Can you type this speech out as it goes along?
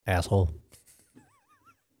Asshole.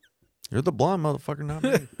 You're the blind motherfucker, not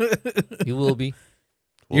me. You will be.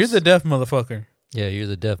 You're the deaf motherfucker. Yeah, you're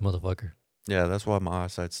the deaf motherfucker. Yeah, that's why my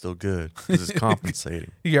eyesight's still good. Because it's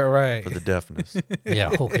compensating You're right. for the deafness. Yeah,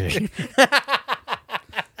 okay.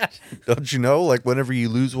 Don't you know? Like, whenever you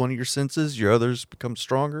lose one of your senses, your others become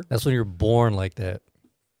stronger. That's when you're born like that.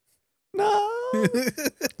 No.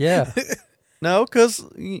 Yeah. No, because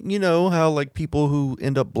you know how, like, people who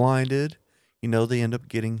end up blinded, you know, they end up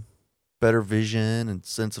getting better vision and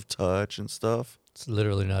sense of touch and stuff. It's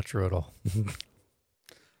literally not true at all.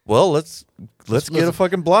 Well, let's get a let's-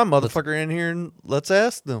 fucking blind motherfucker in here and let's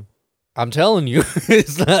ask them. I'm telling you,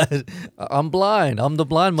 it's not. I'm blind. I'm the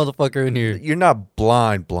blind motherfucker in here. You're not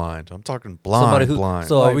blind. I'm talking blind. blind.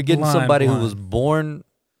 So are Like we getting blind, somebody who blind. was born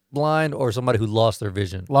blind or somebody who lost their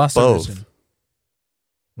vision? Lost their Both. vision.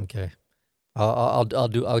 Okay. I'll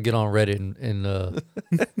get on Reddit and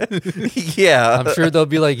yeah, I'm sure they'll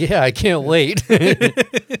be like, yeah, I can't wait.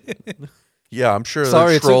 yeah, I'm sure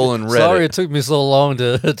sorry, they're trolling Reddit. sorry it took me so long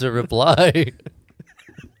to reply.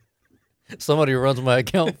 Somebody runs my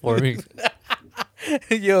account for me.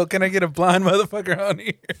 Yo, can I get a blind motherfucker on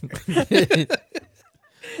here?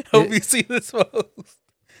 Hope you see this post.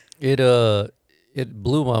 It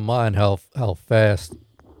blew my mind how fast a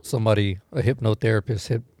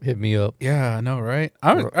hypnotherapist hit me up. Yeah, I know, right?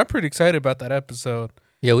 I'm pretty excited about that episode.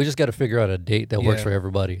 Yeah, we just got to figure out a date that works Yeah. for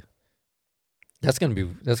everybody. That's gonna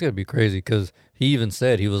be crazy because he even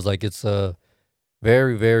said, he was like, it's a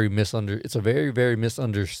very very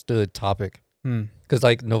misunderstood topic. Because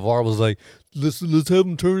like Navarre was like, let's have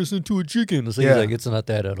him turn us into a chicken. So Yeah. he's like, it's not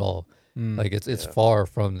that at all. Like it's far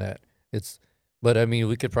from that. But I mean,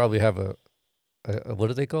 we could probably have a what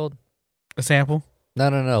are they called? A sample?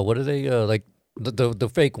 No. What are they like the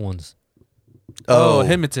fake ones? Oh,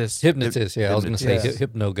 hypnotist. Hypnotist. Yeah, I was gonna say Hypnotist.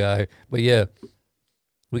 hypno guy, but yeah,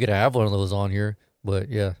 we could have one of those on here. But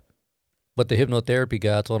yeah, but the hypnotherapy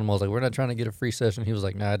guy, I told him, I was like, we're not trying to get a free session. He was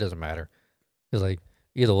like, nah, it doesn't matter. He was like,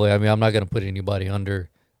 either way, I mean, I'm not gonna put anybody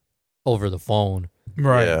over the phone.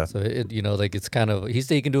 Right. Yeah. So like it's kind of, he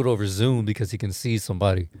said he can do it over Zoom because he can see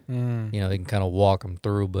somebody. Mm. You know, he can kind of walk them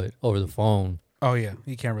through, but over the phone. Oh, yeah.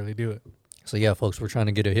 You can't really do it. So yeah, folks, we're trying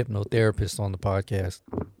to get a hypnotherapist on the podcast.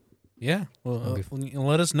 Yeah. Well,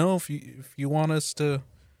 let us know if you want us to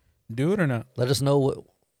do it or not. Let us know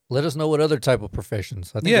what other type of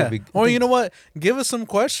professions. I think Yeah. it'd be, Or you know what? Give us some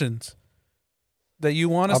questions that you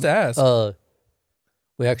want us to ask.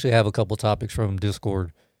 we actually have a couple topics from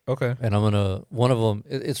Discord, Okay. and one of them,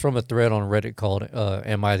 it's from a thread on Reddit called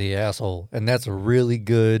Am I the Asshole? And that's a really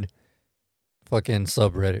good fucking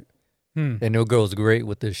subreddit. And it goes great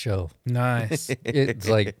with this show. Nice. It's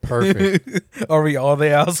like perfect. Are we all the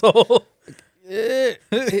asshole?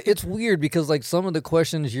 It's weird because like some of the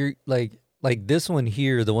questions you're like this one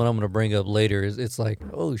here, the one I'm going to bring up later, it's like,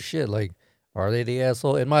 oh shit, like, are they the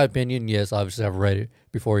asshole? In my opinion, yes, obviously I've read it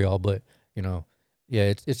before y'all, but you know,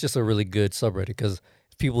 yeah, it's just a really good subreddit because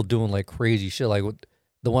people doing like crazy shit. Like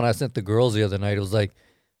the one I sent the girls the other night, it was like,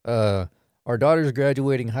 our daughter's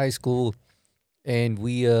graduating high school and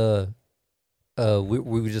we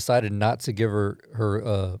decided not to give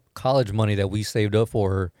her college money that we saved up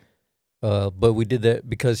for her. But we did that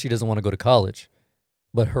because she doesn't want to go to college.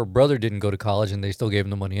 But her brother didn't go to college, and they still gave him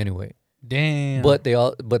the money anyway. Damn. But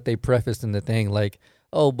they prefaced in the thing like,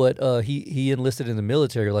 oh, but he enlisted in the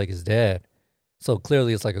military like his dad, so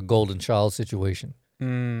clearly it's like a golden child situation.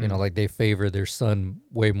 You know, like they favor their son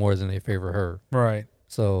way more than they favor her. Right.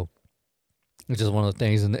 So it's just one of the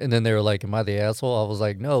things. And then they were like, am I the asshole? I was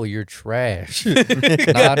like, no, you're trash.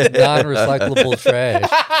 Non-recyclable trash.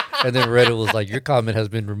 And then Reddit was like, your comment has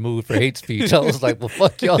been removed for hate speech. I was like, well,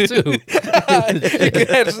 fuck y'all too.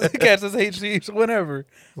 Catch this hate speech whenever.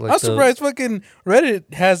 Like I'm surprised fucking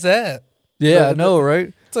Reddit has that. Yeah, I know,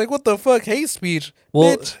 right? It's like, what the fuck, hate speech?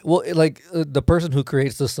 Well, bitch. The person who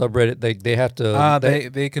creates the subreddit, they have to.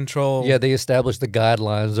 They control. Yeah, they establish the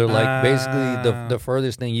guidelines. They're like basically the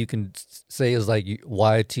furthest thing you can say is like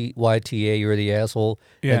YTA, you're the asshole,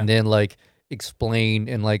 Yeah. and then like explain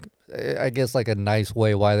in like I guess like a nice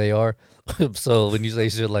way why they are. So when you say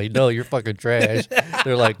shit like no, you're fucking trash,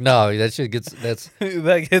 they're like no, that shit gets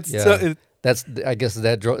that gets yeah. That's I guess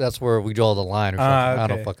that's where we draw the line or something. I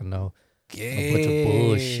don't okay. fucking know. A bunch of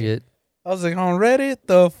bullshit. I was like, on Reddit,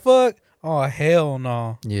 the fuck? Oh, hell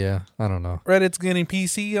no. Yeah, I don't know. Reddit's getting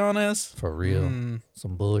PC on us? For real.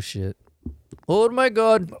 Some bullshit. Oh my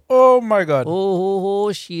god. Oh, my God. Oh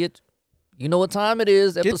shit. You know what time it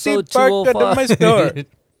is? Get Episode the fuck out of my store.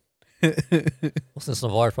 205. Well, since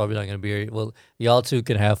Navarre's probably not going to be here, well, y'all two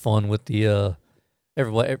can have fun with the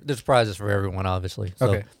everyone. There's prizes for everyone, obviously. So,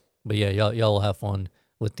 Okay. But yeah, y'all will have fun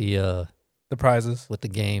with the prizes. with the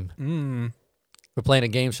game. Mm. We're playing a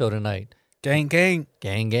game show tonight. Gang, gang,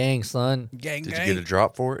 Gang, son. gang, Did gang. you get a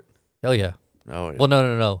drop for it? Hell yeah. Oh, yeah. Well,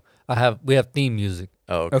 no. We have theme music.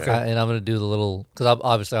 Oh, okay. Okay. And I'm gonna do the little because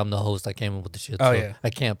obviously I'm the host. I came up with the shit. Oh, so yeah. I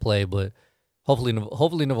can't play, but hopefully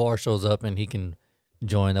Navar shows up and he can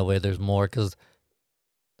join. That way, there's more because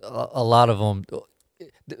a lot of them.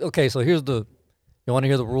 Okay, so here's the. You want to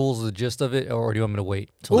hear the rules, the gist of it, or do you want me to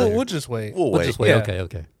wait till later? We'll just wait. We'll We'll wait. just wait. Yeah.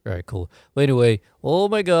 Okay. All right, cool. But anyway, oh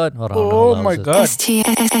my God, hold on. Oh my God. STS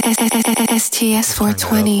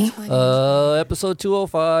 420. Episode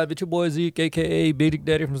 205. It's your boy Zeke, aka Big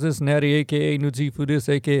Daddy from Cincinnati, aka New Foodist,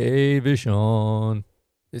 aka Vishon.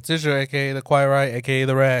 It's Israel, aka the Quiet Riot, aka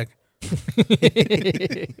the Rag.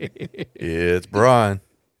 It's Brian.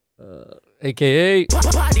 AKA,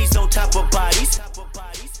 Bodies on top of bodies.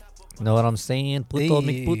 know what I'm saying? Puto,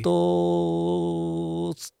 Hey.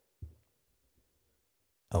 McPutos.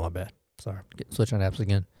 Oh, my bad. Sorry. Switching apps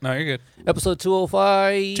again. No, you're good. Episode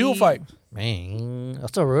 205. 205. Man, I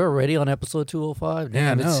thought we were already on episode 205. Yeah, I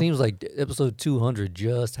Damn, it know. seems like episode 200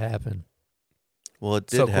 just happened. Well, it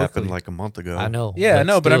did So happen quickly. like a month ago. I know. Yeah, I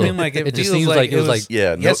know, but I still, mean, like, it just feels seems like it was like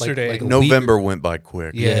Yeah, no- yesterday. like a November went by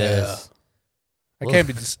quick. Yeah. Yes.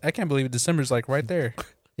 I can't believe December's like right there.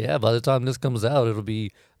 Yeah, by the time this comes out, it'll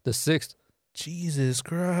be the 6th. Jesus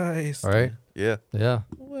Christ. All right. Yeah. Yeah.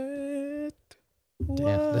 What?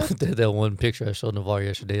 Damn. What? that one picture I showed Navar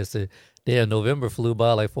yesterday. It said, damn, November flew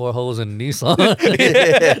by like 4 holes in a Nissan.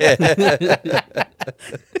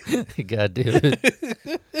 God damn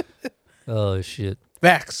it. Oh, shit.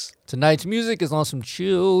 Facts. Tonight's music is on some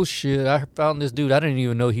chill shit. I found this dude. I didn't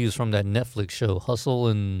even know he was from that Netflix show, Hustle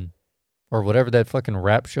and... or whatever that fucking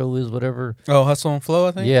rap show is, whatever. Oh, Hustle and Flow,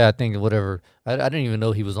 I think? Yeah, I think whatever. I didn't even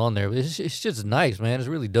know he was on there. But it's just nice, man. It's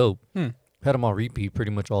really dope. Had him on repeat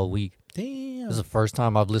pretty much all week. Damn. This is the first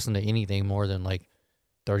time I've listened to anything more than like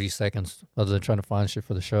 30 seconds other than trying to find shit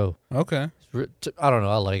for the show. Okay. I don't know.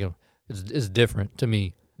 I like him. It's different to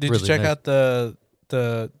me. Did Really you check nice. out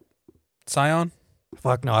the Scion?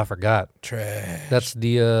 Fuck no, I forgot. Trash. That's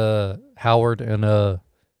the Howard and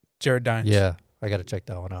Jared Dines. yeah, I got to check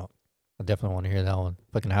that one out. I definitely want to hear that one.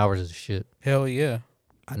 Fucking Howard is shit. Hell yeah.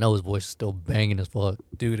 I know his voice is still banging as fuck.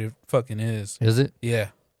 Dude, it fucking is. Is it? Yeah.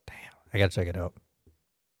 I got to check it out.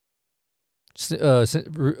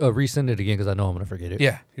 Resend it again because I know I'm going to forget it.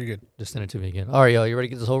 Yeah, you're good. Just send it to me again. All right, y'all. You ready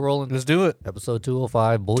to get this whole rolling? Let's do it. Episode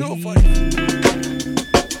 205, boy. 205.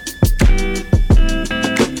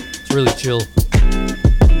 It's really chill.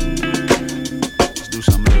 Let's do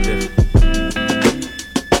something a little different.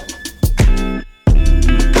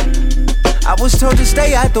 I was told to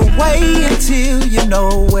stay out the way until you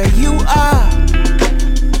know where you are.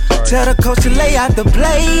 Tell the coach to lay out the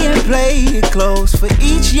play and play it close for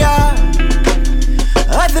each yard.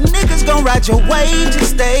 Other niggas gon' ride your wave,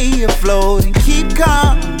 just stay afloat and keep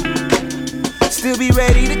calm. Still be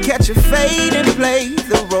ready to catch a fade and play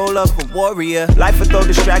the role of a warrior. Life will throw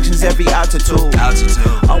distractions every altitude.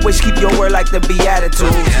 Always keep your word like the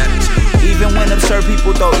Beatitudes. Even when absurd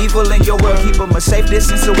people throw evil in your world, keep them a safe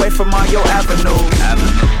distance away from all your avenues.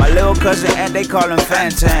 My little cousin and they call him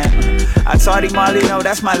Fantan. I taught him all he know,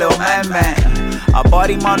 that's my little man. I bought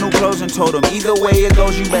him all new clothes and told him either way it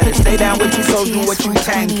goes, you better stay down with your souls, do what you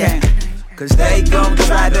can. Cause they gon'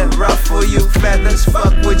 try to ruffle you feathers.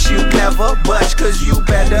 Fuck with you, never budge, cause you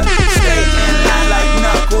better stay in line like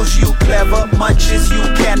Knuckles, you clever. Much as you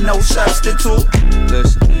can, no substitute.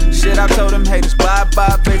 Listen, shit, I told them haters, bye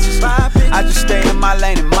bitches. I just stay in my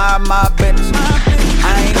lane and my business.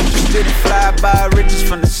 I ain't interested in fly-by riches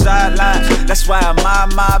from the sidelines. That's why I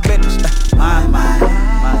mind my business.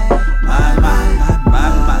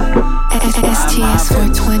 STS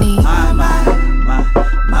 420.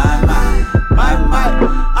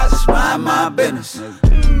 I just mind my business.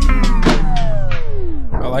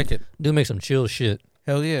 I like it. Dude, make some chill shit.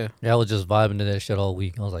 Hell yeah. Yeah, I was just vibing to that shit all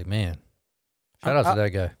week. I was like, man, shout out to that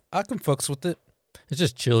guy. I can fucks with it. It's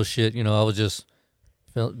just chill shit. You know, I was just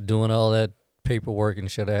doing all that paperwork and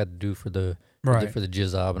shit I had to do for the Right. for the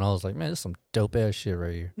jizzob, and I was like, man, this is some dope ass shit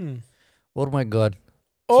right here. Hmm. Oh my god!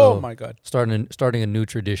 Oh So, my God. starting a new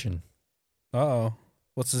tradition. Uh-oh.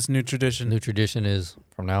 What's this new tradition? New tradition is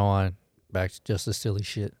from now on back to just the silly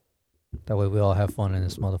shit. That way we all have fun in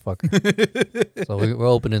this motherfucker. So we're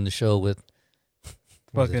opening the show with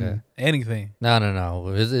Fucking anything. No.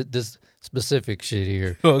 Is it this specific shit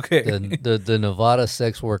here? Okay. The Nevada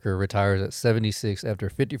sex worker retires at 76 after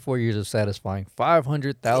 54 years of satisfying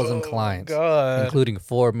 500,000 clients, God. including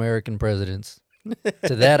 4 American presidents.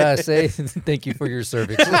 To that I say, thank you for your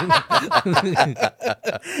service.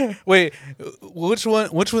 Wait, which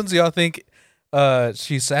ones do y'all think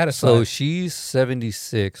She's satisfied. So she's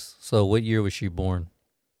 76. So what year was she born?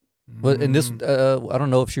 But in this, I don't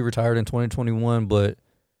know if she retired in 2021, but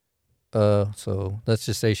so let's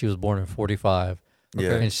just say she was born in 45.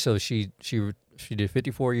 Yeah. And so she did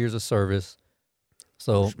 54 years of service.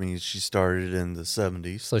 So Which means she started in the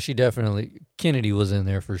 70s. so she definitely Kennedy was in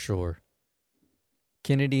there for sure.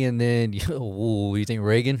 Kennedy, and then ooh, you think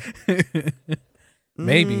Reagan?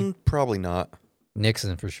 Maybe. Probably not.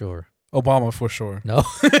 Nixon for sure. Obama for sure. No.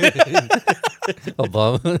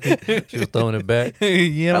 Obama. She was throwing it back.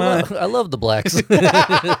 Yeah, man. I love the blacks.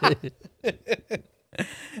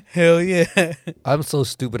 Hell yeah. I'm so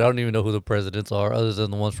stupid. I don't even know who the presidents are other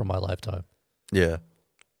than the ones from my lifetime. Yeah.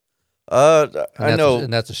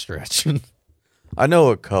 And that's a stretch. I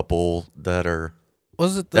know a couple that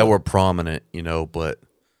Was it that were prominent, you know, but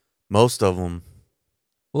most of them,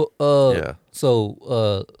 Well, yeah.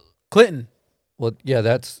 So, Clinton? well, yeah,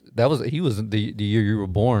 he was the year you were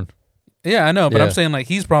born. Yeah, I know, but Yeah. I'm saying like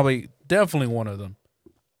he's probably definitely one of them.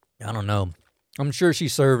 I don't know. I'm sure she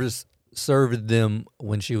served them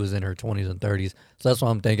when she was in her 20s and 30s. So that's why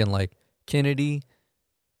I'm thinking like Kennedy.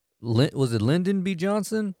 Was it Lyndon B.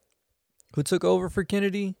 Johnson who took over for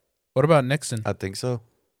Kennedy? What about Nixon? I think so.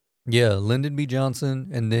 Yeah, Lyndon B. Johnson,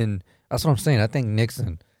 and then that's what I'm saying. I think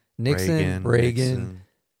Nixon. Reagan. Nixon.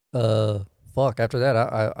 Fuck. After that,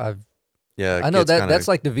 I Yeah. I know it's that kinda- that's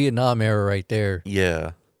like the Vietnam era right there.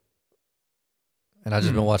 Yeah. And I've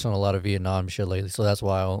just been watching a lot of Vietnam shit lately, so that's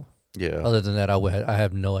why. Yeah. Other than that, I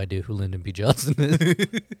have no idea who Lyndon B. Johnson is.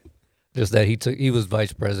 Just that he was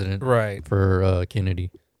vice president Right. for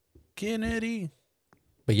Kennedy. Kennedy.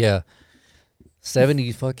 But yeah,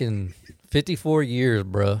 54 years,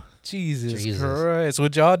 bro. Jesus Christ.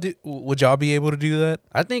 Would y'all be able to do that?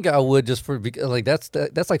 I think I would just for because like that's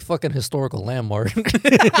like fucking historical landmark.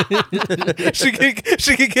 she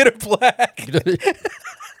could get a plaque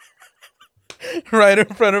right in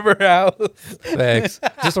front of her house. Facts.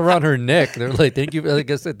 Just around her neck. They're like, thank you. Like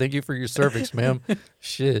I said, thank you for your cervix, ma'am.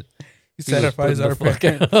 Shit. He satisfies our fuck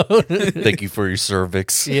parents. out. Thank you for your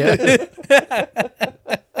cervix. Yeah.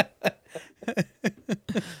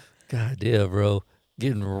 God damn, bro.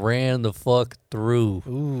 Getting ran the fuck through.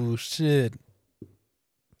 Ooh, shit.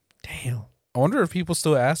 Damn. I wonder if people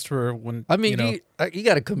still asked her when. I mean, you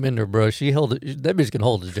got to commend her, bro. She held it. That bitch can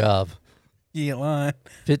hold a job. you ain't lying.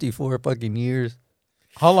 54 fucking years.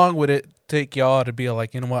 How long would it take y'all to be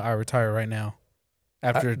like, you know what, I retire right now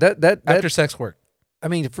after That sex work? I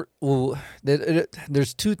mean,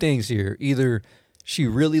 there's two things here. Either she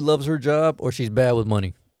really loves her job or she's bad with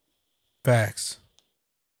money. Facts.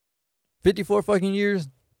 54 fucking years,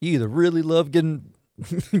 you either really love getting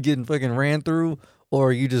fucking ran through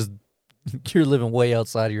or you're living way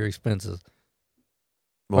outside of your expenses.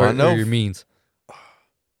 Well, I know. Or your means.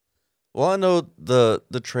 Well, I know the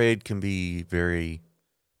trade can be very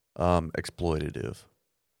exploitative.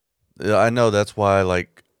 I know that's why,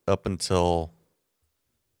 like, up until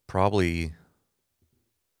probably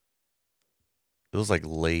it was like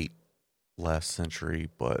late last century,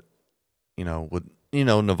 but with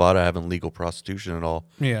Nevada having legal prostitution and all,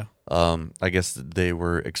 Yeah. I guess they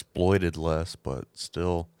were exploited less, but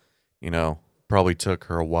still, probably took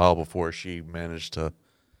her a while before she managed to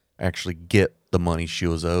actually get the money she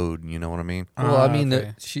was owed. You know what I mean? Well, I mean,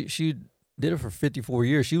 okay. she did it for 54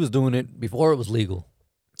 years. She was doing it before it was legal.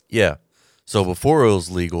 Yeah. So before it was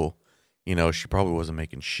legal, she probably wasn't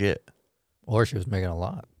making shit. Or she was making a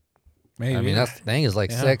lot. Maybe. I mean, that's the thing is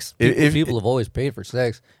like Yeah. sex. If- People have always paid for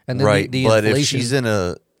sex. And then Right. the But inflation.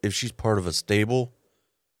 if she's part of a stable,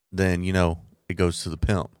 then, it goes to the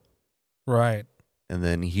pimp. right. And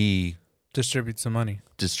then he Distribute some money.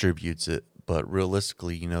 distributes it. But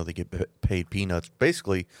realistically, they get paid peanuts.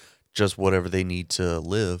 Basically, just whatever they need to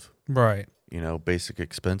live. Right. Basic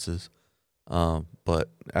expenses. But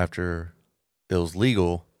after it was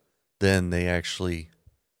legal, then they actually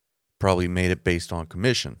probably made it based on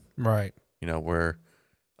commission, Right. where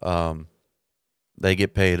they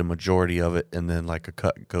get paid a majority of it and then like a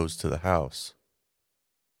cut goes to the house.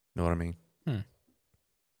 Know what I mean?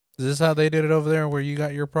 Is this how they did it over there where you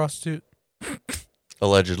got your prostitute?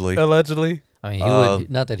 Allegedly. Allegedly. I mean, he would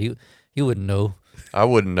not that he wouldn't know. I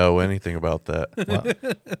wouldn't know anything about that. Wow.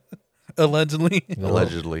 Allegedly.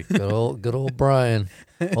 Allegedly. Good old Brian,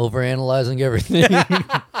 overanalyzing everything.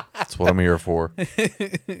 That's what I'm here for.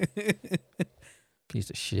 Piece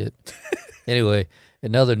of shit. Anyway,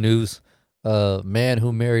 in other news, man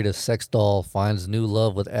who married a sex doll finds new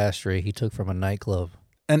love with ashtray he took from a nightclub.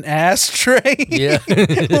 An ashtray? Yeah.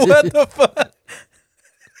 What the fuck?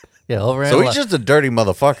 Yeah, overanalyzing. So he's just a dirty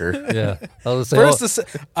motherfucker. yeah. I was gonna say,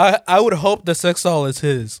 First, I would hope the sex doll is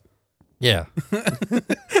his. Yeah.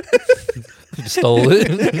 Stole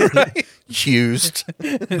it. Used,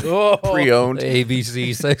 Oh, pre-owned.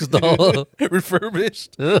 ABC sex doll.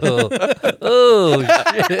 refurbished. Oh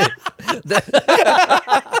shit.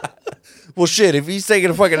 Well, shit. If he's taking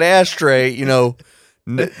a fucking ashtray,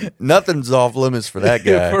 nothing's off limits for that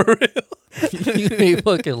guy. For real. You ain't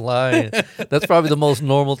fucking lying. That's probably the most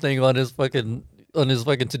normal thing on his fucking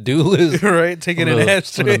to-do list. Right? Taking I'm an gonna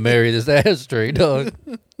ashtray. marry this ashtray, dog.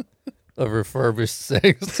 A refurbished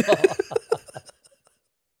sex doll.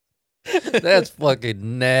 That's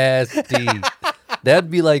fucking nasty.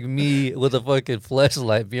 That'd be like me with a fucking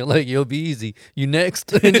fleshlight being like, yo, be easy. You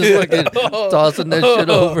next. And just fucking tossing that shit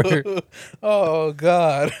over. Oh,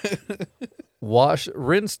 God.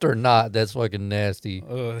 Rinsed or not, that's fucking nasty.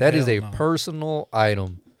 Oh, That is hell a no. personal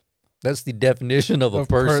item. That's the definition of a Of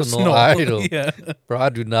personal item. Yeah. Bro, I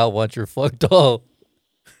do not want your fuck doll.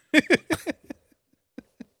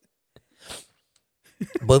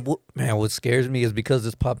 But man, what scares me is because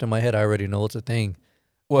this popped in my head, I already know it's a thing.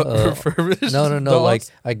 What, refurbished? No. dolls? Like,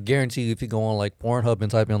 I guarantee you, if you go on like Pornhub and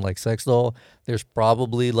type in like sex doll, there's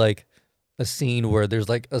probably like a scene where there's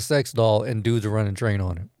like a sex doll and dudes are running train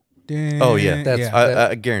on it. Oh, yeah. That's-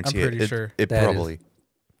 I guarantee I'm pretty it. sure. It That is- probably.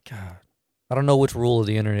 God, I don't know which rule of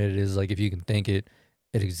the internet it is. Like, if you can think it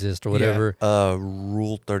exists or whatever.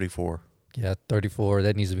 Rule 34. Yeah, 34.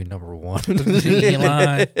 That needs to be number one.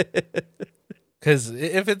 Because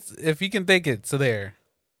if you can think it's there,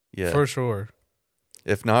 Yeah. for sure.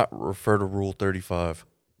 If not, refer to Rule 35.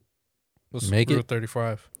 Let's Make Rule it.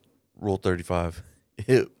 35. Rule 35.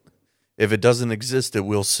 If it doesn't exist, it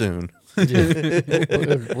will soon. Number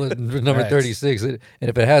Facts. 36. And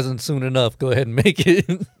if it hasn't soon enough, go ahead and make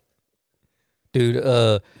it.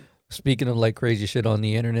 Dude, speaking of like crazy shit on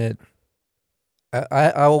the internet,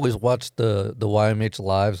 I always watch the YMH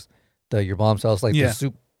lives, the Your Mom's House, like Yeah.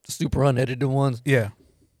 the super unedited ones. Yeah.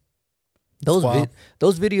 Those Wow.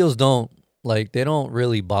 those videos don't they don't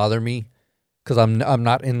really bother me because I'm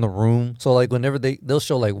not in the room. So like whenever they'll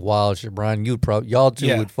show like wild shit, Brian, y'all two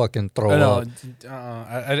Yeah. would fucking throw I know.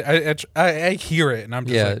 up. I hear it, and I'm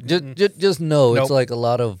just Yeah, like, just know it's Nope. like a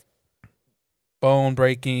lot of bone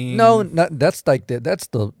breaking. no, not, that's like that's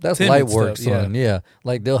light Timid work, stuff, yeah. son. Yeah,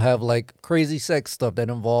 like they'll have like crazy sex stuff that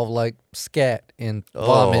involve like scat and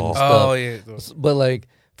vomit and Oh. stuff. Oh yeah. But like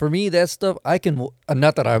for me, that stuff I can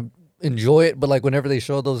not that I enjoy it, but like whenever they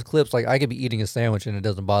show those clips, like I could be eating a sandwich and it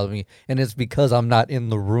doesn't bother me, and it's because I'm not in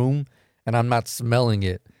the room and I'm not smelling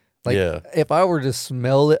it. Like Yeah. if I were to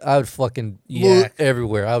smell it, I would fucking Yeah. look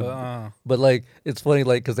everywhere. I would, but like it's funny,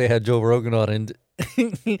 like because they had Joe Rogan on, and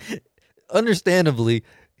understandably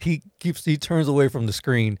he turns away from the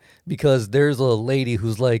screen because there's a lady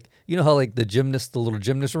who's like, you know how like the little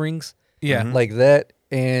gymnast rings, Yeah. like that,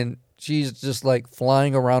 and she's just like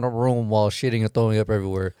flying around a room while shitting and throwing up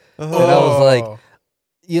everywhere. And I was like,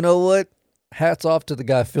 you know what? Hats off to the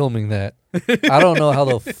guy filming that. I don't know how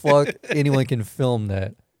the fuck anyone can film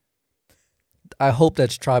that. I hope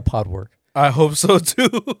that's tripod work. I hope so too.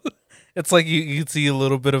 It's like you see a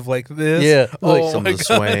little bit of like this. Yeah, like Oh Some my of the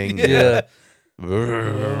God. swaying. Yeah.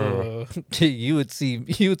 Uh, you would see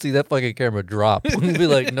that fucking camera drop. You'd be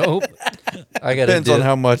like, nope. I gotta Depends on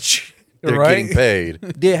how much they're Right? getting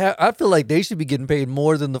paid. I feel like they should be getting paid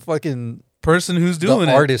more than the fucking person who's doing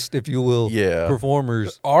the it. artist, if you will. Yeah.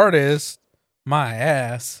 Performers. Artist, my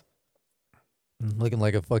ass. Looking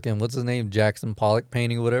like a fucking, what's his name? Jackson Pollock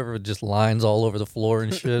painting or whatever. with just lines all over the floor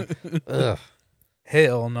and shit. Ugh.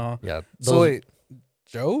 Hell no. Yeah. So wait,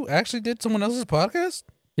 Joe actually did someone else's podcast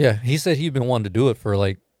Yeah, he said he'd been wanting to do it for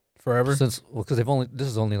like forever. because this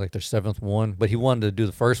is only like their 7th one, but he wanted to do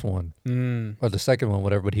the first one or the second one,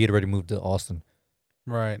 whatever. But he had already moved to Austin.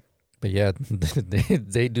 Right. But yeah,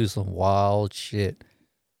 they do some wild shit.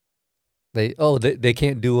 They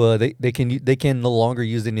can't do they can no longer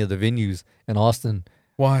use any of the venues in Austin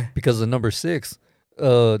Why? because of number 6.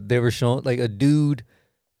 They were showing like a dude.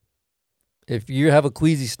 If you have a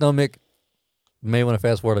queasy stomach, you may want to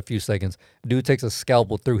fast forward a few seconds. Dude takes a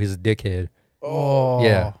scalpel through his dickhead. Oh.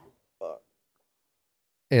 Yeah.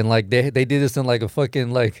 And like they did this in like a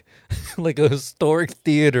fucking like like a historic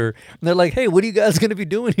theater. And they're like, hey, what are you guys gonna be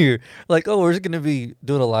doing here? Like, oh, we're just gonna be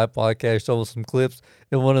doing a live podcast, showing some clips.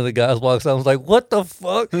 And one of the guys walks out and was like, what the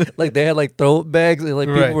fuck? Like they had like throw up bags and like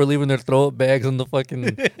people Right. were leaving their throw up bags on the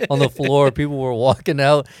fucking on the floor. People were walking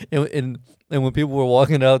out and when people were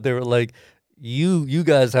walking out, they were like, you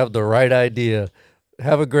guys have the right idea.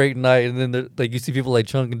 Have a great night. And then like you see people like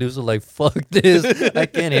Chunk and Deuce are like, fuck this. I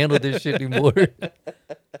can't handle this shit anymore.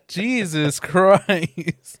 Jesus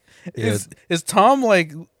Christ. Yeah. Is Tom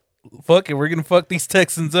like, fuck it, we're gonna fuck these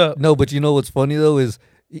Texans up? No, but you know what's funny though is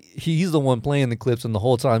he's the one playing the clips, and the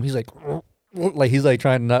whole time he's like he's like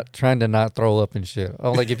trying to not throw up and shit.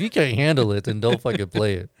 I'm like, if you can't handle it, then don't fucking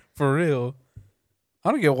play it. For real.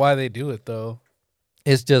 I don't get why they do it though.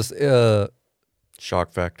 It's just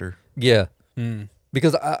Shock factor. yeah. Mm.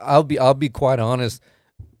 Because I'll be quite honest,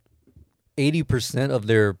 80% of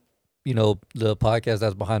their, the podcast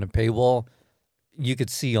that's behind a paywall, you could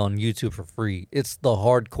see on YouTube for free. It's the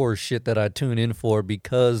hardcore shit that I tune in for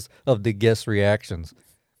because of the guest reactions.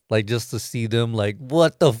 Like, just to see them, like,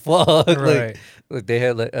 what the fuck? Right. Like they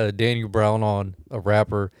had like Daniel Brown on, a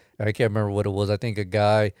rapper. I can't remember what it was. I think a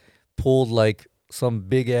guy pulled like some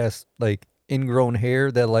big ass like ingrown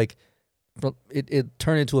hair that like it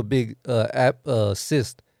turned into a big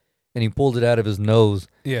cyst, and he pulled it out of his nose.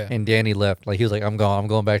 Yeah. And Danny left. Like, he was like, I'm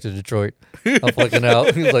going back to Detroit. I'm fucking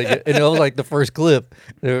out. He was like, and it was like the first clip,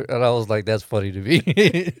 and I was like, that's funny to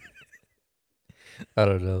me. I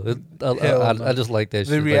don't know. I just like that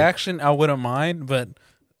The shit. reaction, I wouldn't mind, but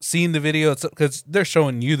seeing the video, because they're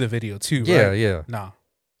showing you the video too, Yeah, right? yeah. Nah.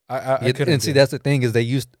 I couldn't. And see, that's the thing, is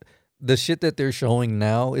the shit that they're showing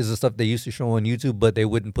now is the stuff they used to show on YouTube, but they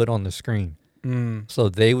wouldn't put on the screen. So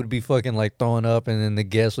they would be fucking like throwing up, and then the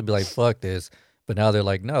guests would be like, fuck this. But now they're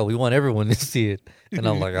like, no, we want everyone to see it. And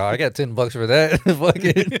I'm like, oh, I got $10 for that. Fuck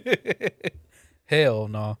it. Hell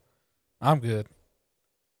no. I'm good.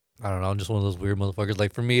 I don't know. I'm just one of those weird motherfuckers.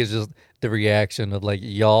 Like, for me, it's just the reaction of like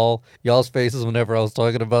y'all's faces whenever I was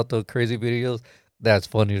talking about the crazy videos. That's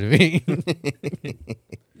funny to me.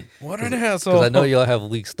 What an asshole. Because I know y'all have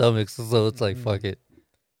weak stomachs, so it's like, fuck it.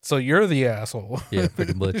 So you're the asshole. Yeah,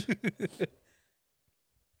 pretty much.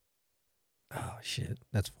 Oh, shit.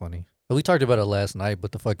 That's funny. We talked about it last night,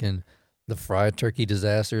 but the fried turkey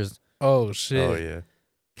disasters. Oh, shit. Oh yeah,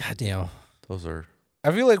 Goddamn. those are.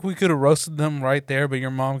 I feel like we could have roasted them right there, but your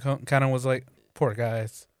mom kind of was like, poor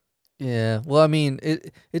guys. Yeah. Well, I mean,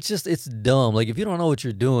 it's dumb. Like, if you don't know what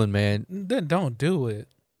you're doing, man, Then don't do it.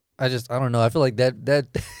 I don't know. I feel like that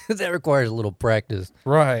that requires a little practice.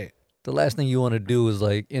 Right. The last thing you want to do is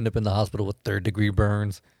like end up in the hospital with 3rd-degree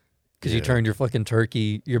burns because you Yeah. turned your fucking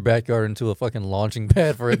turkey, your backyard, into a fucking launching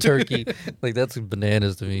pad for a turkey. Like, that's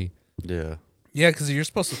bananas to me. Yeah, Yeah, because you're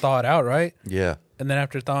supposed to thaw it out, right? yeah, And then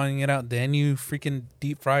after thawing it out, then you freaking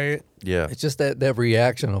deep fry it. yeah. It's just that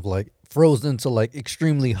reaction of like frozen to like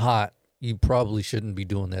extremely hot. You probably shouldn't be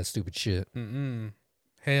doing that stupid shit.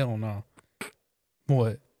 Hell no.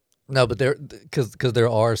 What? No, but because there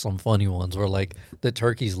are some funny ones where like the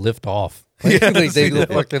turkeys lift off. Like, Yeah, like, they see go that.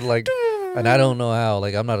 fucking like, and I don't know how.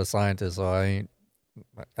 Like, I'm not a scientist, so I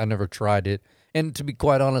never tried it. And to be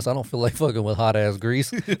quite honest, I don't feel like fucking with hot ass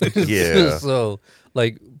grease. Yeah. So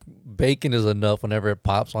like, bacon is enough. Whenever it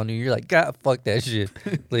pops on you, you're like, God, fuck that shit.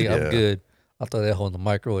 Like, I'm Yeah. good. I'll throw that hole in the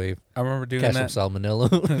microwave. I remember doing Catch that. some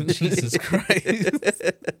salmonella. Jesus Christ.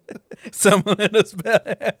 Salmonella's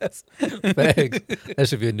badass. Facts. That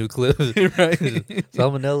should be a new clip. Right.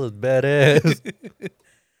 Salmonella's badass.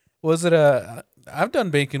 Was it I've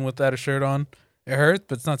done bacon without a shirt on. It hurts,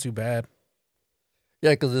 but it's not too bad.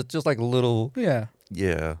 Yeah, because it's just like a little. Yeah.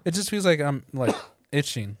 Yeah, It just feels like I'm like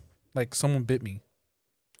itching. Like someone bit me.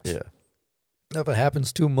 yeah. If it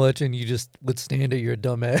happens too much and you just withstand it, you're a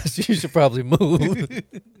dumbass. You should probably move.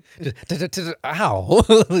 Ow.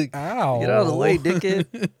 Like, Ow. get out of the way, dickhead.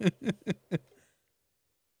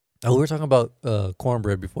 Oh, we were talking about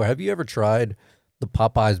cornbread before. Have you ever tried the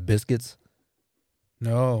Popeyes biscuits?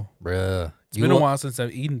 No. Bruh. It's been a while since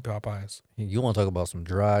I've eaten Popeyes. You want to talk about some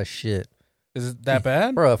dry shit. Is it that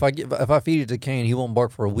bad? Bro, if I feed it to Kane, he won't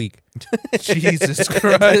bark for a week. Jesus It's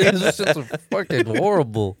Christ. just fucking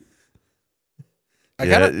horrible. I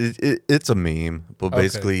Yeah, gotta, it's a meme, but Okay.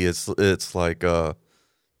 basically it's like a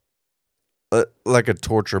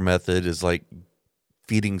torture method is like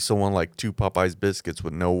feeding someone like 2 Popeyes biscuits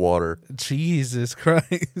with no water. Jesus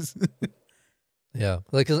Christ. Yeah,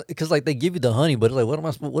 like because like they give you the honey, but it's like, what am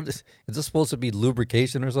I? What is this supposed to be?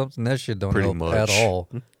 Lubrication or something? That shit don't Pretty help much. at all.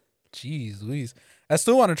 Jeez Louise. I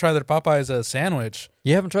still want to try the Popeyes sandwich.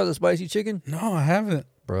 You haven't tried the spicy chicken, No, I haven't.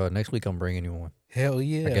 bro? Next week I'm bringing you one. Hell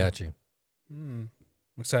yeah. I got you. I'm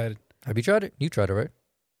excited. Have you tried it? You tried it, right?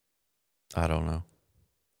 I don't know.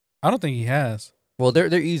 I don't think he has. Well,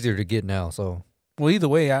 they're easier to get now. So, Well, either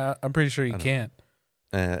way, I'm pretty sure he I don't- can't.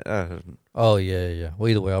 oh yeah. Well,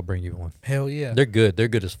 either way, I'll bring you one. Hell yeah. They're good. They're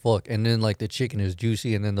good as fuck. And then like the chicken is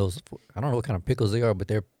juicy, and then those, I don't know what kind of pickles they are, but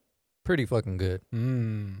they're pretty fucking good.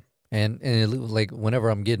 Mm. And it, like whenever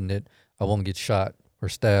I'm getting it, I won't get shot or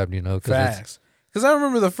stabbed. You know, because Facts. Because I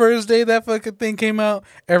remember the first day that fucking thing came out,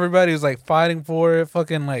 everybody was like fighting for it,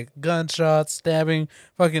 fucking like gunshots, stabbing,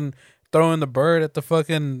 fucking throwing the bird at the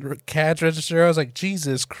fucking cash register. I was like,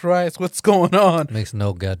 Jesus Christ, what's going on? Makes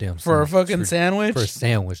no goddamn sense. For a fucking sandwich? For a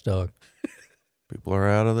sandwich, dog. People are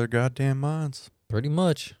out of their goddamn minds. Pretty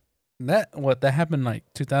much. That happened like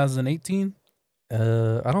 2018? I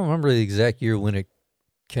don't remember the exact year when it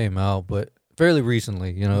came out, but fairly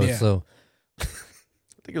recently, you know. Yeah. So I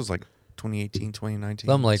think it was like 2018, 2019.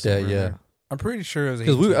 something like that, somewhere yeah. there. I'm pretty sure it was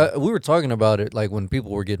Because 18. we were talking about it like when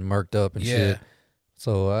people were getting murked up and Yeah. shit.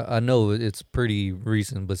 So I know it's pretty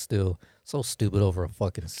recent, but still so stupid over a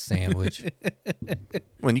fucking sandwich.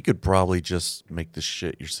 When you could probably just make the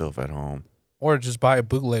shit yourself at home. Or just buy a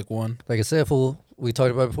bootleg one. Like I said, fool, we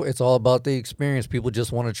talked about it before. It's all about the experience. People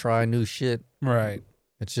just want to try new shit. Right.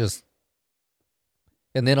 It's just,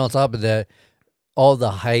 and then on top of that, all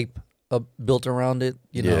the hype built around it.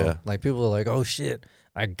 You know, Yeah. like people are like, "Oh shit,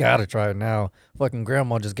 I gotta try it now." Fucking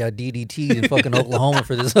grandma just got DDT'd in fucking Oklahoma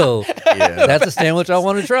for this. Oh, Yeah. that's a sandwich I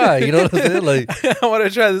want to try. You know what I'm saying? Like, I want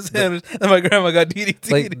to try the sandwich. And my grandma got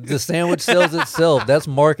DDT. like the sandwich sells itself. That's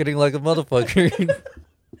marketing like a motherfucker.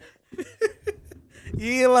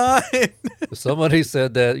 You lying. Somebody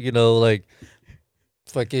said that, you know, like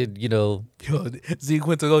fucking, you know, Yo, Zeke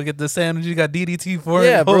went to go get the sandwich. You got DDT for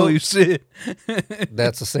Yeah, it? bro. Holy shit.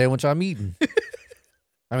 that's a sandwich I'm eating.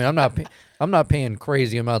 I mean, I'm not paying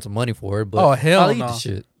crazy amounts of money for it, but Oh, hell I'll eat no. the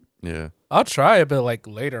shit. Yeah. I'll try it, but like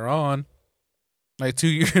later on. Like 2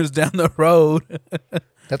 years down the road.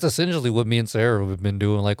 That's essentially what me and Sarah have been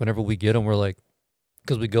doing. Like whenever we get them, we're like,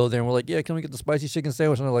 because we go there and we're like, yeah, can we get the spicy chicken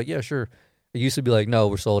sandwich? And they're like, yeah, sure. It used to be like, no,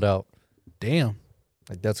 we're sold out. Damn.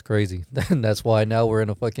 Like that's crazy. And that's why now we're in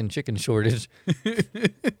a fucking chicken shortage.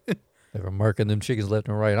 They were marking them chickens left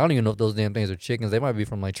and right. I don't even know if those damn things are chickens. They might be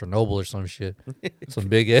from like Chernobyl or some shit. Some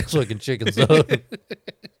big ass fucking chickens. Though.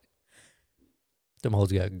 Them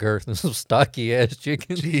hoes got girth and some stocky ass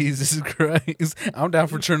chickens. Jesus Christ. I'm down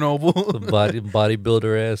for Chernobyl. Some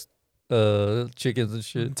bodybuilder ass chickens and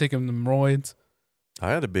shit. Take him them roids. I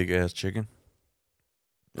had a big ass chicken.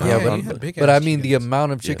 Yeah, you but had big but ass I mean the chickens.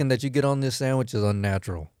 amount of chicken that you get on this sandwich is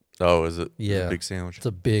unnatural. Oh, is it? Is it Yeah. a big sandwich. It's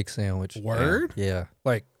a big sandwich. Word? Yeah.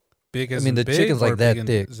 Like big as I mean, in the big chicken's like or that big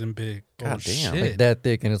thick. As in big. God Oh, damn. shit. Like that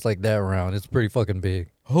thick and it's like that round. It's pretty fucking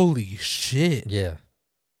big. Holy shit. Yeah.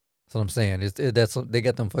 That's what I'm saying. They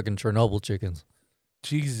got them fucking Chernobyl chickens.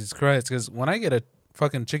 Jesus Christ. Because when I get a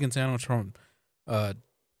fucking chicken sandwich from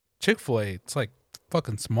Chick-fil-A, it's like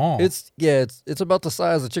fucking small. It's about the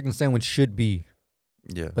size a chicken sandwich should be.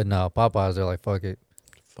 Yeah. But no, Popeyes, they're like, fuck it.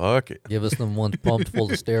 Fuck it. Give us them ones pumped full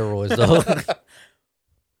of steroids, though.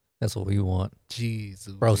 That's what we want.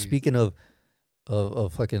 Jesus. Bro, speaking of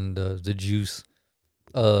fucking the juice,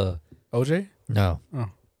 OJ? no. Oh.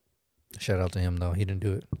 Shout out to him, though. He didn't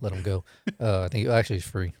do it. Let him go. I think actually he's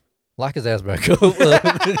free. Lock his ass back up.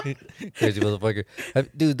 Crazy motherfucker.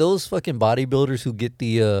 Dude, those fucking bodybuilders who get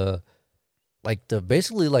the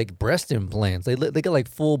basically like breast implants, they get like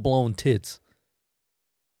full blown tits.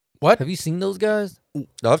 What? Have you seen those guys?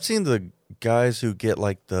 I've seen the guys who get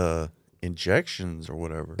like the injections or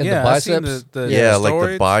whatever. And Yeah, the I've seen biceps? the Yeah, like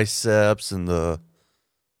steroids. the biceps and the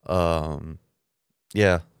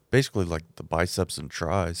yeah, basically like the biceps and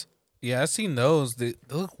tries. Yeah, I've seen those. They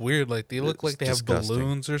look weird. Like they look It's like they have disgusting.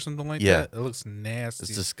 balloons or something like Yeah. that. It looks nasty.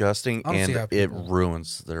 It's disgusting I don't see how and it people-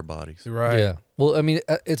 ruins their bodies. Right. Yeah. Well, I mean,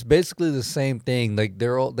 it's basically the same thing. Like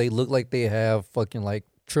they look like they have fucking like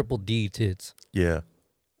triple D tits. Yeah.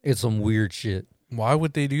 It's some weird shit Why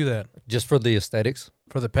would they do that? just for the aesthetics.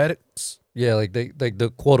 For the pedics? Yeah, like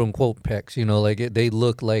the quote unquote pecs. You know, like they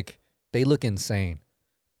look insane.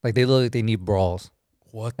 Like they look like they need bras.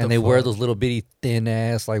 What And the they wear fuck? those little bitty thin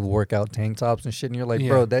ass like workout tank tops and shit. And you're like, Yeah.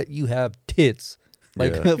 bro, that you have tits,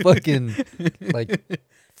 like Yeah. fucking like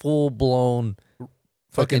full blown fucking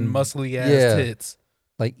fucking muscly ass yeah. tits.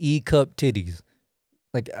 like E cup titties.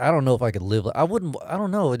 Like I don't know if I could live. I wouldn't. I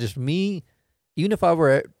don't know. Just me. Even if I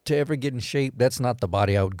were to ever get in shape, that's not the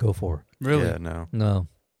body I would go for. Really? Yeah, no.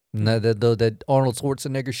 No, that Arnold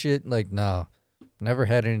Schwarzenegger shit. Like nah, never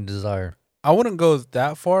had any desire. I wouldn't go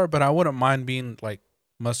that far, but I wouldn't mind being like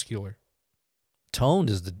muscular. Toned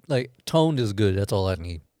is good. That's all I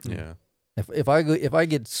need. Yeah. If I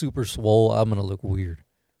get super swole, I'm gonna look weird.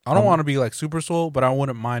 I don't Um, want to be like super swole, but I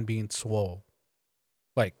wouldn't mind being swole.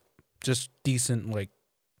 Like just decent, like,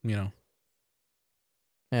 you know.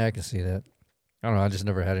 Yeah, I can see that. I don't know. I just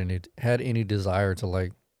never had any desire to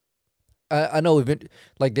like. I know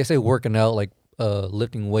like they say working out, like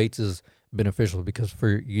lifting weights is beneficial because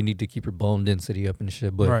you need to keep your bone density up and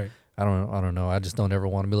shit. But right. I don't know. I just don't ever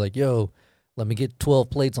want to be like, yo, let me get 12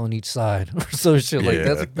 plates on each side or some shit. Like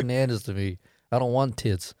that's Yeah. bananas to me. I don't want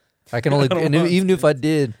tits. I can only, don't and want even if I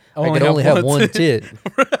did, I only could only have have one one tit.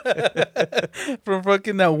 From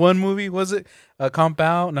fucking that one movie, was it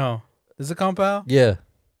Compound? No, is it Compound? Yeah.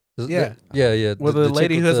 Yeah. Yeah. Where the chick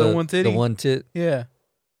lady with who has the the one titty? The one tit. Yeah,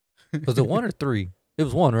 Was it one or three? It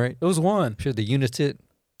was one, right? it was one. Sure, the unitit.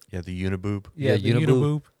 Yeah, the uniboob. Yeah, Yeah, the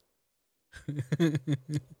Uniboob. Uniboob.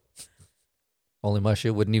 Only my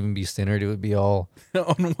shit wouldn't even be centered. It would be all,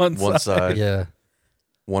 On one One side, yeah.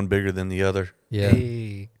 one bigger than the other. Yeah.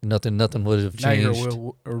 Hey, Nothing would have now you're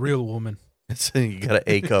changed. a real woman. It's you got an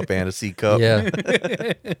A cup and a C cup. Yeah.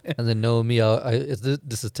 And then knowing me,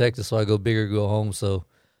 this is Texas, so I go big or go home. So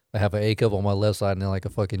I have an A cup on my left side and then like a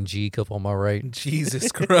fucking G cup on my right.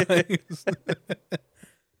 Jesus Christ.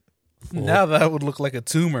 Now that would look like a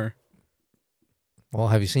tumor. Well,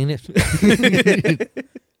 have you seen it?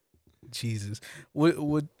 Jesus.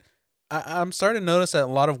 I'm starting to notice that a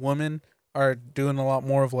lot of women are doing a lot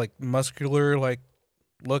more of like muscular like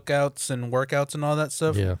lookouts and workouts and all that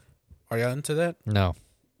stuff. Yeah. Are you into that? No.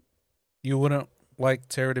 You wouldn't like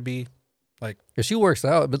Tara to be, If she works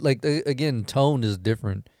out, but like again, tone is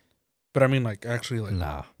different. but I mean like actually like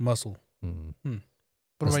Nah. muscle. Mm. What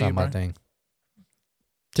That's about not you, my Brian? thing.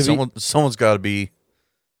 To be, Someone's got to be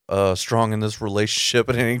strong in this relationship,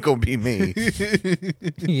 and it ain't gonna be me.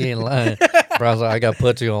 he ain't lying. Bro, I got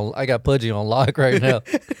pudgy on lock right now,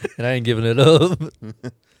 and I ain't giving it up.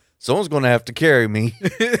 Someone's gonna have to carry me.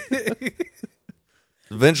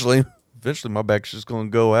 Eventually, my back's just gonna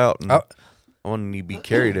go out, and I want to need to be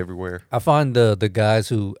carried everywhere. I find the guys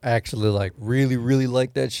who actually like really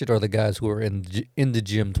like that shit are the guys who are in the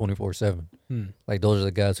gym 24/7. Like those are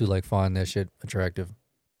the guys who like find that shit attractive.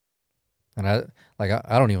 And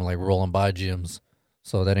I don't even like rolling by gyms,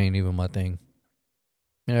 so that ain't even my thing.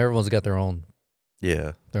 You know, everyone's got their own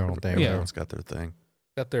Yeah, thing. Yeah. Whatever. everyone's got their thing.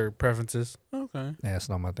 Got their preferences. Okay. Yeah, it's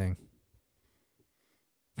not my thing.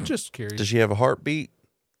 Just curious. Does she have a heartbeat?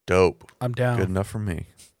 Dope. I'm down. Good enough for me.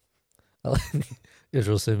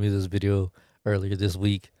 Israel sent me this video earlier this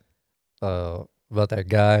week about that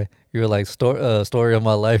guy. You were like story of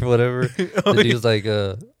my life or whatever. Oh, And he was like,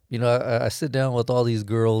 I sit down with all these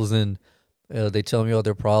girls and they tell me all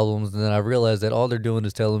their problems, and then I realize that all they're doing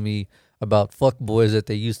is telling me about fuck boys that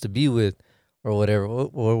they used to be with or whatever.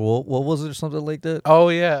 What was it or something like that? Oh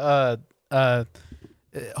yeah,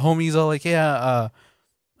 homies all like,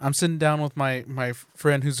 I'm sitting down with my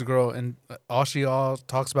friend who's a girl, and all she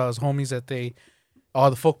talks about is homies that all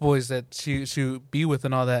the folk boys that she be with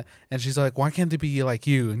and all that, and she's like, why can't they be like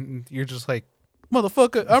you? And you're just like,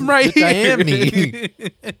 motherfucker, I'm right here. I am me.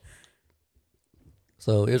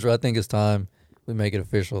 So Israel, I think it's time we make it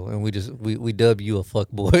official and we dub you a fuck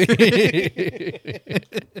boy.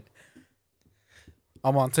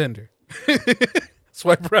 I'm on Tinder.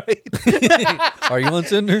 Swipe right. Are you on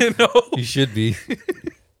Tinder? No. You should be.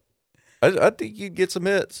 I think you'd get some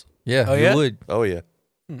hits. Yeah, Oh, you yeah? would. Oh yeah,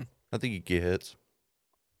 Hmm. I think you get hits.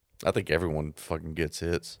 I think everyone fucking gets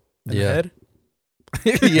hits. In the Yeah. head?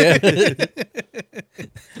 Yeah.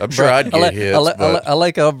 I'm sure I'd get hits. but I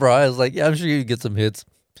like how Brian's like, yeah, I'm sure you get some hits.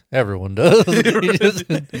 Everyone does. he just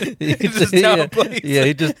downplays. yeah,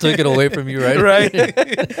 he just took it away from you, right?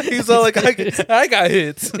 Right. He's all like, I got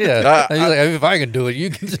hits. Yeah. He's like, if I can do it, you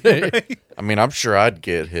can do it. I mean, I'm sure I'd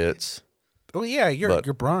get hits. Oh yeah, you're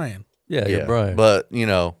But- Brian. Yeah, you're Brian. But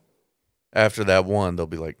after that one, they'll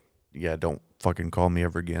be like, "Yeah, don't fucking call me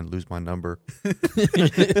ever again. Lose my number."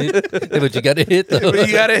 Yeah, but you got to hit, though.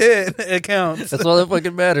 You got to hit. It counts. That's all that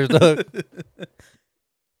fucking matters, dog.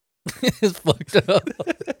 It's fucked up.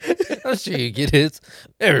 I'm sure you get hits.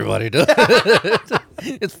 Everybody does.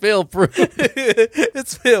 It's fail proof.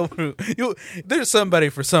 It's fail proof. There's somebody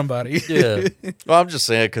for somebody. Yeah. Well, I'm just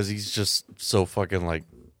saying because he's just so fucking like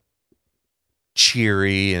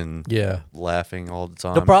cheery and Yeah. laughing all the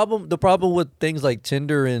time. The problem with things like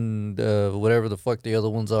Tinder and whatever the fuck the other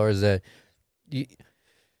ones are is that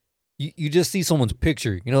you just see someone's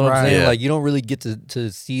picture. You know what I'm Right. saying? Yeah. Like you don't really get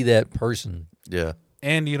to see that person. Yeah,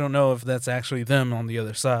 And you don't know if that's actually them on the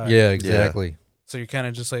other side. Yeah, exactly. So you're kind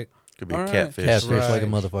of just like, could be All a right. catfish. Catfish like a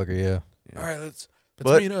Right. motherfucker. Yeah. all right, let's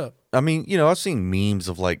But- meet up. I mean, I've seen memes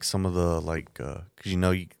of like some of the like, because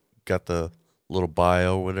you got the little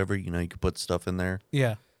bio or whatever. You can put stuff in there,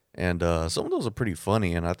 Yeah. and some of those are pretty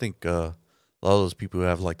funny. And I think a lot of those people who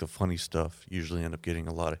have like the funny stuff usually end up getting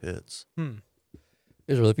a lot of hits.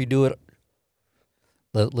 Israel, if you do it,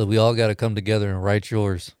 we all got to come together and write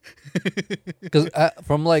yours. Because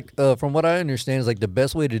from what I understand, is like the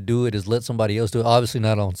best way to do it is let somebody else do it. Obviously,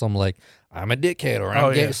 not on some like I'm a dickhead or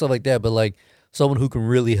I'm gay, yeah. stuff like that, but like someone who can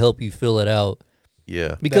really help you fill it out.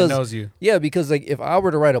 Yeah. Because that knows you. yeah, because like if I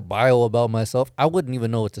were to write a bio about myself, I wouldn't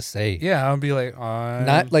even know what to say. Yeah, I would be like,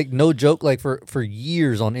 Not like no joke. Like for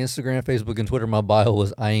years on Instagram, Facebook, and Twitter, my bio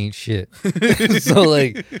was I ain't shit. So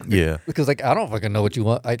like Yeah. because like I don't fucking know what you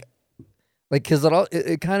want. Like because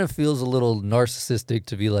it kind of feels a little narcissistic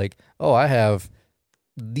to be like, oh, I have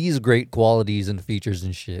these great qualities and features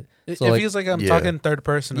and shit. It So like, feels like I'm Yeah. talking third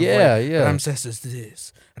person. Of Yeah, like, yeah. Ramses is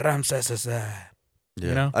this. Ramses is that. Yeah.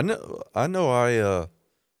 You know? I know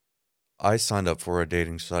I signed up for a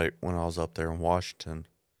dating site when I was up there in Washington.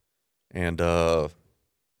 And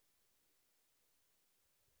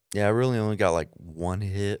yeah, I really only got like one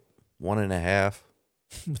hit, 1.5.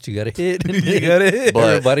 but you got to hit. You got it. But-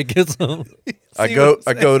 Everybody gets them. I go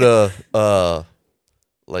to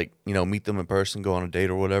like, you know, meet them in person, go on a date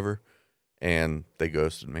or whatever, and they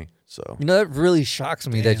ghosted me. So You know that really shocks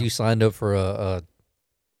me that Damn. you signed up for a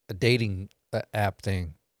dating app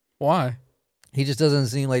thing. Why? He just doesn't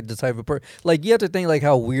seem like the type of person. Like you have to think like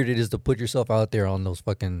how weird it is to put yourself out there on those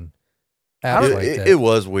fucking apps it, like it, that. it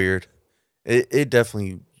was weird. It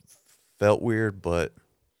definitely felt weird, but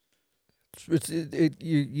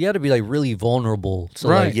You got to be like really vulnerable. So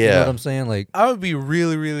Right. like, you know Yeah. what I'm saying? Like I would be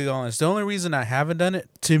really, really honest. The only reason I haven't done it,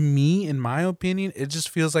 to me, in my opinion, it just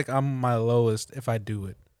feels like I'm my lowest if I do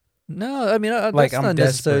it. no, I mean Like, that's I'm not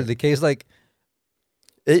necessarily desperate. the case. Like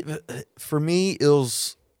it for me it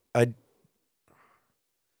was I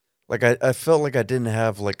felt like I didn't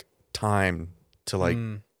have like time to like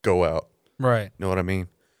Mm, go out. right. You know what I mean?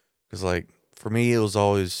 Because like for me, it was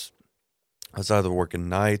always I was either working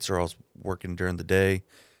nights or I was working during the day,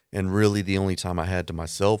 and really the only time I had to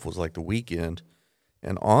myself was like the weekend.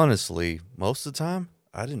 And honestly, most of the time,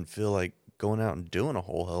 I didn't feel like going out and doing a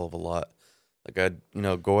whole hell of a lot. Like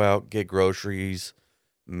I'd go out, get groceries,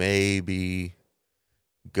 maybe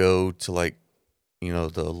go to like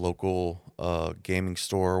the local gaming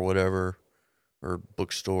store or whatever, or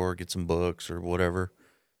bookstore, get some books or whatever.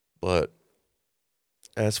 But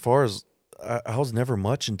as far as I was never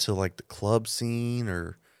much into like the club scene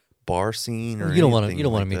or bar scene or you don't want to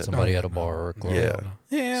anything like meet that. somebody No, at a bar or a club. Yeah.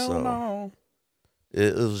 Hell So- no.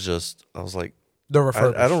 It was just I was like The I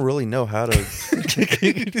refurbished. don't really know how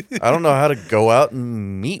to I don't know how to go out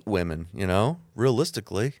and meet women,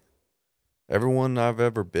 realistically. Everyone I've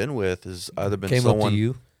ever been with has either been Came someone up to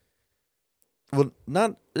you. well,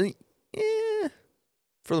 not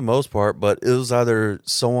for the most part, but it was either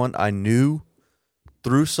someone I knew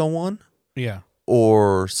through someone Yeah.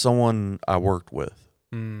 or someone I worked with.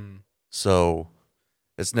 Mm. So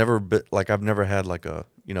it's never been like I've never had like a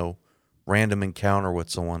random encounter with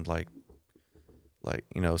someone like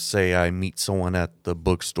say I meet someone at the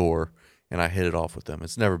bookstore and I hit it off with them.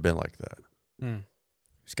 It's never been like that. Mm.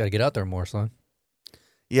 Just got to get out there more, son.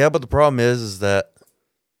 Yeah, but the problem is that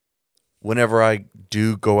whenever I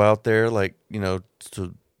do go out there, like,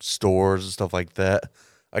 to stores and stuff like that,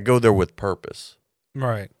 I go there with purpose.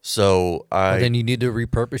 Right. So Well, then you need to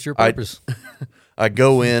repurpose your I- purpose. I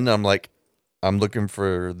go in, I'm like, I'm looking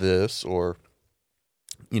for this or,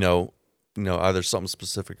 either something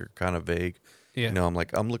specific or kind of vague. Yeah. I'm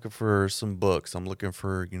like, I'm looking for some books. I'm looking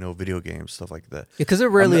for, video games, stuff like that. Because it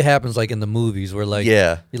rarely not- happens like in the movies where like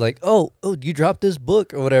yeah. you're like, oh, you dropped this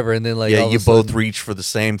book or whatever, and then like all Yeah, of you a both sudden- reach for the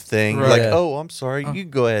same thing. You're Right. like, Yeah. oh, I'm sorry. You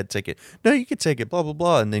can go ahead and take it. No, you can take it, blah, blah,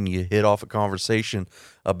 blah. And then you hit off a conversation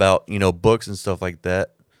about, books and stuff like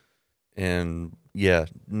that. And yeah,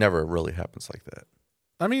 never really happens like that.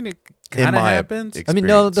 I mean, it In kind of my happens. ex- I mean,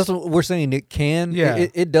 no, experience. that's what we're saying. It can, Yeah.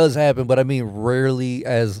 it does happen, but I mean, rarely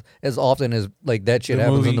as often as like that shit The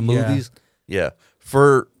happens in the movie, yeah. movies. Yeah.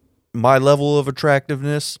 For my level of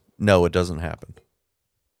attractiveness, no, it doesn't happen.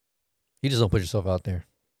 You just don't put yourself out there.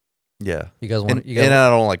 Yeah. You guys want And, you guys and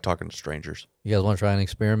I don't like talking to strangers. you guys want to try an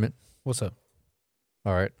experiment? What's up?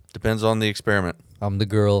 All right, Depends on the experiment. I'm the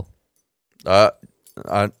girl.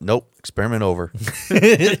 Nope. Experiment over.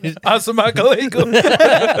 Assalamualaikum.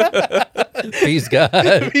 Peace, God.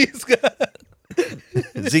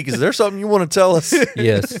 Zeke, is there something you want to tell us?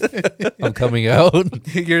 Yes, I'm coming out.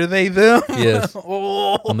 You're they them. Yes.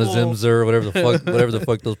 Oh. I'm a Zimzer, whatever the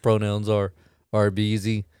fuck those pronouns are. All right, be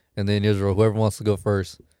easy. And then Israel, whoever wants to go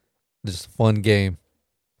first. Just a fun game.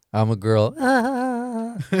 I'm a girl.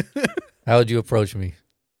 How would you approach me?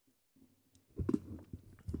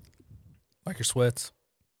 Like your sweats.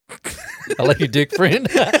 I like your dick, friend.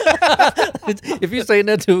 If you're saying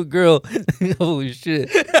that to a girl, holy shit.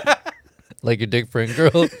 Like your dick, friend,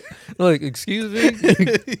 girl. Like, excuse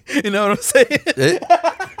me? You know what I'm saying? It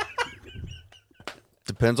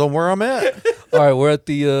depends on where I'm at. All right, we're at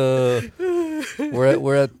the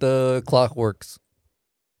we're at the Clockworks,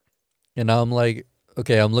 and I'm like,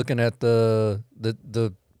 okay, I'm looking at the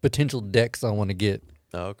the potential decks I want to get.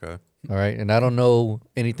 Oh, okay. All right, and I don't know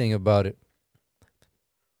anything about it.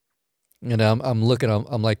 And I'm looking.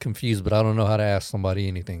 I'm like confused, but I don't know how to ask somebody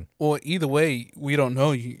anything. Well, either way, we don't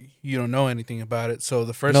know you. You don't know anything about it. So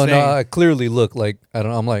the first No, thing, I clearly look like I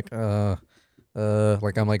don't. I'm like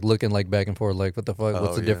I'm like looking like back and forth. Like what the fuck?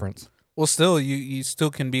 What's the yeah. difference? well, still you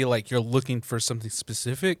still can be like you're looking for something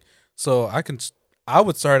specific. So I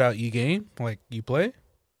would start out you game like you play.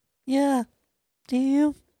 Yeah. Do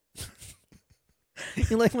you?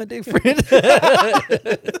 You like my dick friend?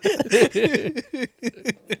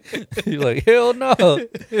 You're like, hell no.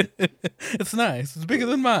 It's nice. It's bigger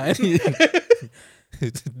than mine.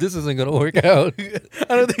 This isn't gonna work out.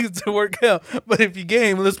 I don't think it's gonna work out. But if you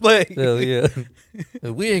game, let's play. Hell yeah.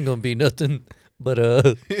 We ain't gonna be nothing. But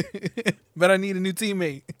But I need a new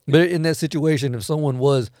teammate. but in that situation, if someone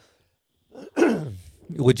was,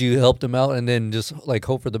 would you help them out and then just like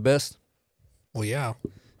hope for the best? Well, yeah.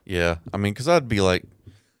 Yeah, I mean, because I'd be like,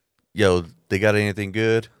 yo, they got anything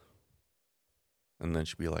good? And then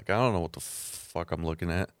she'd be like, I don't know what the fuck I'm looking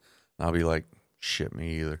at. And I'll be like, shit,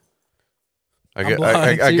 me either. I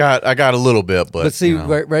got a little bit, but see, you know.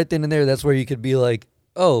 right then and there, that's where you could be like,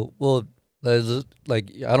 oh, well, like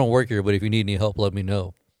I don't work here, but if you need any help, let me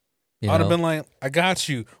know. You I'd have know? been like, I got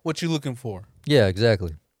you. What you looking for? Yeah,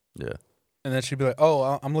 exactly. Yeah. And then she'd be like,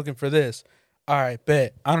 oh, I'm looking for this. All right,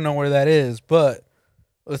 bet. I don't know where that is, but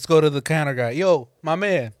let's go to the counter guy. Yo, my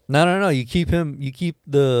man. No. You keep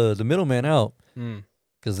the middleman out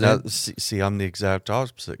because See, I'm the exact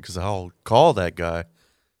opposite because I'll call that guy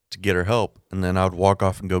to get her help, and then I'd walk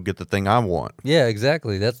off and go get the thing I want. yeah,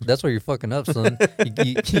 exactly. That's where you're fucking up, son.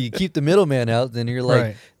 you keep the middleman out, then you're like,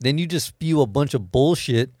 Right. then you just spew a bunch of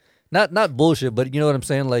bullshit. Not bullshit, but you know what I'm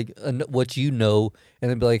saying, like what you know,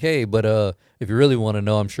 and then be like, hey, but if you really want to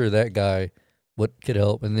know, I'm sure that guy could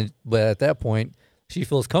help, and then but at that point, she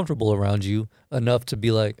feels comfortable around you enough to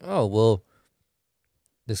be like, oh well,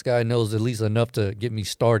 this guy knows at least enough to get me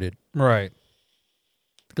started. Right.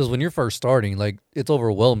 Because when you're first starting, like it's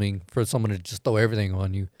overwhelming for someone to just throw everything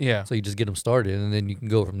on you. Yeah. So you just get them started, and then you can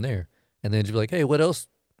go from there. And then just be like, hey, what else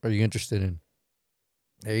are you interested in?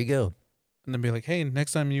 There you go. And then be like, hey,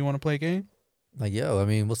 next time you want to play a game? Like, yo, I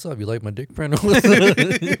mean, what's up? You like my dick print?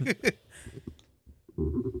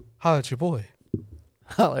 Holla at your boy.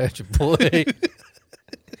 Holla at your boy.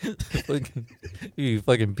 You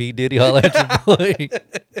fucking P. Diddy, holla at your boy.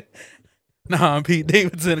 Nah, I'm Pete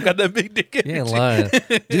Davidson. I got that big dick You energy. ain't lying.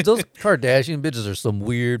 Dude, those Kardashian bitches are some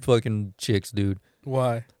weird fucking chicks, dude.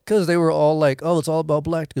 Why? Because they were all like, oh, it's all about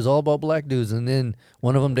black dudes, all about black dudes. And then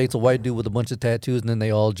one of them dates a white dude with a bunch of tattoos, and then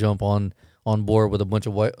they all jump on board with a bunch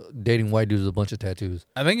of dating white dudes with a bunch of tattoos.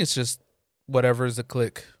 I think it's just whatever is a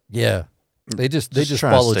click. Yeah. They just trying to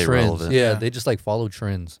follow stay trends. relevant. Yeah, Yeah. they just like follow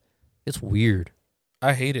trends. It's weird.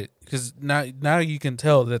 I hate it because now you can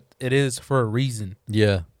tell that it is for a reason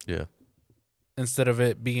Yeah. Yeah. instead of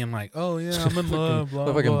it being like, oh yeah, I'm in love. Blah,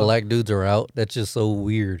 The fucking blah. black dudes are out. That's just so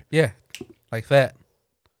weird. Yeah, like that.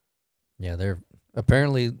 Yeah, they're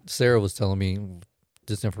apparently Sarah was telling me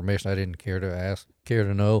this information I didn't care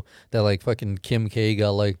to know that like fucking Kim K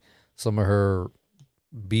got like some of her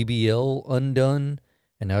BBL undone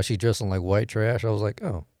and now she's dressing like white trash. I was like,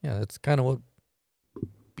 oh yeah, that's kind of what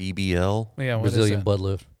BBL. Yeah, what Brazilian is butt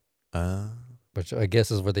lift, Uh, which I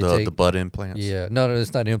guess is where they the take. butt implants. Yeah, no,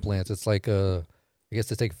 it's not implants. It's like I guess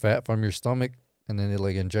they take fat from your stomach and then they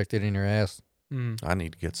like inject it in your ass. that? Mm. I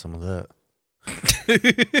need to get some of that.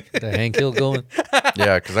 The Hank Hill going.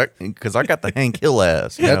 Yeah, because I got the Hank Hill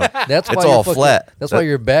ass. You know? That's why It's you're all fucking- flat. That's why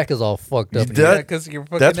your back is all fucked up. You and did? your- Yeah, because you're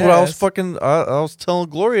fucking That's what I was ass. fucking. I was telling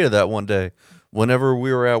Gloria that one day, whenever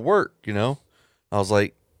we were at work. You know, I was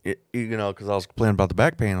like, you know, because I was complaining about the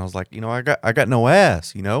back pain. I was like, you know, I got no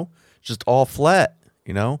ass. You know, just all flat.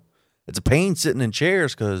 You know, it's a pain sitting in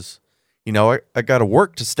chairs because, you know, I got to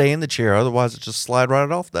work to stay in the chair. Otherwise, it just slide right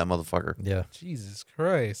off that motherfucker. Yeah, Jesus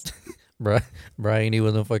Christ. Brian,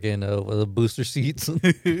 with the fucking with the booster seats.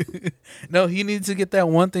 No, he needs to get that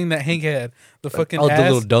one thing that Hank had. The fucking Oh, ass.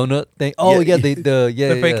 the little donut thing. Oh Yeah.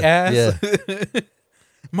 yeah, the fake ass. Yeah,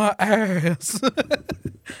 My ass.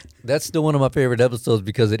 that's still one of my favorite episodes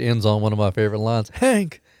because it ends on one of my favorite lines.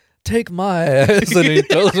 Hank, take my ass, and he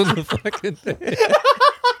throws in the fucking thing.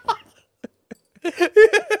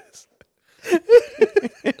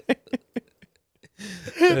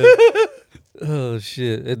 Oh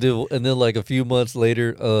shit! And then like a few months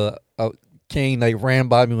later, Kane like ran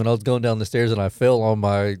by me when I was going down the stairs, and I fell on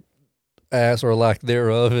my ass or lack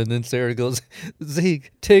thereof. And then Sarah goes,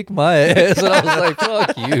 "Zeke, take my ass," and I was like,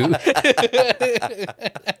 "Fuck you!"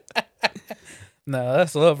 No,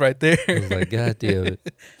 that's love right there. I was like, "God damn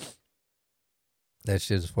it!" That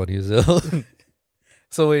shit's funny as hell.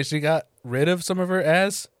 So wait, she got rid of some of her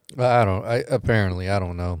ass? Apparently, I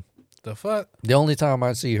don't know. The fuck? The only time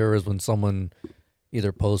I see her is when someone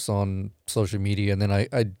either posts on social media, and then I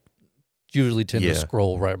usually tend to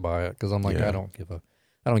scroll right by it because I'm like, I don't give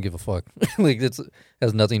a fuck. Like it's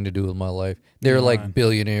has nothing to do with my life. They're like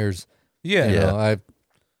billionaires. Yeah, you know,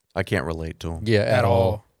 I can't relate to them. Yeah, at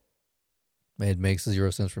all. It makes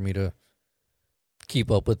 0 sense for me to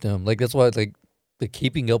keep up with them. Like that's why, like, the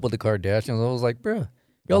keeping up with the Kardashians. I was like, bruh,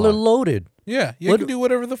 y'all are loaded. Yeah, you can do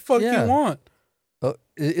whatever the fuck you want.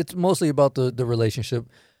 It's mostly about the relationship,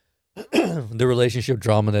 the relationship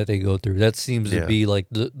drama that they go through. That seems to be like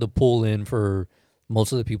the pull in for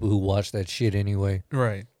most of the people who watch that shit anyway.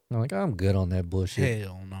 Right. I'm like, I'm good on that bullshit.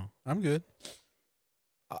 Hell no, I'm good.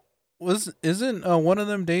 Isn't one of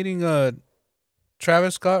them dating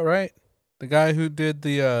Travis Scott, right? The guy who did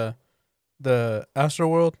the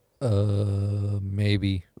Astroworld?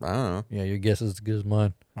 Maybe. I don't know. Yeah, your guess is as good as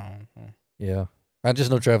mine. Uh-huh. Yeah. I just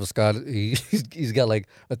know Travis Scott, he's got like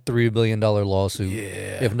a $3 billion lawsuit,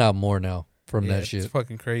 if not more now, from that shit. It's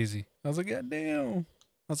fucking crazy. I was like, God damn.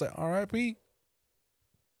 I was like, R.I.P.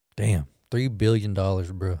 Damn, $3 billion,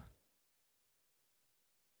 bro.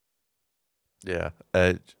 Yeah.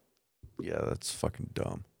 That's fucking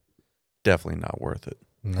dumb. Definitely not worth it.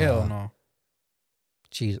 Nah. Hell no.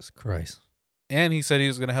 Jesus Christ. And he said he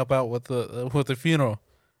was gonna help out with the funeral.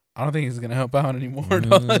 I don't think he's gonna help out anymore.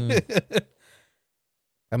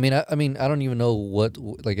 I mean, I don't even know what,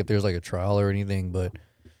 like, if there's like a trial or anything, but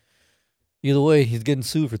either way, he's getting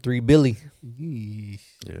sued for $3 billion. Yeah.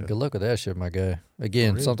 Good luck with that shit, my guy.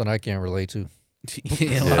 Again, something I can't relate to.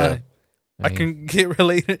 I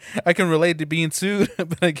can relate to being sued,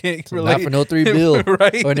 but I can't relate. Not for no $3 bill,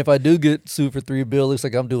 right? Or if I do get sued for $3 bill, looks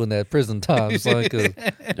like I'm doing that prison time, son. Because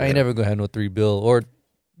I ain't never gonna have no $3 bill, or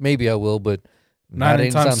maybe I will, but not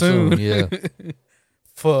anytime soon. Yeah.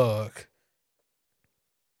 Fuck.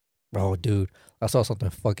 Oh, dude, I saw something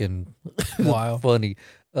fucking wild, funny.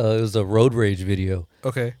 It was a road rage video.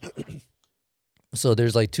 Okay. So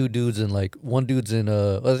there's like two dudes and like one dude's in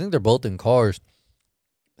I think they're both in cars.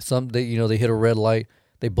 They hit a red light,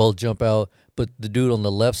 they both jump out, but the dude on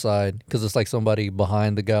the left side, because it's like somebody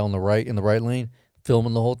behind the guy on the right in the right lane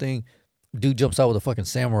filming the whole thing, dude jumps out with a fucking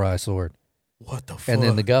samurai sword. What the fuck? And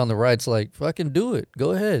then the guy on the right's like, fucking do it,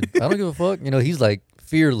 go ahead, I don't give a fuck. He's like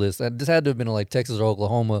fearless. And this had to have been in like Texas or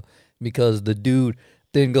Oklahoma, because the dude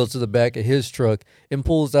then goes to the back of his truck and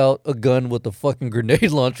pulls out a gun with a fucking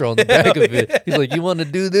grenade launcher on the back of it. He's like, you want to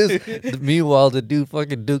do this? Meanwhile, the dude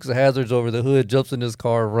fucking Dukes of Hazzards over the hood, jumps in his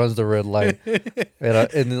car, runs the red light. And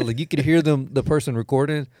then, like, you could hear the person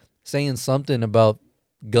recording, saying something about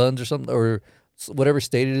guns or something, or whatever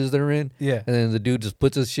state it is they're in. Yeah. And then the dude just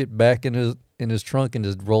puts his shit back in his trunk and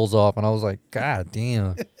just rolls off. And I was like, God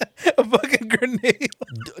damn. A fucking grenade.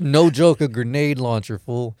 No joke, a grenade launcher,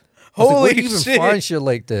 fool. Holy like, where do you even shit. find shit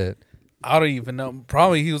like that? I don't even know.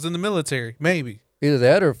 Probably he was in the military. Maybe. Either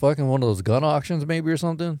that or fucking one of those gun auctions, maybe, or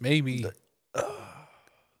something. Maybe.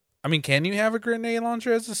 I mean, can you have a grenade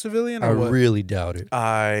launcher as a civilian? Or I what? really doubt it.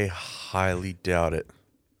 I highly doubt it.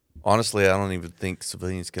 Honestly, I don't even think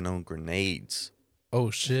civilians can own grenades. Oh,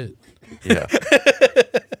 shit. Yeah.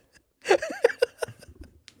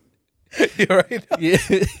 You're right. Yeah.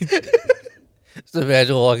 Just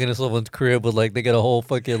imagine walking into someone's crib with, like, they got a whole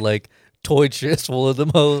fucking, like, toy chest full of them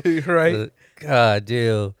hoes. Right. God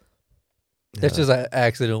damn. That's just an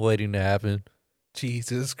accident waiting to happen.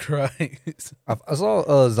 Jesus Christ. I saw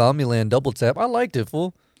Zombieland Double Tap. I liked it,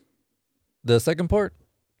 fool. The second part.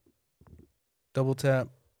 Double tap.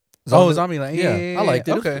 Zombie- Zombieland. Yeah, I liked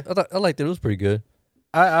it. Okay. I liked it. It was pretty good.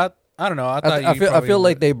 I don't know. I feel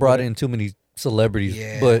like they brought in too many celebrities,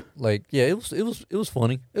 Yeah. but like, yeah, it was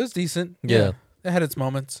funny. It was decent. Yeah. It had its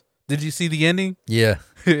moments. Did you see the ending? Yeah,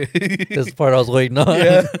 that's the part I was waiting on.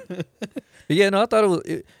 Yeah. But yeah, no, I thought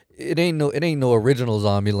it ain't no original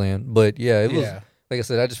Zombieland, but yeah, it was. Yeah. Like I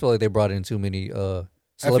said, I just feel like they brought in too many I feel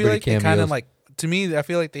celebrity like they cameos. kind of like, to me, I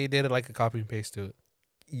feel like they did it like a copy and paste to it.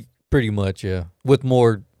 Pretty much, yeah, with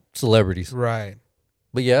more celebrities. Right.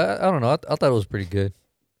 But yeah, I don't know. I thought it was pretty good.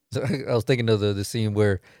 I was thinking of the scene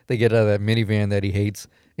where they get out of that minivan that he hates.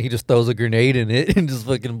 And he just throws a grenade in it and just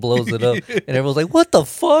fucking blows it up. And everyone's like, what the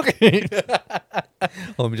fuck?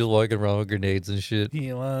 Homie just walking around with grenades and shit.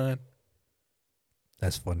 Elon.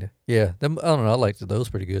 That's funny. Yeah. I don't know. I liked it. That was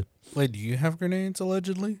pretty good. Wait, do you have grenades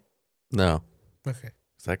allegedly? No. Okay.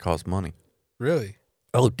 'Cause that costs money. Really?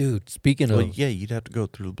 Oh, dude. Speaking Well, of... yeah, you'd have to go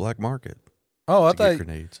through the black market Oh, to get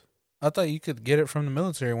grenades. I thought you could get it from the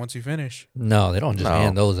military once you finish. No, they don't just No.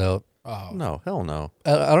 hand those out. Oh. No, hell no.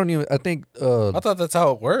 I don't even... I think... I thought that's how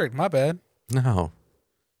it worked. My bad. No,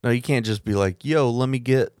 you can't just be like, "Yo, let me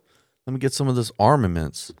get some of this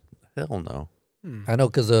armaments." Hell no. I know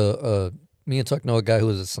because me and Tuck know a guy who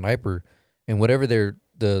was a sniper, and whatever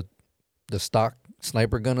the stock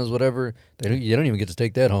sniper gun is, whatever, you don't even get to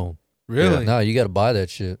take that home. Really? No, you got to buy that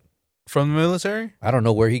shit. From the military? I don't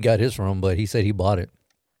know where he got his from, but he said he bought it.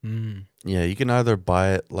 Yeah, you can either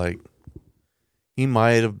buy it like he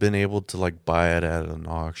might have been able to like buy it at an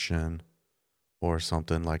auction or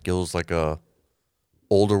something. Like it was like a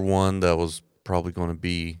older one that was probably going to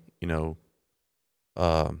be,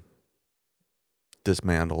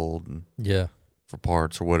 dismantled and Yeah. for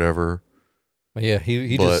parts or whatever. But yeah,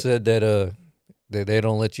 he But- just said that they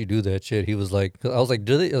don't let you do that shit. He was like, I was like,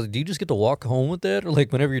 do you just get to walk home with that? Or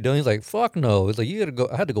like whenever you're done, he's like, fuck no. It's like, you gotta go.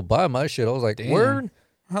 I had to go buy my shit. I was like, Damn. word?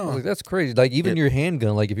 I was Huh. like, that's crazy. Like even your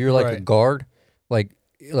handgun, like if you're like a Right. guard, like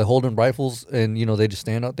holding rifles and they just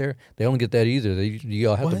stand out there, they don't get that either. You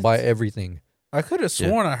all have to What? buy everything. I could have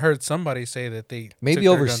sworn I heard somebody say that they Maybe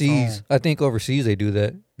took their guns overseas. home. I think overseas they do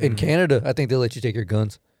that. In Mhm. Canada, I think they'll let you take your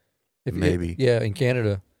guns. Maybe. Yeah, in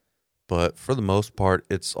Canada. But for the most part,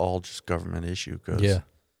 it's all just government issue because Yeah.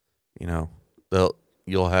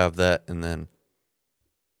 you'll have that, and then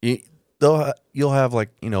you'll have like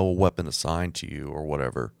a weapon assigned to you or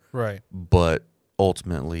whatever. Right. But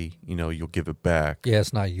ultimately, you'll give it back. Yeah,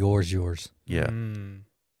 it's not yours. Yeah. Mm.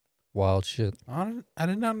 Wild shit. I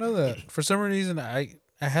did not know that. For some reason, I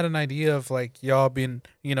had an idea of like y'all being,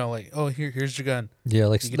 like, oh, here's your gun. Yeah,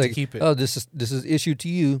 like You get to like keep it. oh, this is issued to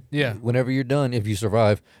you. Yeah. Whenever you're done, if you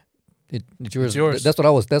survive, it's yours. It's yours. That's what I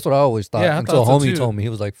always thought. Yeah, I until thought so homie too. told me, he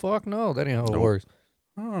was like, "Fuck no, that ain't how it Nope. works."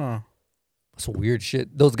 Huh. It's weird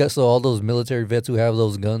shit. Those guys, so all those military vets who have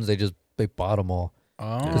those guns, they bought them all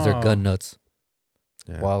Oh. because they're gun nuts.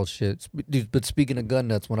 Yeah. Wild shit. Dude, but speaking of gun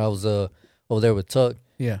nuts, when I was over there with Tuck,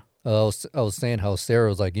 Yeah. I was saying how Sarah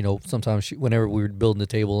was like, sometimes whenever we were building the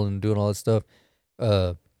table and doing all that stuff,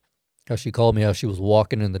 how she called me, how she was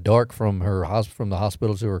walking in the dark from the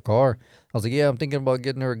hospital to her car. I was like, yeah, I'm thinking about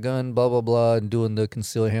getting her a gun, blah blah blah, and doing the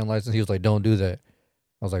concealed hand license. He was like, don't do that.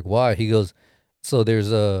 I was like, why? He goes, so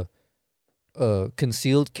there's a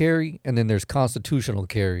concealed carry and then there's constitutional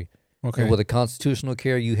carry. Okay. And with a constitutional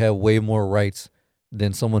carry, you have way more rights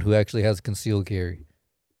than someone who actually has a concealed carry.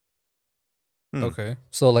 Okay.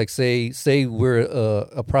 So like say we're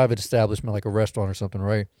a private establishment like a restaurant or something,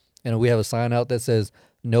 right? And we have a sign out that says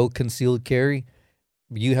no concealed carry.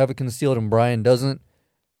 You have it concealed and Brian doesn't.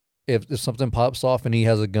 If something pops off and he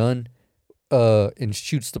has a gun and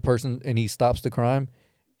shoots the person and he stops the crime,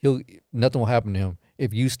 nothing will happen to him.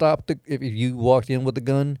 If you if you walked in with a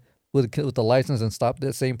gun with the license and stopped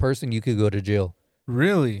that same person, you could go to jail.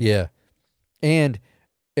 Really? Yeah. And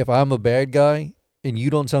if I'm a bad guy and you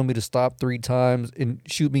don't tell me to stop 3 times and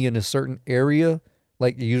shoot me in a certain area,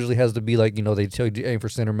 like it usually has to be like, they tell you to aim for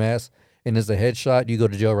center mass and it's a headshot, you go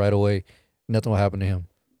to jail right away. Nothing will happen to him.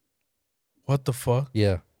 What the fuck?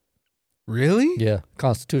 Yeah. Really? Yeah.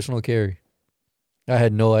 Constitutional carry. I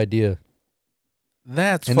had no idea.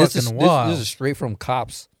 That's And fucking wild. This is straight from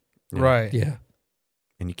cops. Right. Yeah.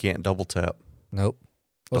 And you can't double tap. Nope.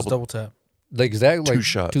 Let's double tap. Like exactly like 2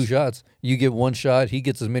 shots. 2 shots. You get 1 shot, he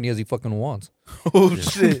gets as many as he fucking wants. Oh Yeah.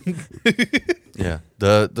 shit. Yeah.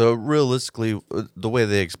 The realistically, the way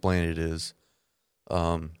they explain it is,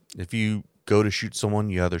 if you go to shoot someone,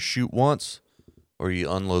 you either shoot once or you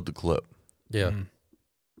unload the clip. Yeah. Mm.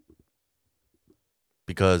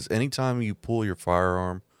 Because anytime you pull your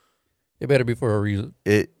firearm, It better be for a reason.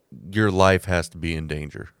 your life has to be in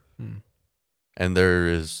danger. Hmm. And there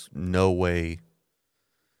is no way,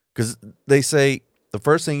 because they say the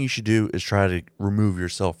first thing you should do is try to remove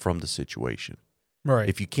yourself from the situation. Right.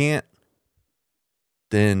 If you can't,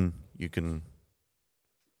 then you can,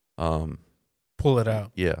 Pull it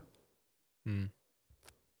out. yeah. Mm.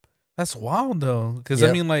 That's wild though, because I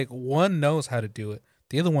Yep. mean, like one knows how to do it,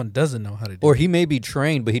 the other one doesn't know how to do Or it. he may be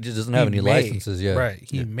trained, but he just doesn't have He any may. licenses yet. Right.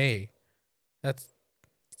 He Yeah. may.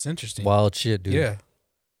 It's interesting. Wild shit, dude. Yeah.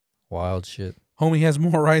 Wild shit. Homie has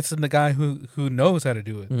more rights than the guy who knows how to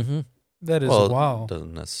do it. Mm-hmm. That is Well, wild.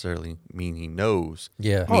 doesn't necessarily mean he knows.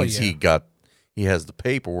 Yeah. Oh, Means yeah. he has the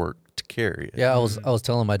paperwork to carry it. Yeah, I was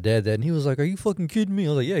telling my dad that, and he was like, "Are you fucking kidding me?" I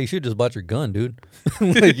was like, "Yeah, you should just bought your gun, dude.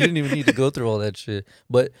 Like, you didn't even need to go through all that shit."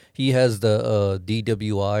 But he has the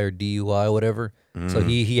DWI or DUI, whatever. So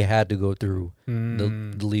he had to go through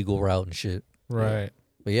Mm, the legal route and shit. right.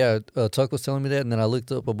 But yeah, Tuck was telling me that, and then I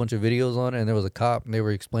looked up a bunch of videos on it, and there was a cop, and they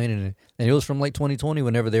were explaining it, and it was from like 2020.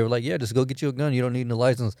 Whenever they were like, "Yeah, just go get you a gun. You don't need no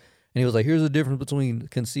license." And he was like, "Here's the difference between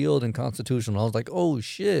concealed and constitutional." I was like, "Oh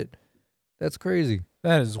shit, that's crazy,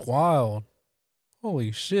 That is wild.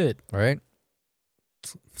 Holy shit. right?"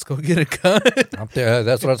 let's go get a gun. I'm there.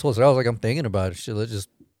 That's what I was supposed to say. I was like, I'm thinking about it. Shit, let's just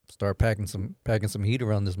start packing some heat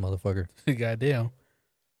around this motherfucker. Goddamn.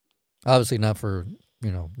 Obviously not for,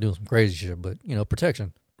 doing some crazy shit, but,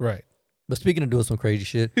 protection. Right. But speaking of doing some crazy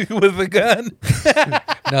shit. With a gun?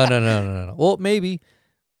 No. Well, maybe.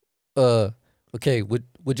 Okay,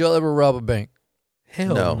 would y'all ever rob a bank?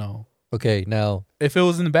 Hell no. Okay, now. If it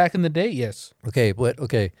was in the back in the day, yes.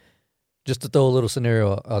 Okay, just to throw a little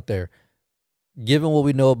scenario out there. Given what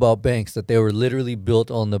we know about banks, that they were literally built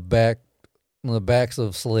on the backs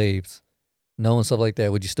of slaves, knowing stuff like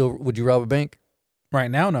that, would you rob a bank? Right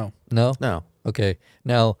now, no. No? No. Okay.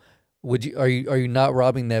 Now, are you not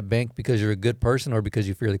robbing that bank because you're a good person or because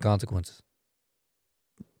you fear the consequences?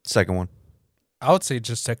 Second one. I would say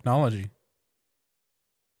just technology.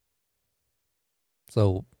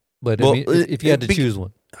 So, but Well, I mean, if you had to choose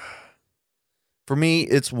one. For me,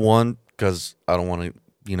 it's one because I don't want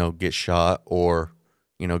to, get shot or,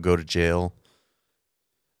 go to jail.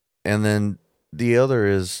 And then the other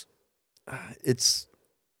is, it's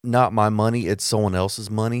not my money; it's someone else's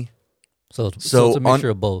money. So it's a mixture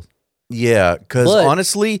of both. Yeah, because But-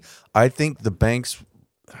 honestly, I think the banks,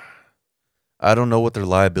 I don't know what their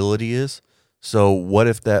liability is. So what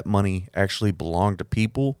if that money actually belonged to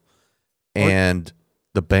people and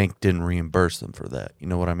the bank didn't reimburse them for that? You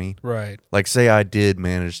know what I mean? Right. Like, say I did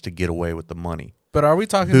manage to get away with the money. But are we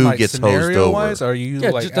talking Who like gets hosed scenario wise? over? Are you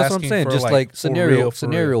Yeah, like just, that's what I'm asking saying. for, Just like like for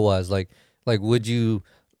scenario real? wise, like would you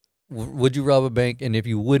rob a bank? And if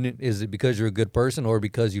you wouldn't, is it because you're a good person or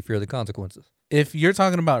because you fear the consequences? If you're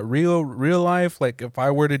talking about real life, like if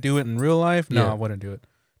I were to do it in real life, no, Yeah. I wouldn't do it.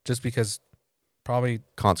 Just because probably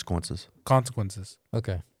Consequences. consequences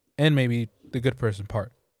Okay. and maybe the good person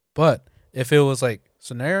part. But if it was like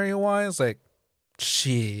scenario wise, like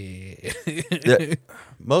shit. Yeah.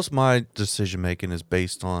 Most of my decision making is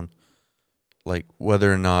based on like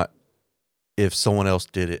whether or not if someone else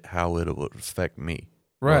did it, how it would affect me.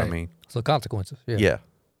 You know what Right. I mean? So consequences. Yeah. Yeah.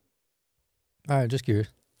 All right. Just curious.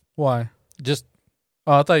 Why? Just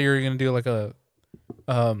Oh, I thought you were gonna do like a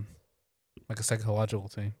psychological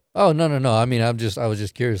thing. no. I mean, I was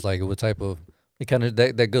just curious, like what type of. It kind of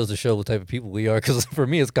that goes to show what type of people we are. Because for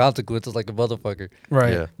me, it's consequences like a motherfucker.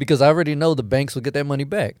 Right. Yeah. Because I already know the banks will get that money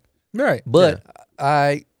back. Right. But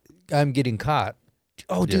I'm getting caught.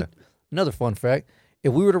 Oh, dude. Yeah. Another fun fact: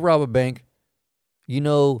 if we were to rob a bank,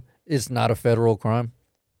 it's not a federal crime.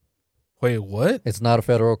 Wait, what? It's not a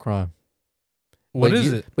federal crime. What But is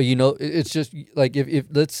you- it? But it's just like if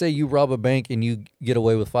let's say you rob a bank and you get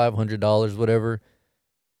away with $500, whatever,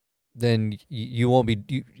 then you won't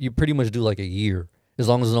be. You pretty much do like a year as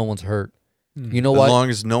long as no one's hurt. Hmm. You know As why? long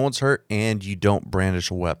as no one's hurt and you don't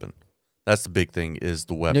brandish a weapon. That's the big thing is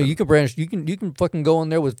the weapon. No, you can branch. You can fucking go in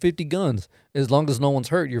there with 50 guns. As long as no one's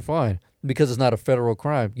hurt, you're fine because it's not a federal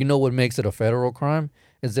crime. You know what makes it a federal crime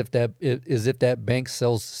is if that bank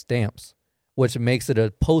sells stamps, which makes it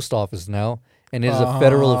a post office now, and it is a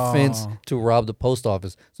federal offense Oh. to rob the post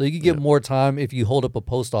office. So you can get more time if you hold up a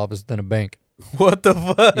post office than a bank. What the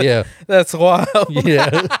fuck? Yeah, That's wild.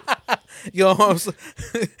 yeah. Yo, Holmes,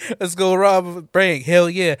 let's go rob a bank. Hell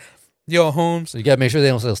yeah. Yo, Holmes. So you gotta make sure they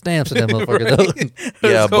don't sell stamps at that motherfucker. Though.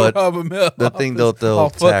 Yeah, Let's go but rob a mail the thing office. they'll Oh,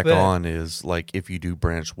 fuck tack that. on is like if you do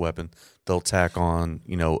brandish weapon, they'll tack on,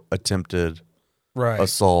 attempted Right.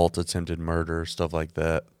 assault, attempted murder, stuff like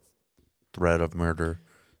that, threat of murder.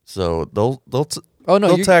 So they'll Oh no,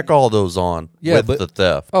 they'll you- tack all those on Yeah, with but- the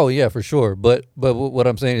theft. Oh yeah, for sure. But what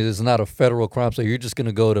I'm saying is it's not a federal crime, so you're just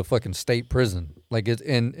gonna go to fucking state prison. Like it's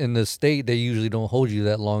in the state they usually don't hold you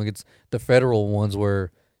that long. It's the federal ones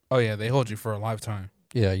where Oh yeah, they hold you for a lifetime.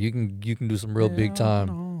 yeah you can do some real big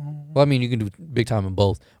time. Well, I mean you can do big time in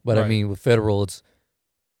both, but I Right. mean with federal it's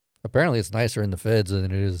apparently it's nicer in the feds than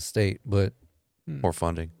it is the state. But More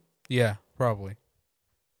funding. Yeah, probably.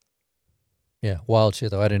 yeah, wild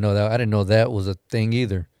shit though. I didn't know that. I didn't know that was a thing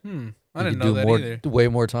either. I You didn't could know do that more, either. way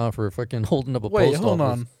more time for fucking holding up a Wait, post hold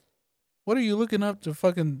office. on. What are you looking up to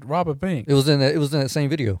fucking rob a bank? It was in that same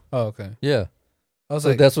video. Oh, okay. Yeah. I was So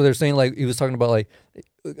like, that's what they're saying. Like he was talking about, like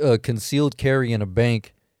concealed carry in a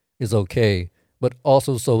bank is okay, but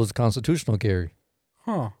also so is constitutional carry.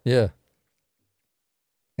 huh? Yeah,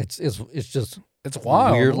 it's just It's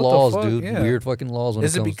wild. weird What the laws, fuck? dude. Yeah. Weird fucking laws. When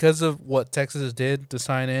Is it it comes. because of what Texas did to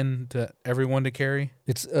sign in to everyone to carry?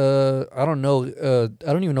 It's I don't know.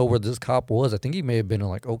 I don't even know where this cop was. I think he may have been in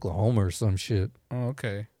like Oklahoma or some shit. Oh,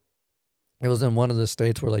 okay. It was in one of the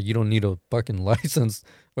states where like you don't need a fucking license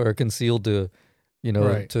or a concealed to,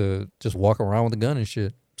 Right. to just walk around with a gun and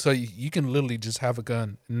shit. So you can literally just have a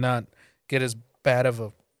gun and not get as bad of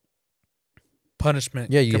a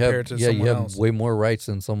punishment Yeah, you compared have to someone you have else. way more rights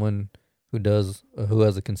than someone who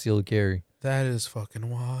has a concealed carry. That is fucking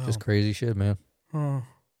wild. Just crazy shit, man. Huh.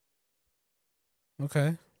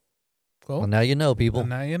 Okay. Cool. Well, now you know, people. Well,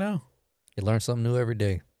 now you know. You learn something new every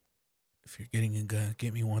day. If you're getting a gun,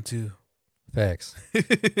 get me one too. Facts.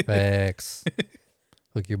 Facts.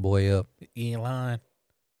 Hook your boy up. Elon.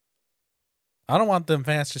 I don't want them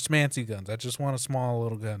fancy schmancy guns. I just want a small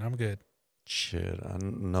little gun. I'm good. Shit, I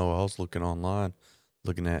know. I was looking online,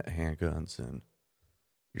 looking at handguns, and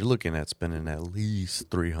you're looking at spending at least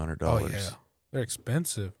 $300. Oh yeah, they're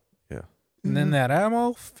expensive. Yeah. And then that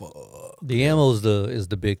ammo, fuck. The ammo is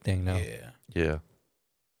the big thing now. Yeah.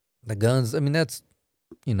 The guns, I mean, that's,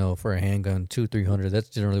 for a handgun, $200-$300. That's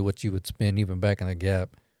generally what you would spend even back in the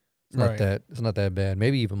Gap. It's not that. It's not that bad.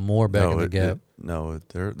 Maybe even more back in the Gap.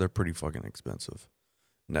 They're pretty fucking expensive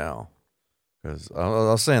now. Because I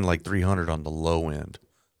was saying like $300 on the low end.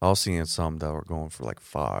 I was seeing some that were going for like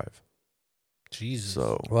 $500. Jesus.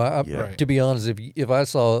 So Well, yeah. to be honest, if I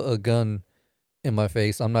saw a gun in my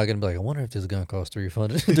face, I'm not gonna be like, I wonder if this gun costs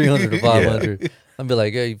 $300 to $500. I'm be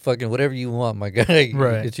like, hey, fucking whatever you want, my guy.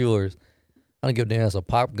 Right. It's yours. I don't give a damn. It's a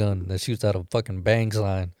pop gun that shoots out a fucking bang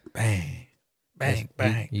sign. Bang. Bang,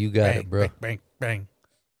 bang. You got bang, it, bro. Bang, bang, bang.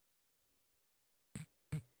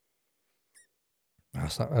 I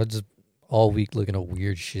was just all week looking at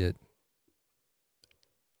weird shit.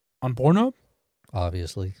 On Pornhub?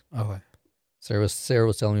 Obviously, Okay. Sarah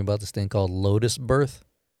was telling me about this thing called Lotus Birth.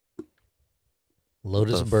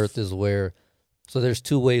 Lotus Birth is where, so there's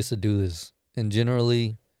two ways to do this, and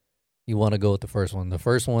generally, you want to go with the first one. The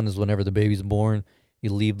first one is whenever the baby's born,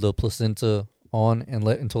 you leave the placenta on and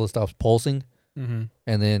let until it stops pulsing, Mm-hmm.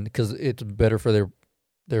 and then because it's better for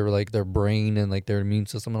their brain and like their immune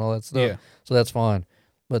system and all that stuff. Yeah. So that's fine.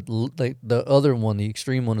 But like the other one, the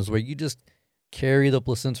extreme one, is where you just carry the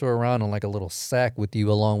placenta around in like a little sack with you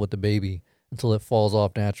along with the baby until it falls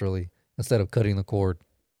off naturally instead of cutting the cord.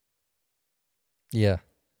 Yeah.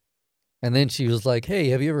 And then she was like, hey,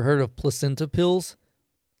 have you ever heard of placenta pills?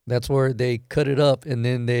 That's where they cut it up and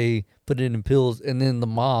then they put it in pills and then the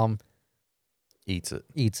mom eats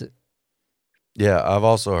it. Yeah, I've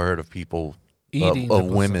also heard of people, Eating of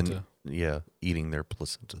the women, placenta. eating their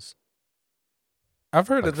placentas. I've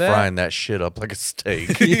heard Like of that. frying that shit up like a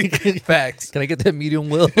steak. Facts. Can I get that medium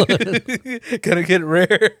well? Gotta get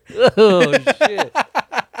rare. Oh, shit.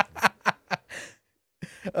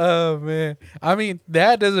 Oh man. I mean,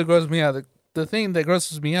 that doesn't gross me out. The thing that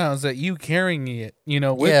grosses me out is that you carrying it,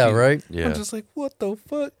 with Yeah, you. right? Yeah. I'm just like, what the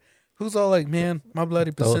fuck? Who's all like, man, my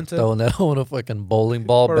bloody placenta? Throwing that on a fucking bowling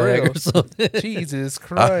ball For bag real. or something. Jesus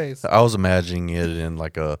Christ. I was imagining it in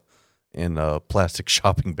like a plastic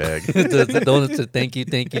shopping bag. the one that said, thank you.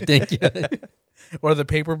 Or the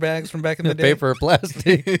paper bags from back in the day. Paper or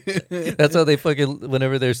plastic. That's how they fucking,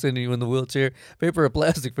 whenever they're sending you in the wheelchair, paper or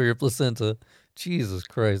plastic for your placenta. Jesus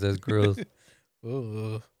Christ, that's gross.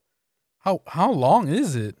 Ugh. How long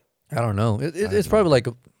is it? I don't know. It's probably like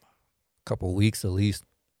a couple weeks at least.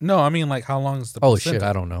 No, I mean like how long is the Oh, placenta? shit,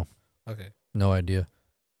 I don't know. Okay. No idea.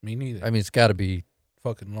 Me neither. I mean, it's got to be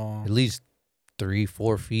fucking long. at least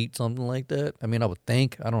 3-4 feet, something like that. I mean, I would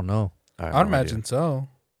think. I don't know. I'd imagine so.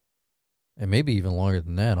 And maybe even longer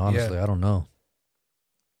than that, honestly. I don't know.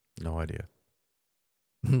 No idea.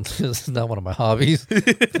 This is not one of my hobbies.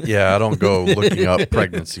 Yeah, I don't go looking up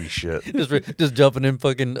pregnancy shit. just jumping in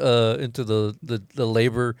fucking into the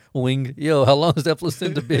labor wing. Yo, how long is that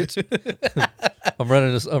placenta, bitch? I'm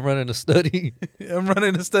running a study. I'm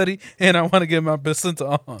running a study and I want to get my placenta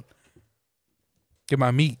on. Get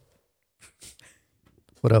my meat.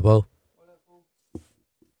 What up, Bo?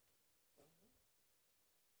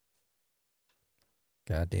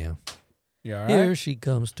 Goddamn. You all right? Here she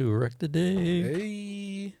comes to wreck the day.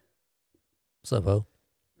 Hey. What's up, Bo?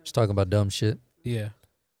 Just talking about dumb shit. Yeah.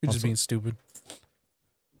 You're just Also- being stupid.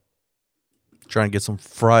 Trying to get some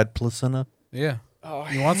fried placenta. Yeah. Oh,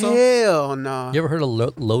 You want some? hell no. You ever heard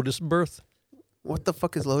of lotus birth? What the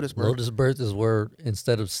fuck is Lotus Bird? Lotus birth is where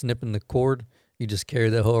instead of snipping the cord, you just carry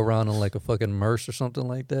that hoe around in like a fucking merce or something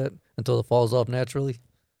like that until it falls off naturally.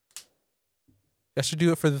 I should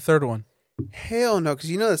do it for the third one. Hell no, because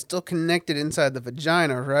it's still connected inside the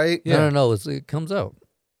vagina, right? Yeah. No, it comes out.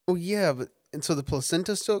 Oh yeah, but and so the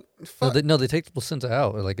placenta still. Fuck. No, they take the placenta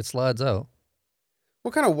out, or like it slides out.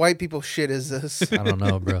 What kind of white people shit is this? I don't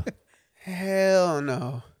know, bro. Hell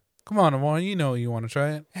no. Come on, Amon. You know you want to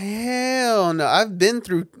try it. Hell no. I've been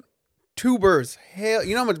through 2 births. Hell,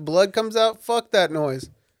 you know how much blood comes out? Fuck that noise.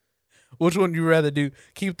 Which one would you rather do?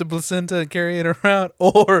 Keep the placenta and carry it around,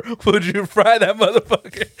 or would you fry that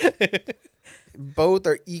motherfucker? Both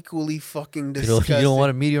are equally fucking You disgusting. don't want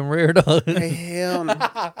a medium rare, dog. Hell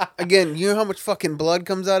no. Again, you know how much fucking blood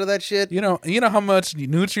comes out of that shit? You know how much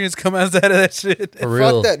nutrients come out of that shit. For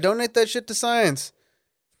real. Fuck that. Donate that shit to science.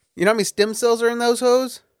 You know how many stem cells are in those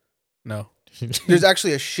hoes? No. There's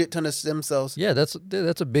actually a shit ton of stem cells. Yeah, that's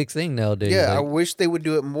a big thing nowadays. Yeah, I Like, wish they would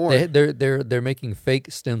do it more. they're making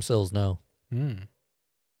fake stem cells now. Mm.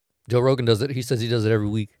 Joe Rogan does it. He says he does it every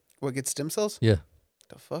week. What, get stem cells? Yeah.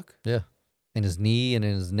 The fuck? Yeah, in his knee and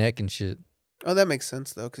in his neck and shit. Oh, that makes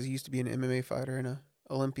sense though, because he used to be an MMA fighter and a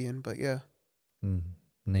Olympian. But yeah,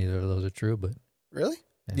 Neither of those are true, but really?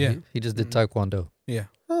 Yeah. he just did taekwondo.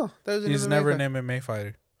 Oh, that was an He's MMA never fighter. an MMA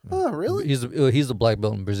fighter. Oh, really? He's a black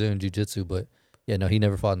belt in Brazilian jiu-jitsu, but yeah, no, he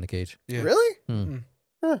never fought in the cage. Yeah. Really?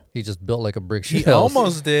 He just built like a brick He shell.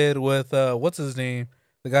 almost did with what's his name?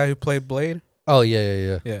 The guy who played Blade. Oh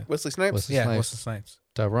yeah. Yeah. Wesley Snipes. Wesley Yeah. Snipes. What's his name?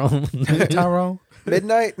 Tyrone. Tyrone.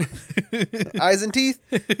 Midnight. Eyes and teeth.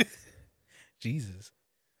 Jesus.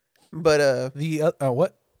 But The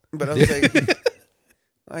what? but I was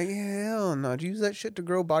like hell no. Use that shit to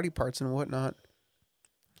grow body parts and whatnot.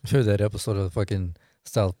 Sure, that episode of fucking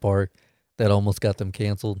South Park that almost got them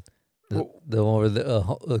canceled. The one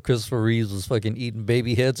where Christopher Reeves was fucking eating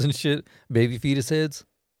baby heads and shit, baby fetus heads.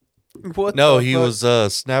 What? No, the he fuck?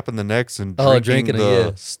 was snapping the necks and Oh, drinking drinking it, the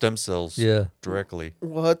yeah. stem cells Yeah, directly.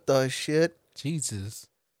 What the shit? Jesus.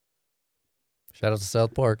 shout out to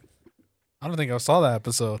South Park. I don't think I saw that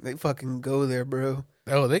episode. They fucking go there, bro.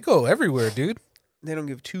 Oh, they go everywhere, dude. They don't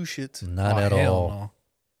give two shits. Not Oh, at hell all.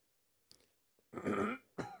 no.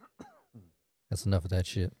 That's enough of that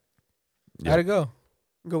shit. How'd it go?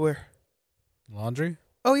 Go where? Laundry?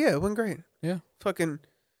 Oh yeah, it went great. Yeah. Fucking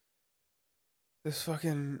this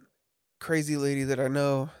fucking crazy lady that I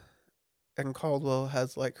know in Caldwell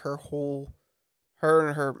has like her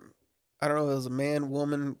and her, I don't know, it was a man,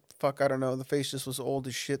 woman, fuck, I don't know. The face just was old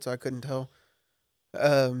as shit, so I couldn't tell.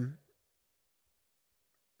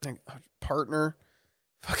 Like partner,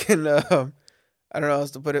 fucking I don't know how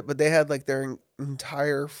else to put it, but they had like their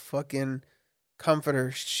entire fucking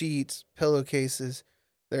comforter, sheets, pillowcases,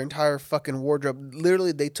 their entire fucking wardrobe.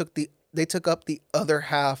 Literally, they took up the other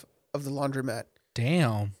half of the laundromat.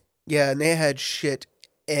 Damn. Yeah, and they had shit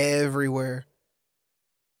everywhere.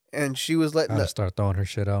 And she was letting I'd start throwing her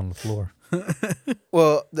shit out on the floor.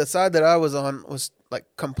 well, the side that I was on was like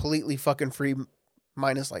completely fucking free,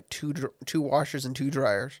 minus like two washers and 2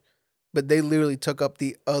 dryers. But they literally took up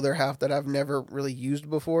the other half that I've never really used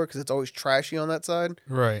before because it's always trashy on that side.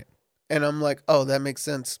 Right. And I'm like, oh, that makes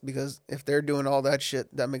sense because if they're doing all that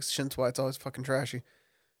shit, that makes sense why it's always fucking trashy.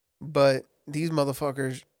 But these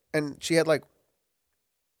motherfuckers, and she had like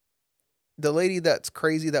the lady that's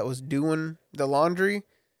crazy that was doing the laundry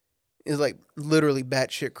is like literally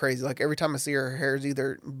batshit crazy. Like every time I see her, her hair's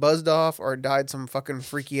either buzzed off or dyed some fucking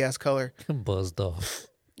freaky ass color. Buzzed off.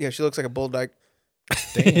 Yeah, she looks like a bull dyke,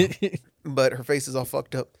 Damn. but her face is all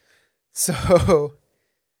fucked up. So,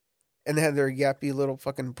 and they had their yappy little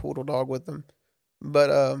fucking poodle dog with them. But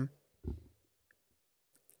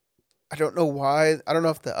I don't know why. I don't know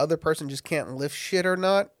if the other person just can't lift shit or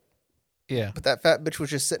not. Yeah. But that fat bitch was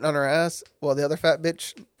just sitting on her ass while the other fat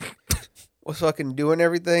bitch was fucking doing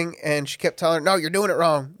everything. And she kept telling her, no, you're doing it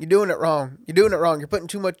wrong. You're doing it wrong. You're doing it wrong. You're putting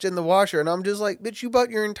too much in the washer. And I'm just like, bitch, you bought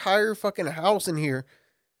your entire fucking house in here.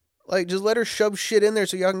 Like, just let her shove shit in there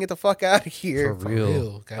so y'all can get the fuck out of here. For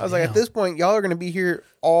real. I was like, at this point, y'all are going to be here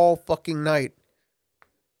all fucking night.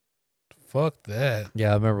 Fuck that.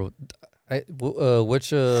 Yeah, I remember.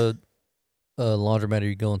 Which laundromat are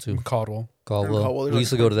you going to? Caldwell. Caldwell. Caldwell, there's We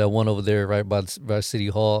used to like- go to that one over there right by City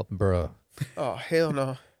Hall, bruh. Oh, hell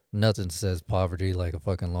no. Nothing says poverty like a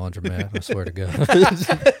fucking laundromat. I swear to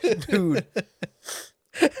God. Dude.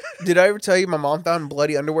 Did I ever tell you my mom found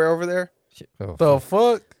bloody underwear over there? Oh, The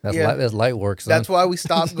fuck? that's yeah. that's light work. Son. That's why we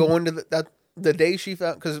stopped going to the day she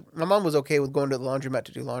found, because my mom was okay with going to the laundromat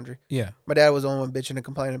to do laundry. Yeah. My dad was the only one bitching and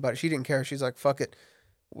complaining about it. She didn't care. She's like, fuck it.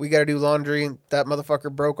 We got to do laundry. And that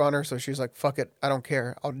motherfucker broke on her. So she's like, fuck it. I don't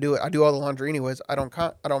care. I'll do it. I do all the laundry anyways. I don't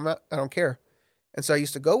care. And so I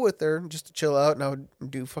used to go with her just to chill out, and I would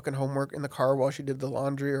do fucking homework in the car while she did the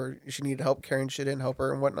laundry, or she needed help carrying shit in, help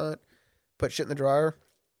her and whatnot. Put shit in the dryer.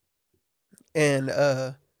 And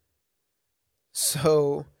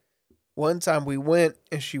so one time we went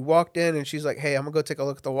and she walked in and she's like, hey, I'm going to go take a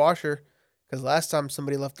look at the washer because last time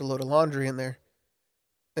somebody left a load of laundry in there.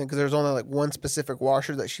 And because there's only like one specific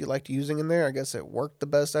washer that she liked using in there. I guess it worked the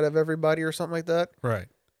best out of everybody or something like that. Right.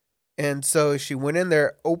 And so she went in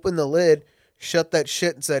there, opened the lid, shut that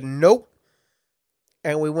shit and said, nope.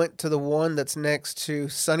 And we went to the one that's next to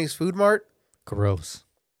Sonny's Food Mart. gross.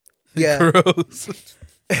 Yeah. Gross.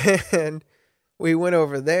 And we went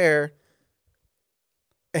over there,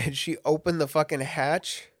 and she opened the fucking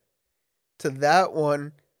hatch to that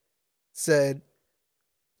one. So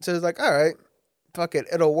it's like, all right, fuck it,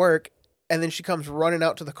 it'll work. And then she comes running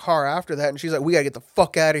out to the car after that, and she's like, we gotta get the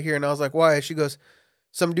fuck out of here. And I was like, why? She goes,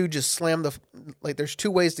 some dude just slammed like, there's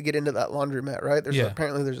two ways to get into that laundromat, right?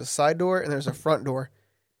 Apparently there's a side door and there's a front door.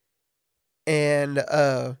 And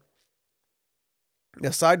the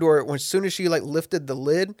side door, as soon as she like lifted the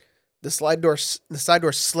lid, the side door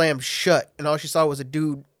slammed shut, and all she saw was a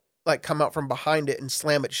dude like come out from behind it and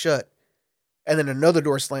slam it shut. And then another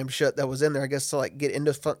door slammed shut that was in there, I guess, to like get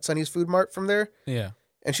into Sonny's Food Mart from there. Yeah.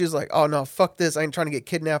 And she's like, oh no, fuck this. I ain't trying to get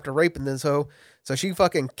kidnapped or raping this hoe. So she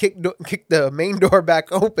fucking kicked the main door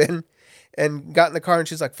back open and got in the car, and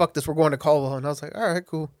she's like, fuck this, we're going to Caldwell. And I was like, all right,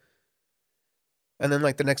 cool. And then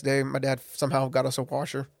like the next day, my dad somehow got us a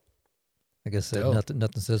washer. Like I said, Dope.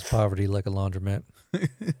 nothing says poverty like a laundromat.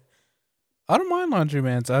 I don't mind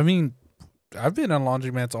laundromats. I mean, I've been on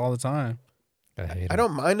laundromats all the time. I hate I it.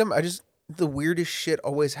 don't mind them. The weirdest shit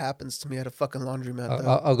always happens to me at a fucking laundromat,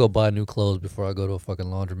 though. I'll go buy new clothes before I go to a fucking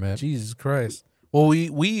laundromat. Jesus Christ. Well,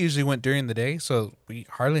 we usually went during the day, so we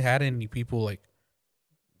hardly had any people like,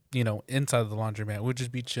 inside the laundromat. We'd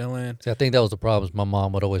just be chilling. See, I think that was the problem. Is my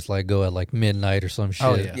mom would always like go at like midnight or some shit.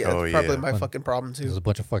 Oh, yeah. Yeah, Oh, it's probably yeah. my fucking problem, There's too. a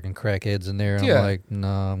bunch of fucking crackheads in there. And Yeah. I'm like,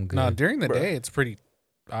 nah, I'm good. No, during the Bruh. day, it's pretty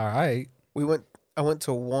all right. I went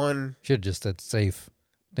to one Should have just said safe.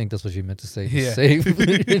 I think that's what you meant to say. Yeah. Safe.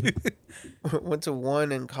 went to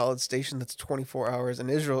one in College Station that's 24 hours in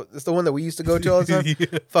Israel. It's the one that we used to go to all the time.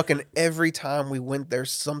 Yeah. Fucking every time we went there,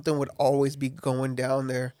 something would always be going down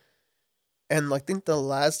there. And like, I think the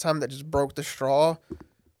last time that just broke the straw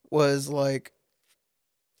was like,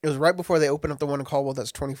 it was right before they opened up the one in Caldwell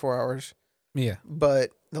that's 24 hours. Yeah. But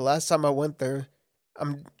the last time I went there,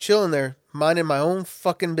 I'm chilling there, minding my own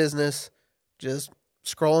fucking business, just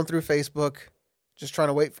scrolling through Facebook, just trying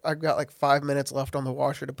to wait. I've got like 5 minutes left on the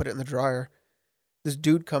washer to put it in the dryer. This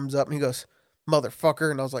dude comes up and he goes,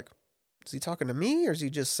 motherfucker. And I was like, is he talking to me or is he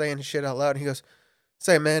just saying shit out loud? And he goes,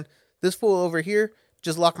 say, man, this fool over here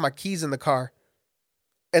just locked my keys in the car.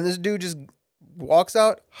 And this dude just walks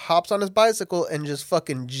out, hops on his bicycle, and just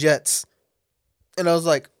fucking jets. And I was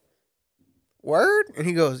like, word? And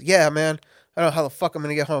he goes, yeah, man, I don't know how the fuck I'm going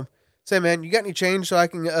to get home. Say, man, you got any change so I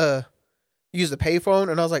can use the payphone?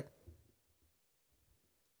 And I was like,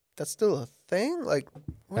 that's still a thing? Like, I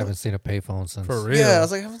what? haven't seen a payphone since For real. Yeah, I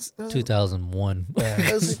was like, I was like, 2001.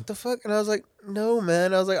 I was like, the fuck? And I was like, no,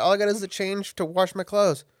 man. I was like, all I got is the change to wash my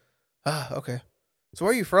clothes. Ah, okay. So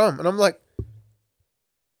where are you from? And I'm like,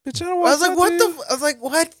 Bitch, I I don't was like, what the? I was like,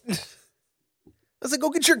 what? I was like, go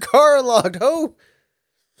get your car unlocked, ho.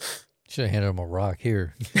 Should have handed him a rock.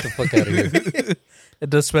 Here, get the fuck out of here. It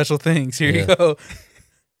does special things. Here Yeah. you go.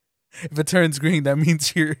 If it turns green, that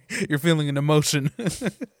means you're feeling an emotion.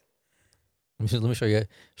 Let me show you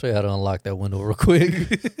how to unlock that window real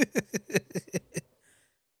quick.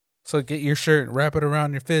 So get your shirt, wrap it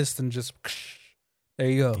around your fist, and just there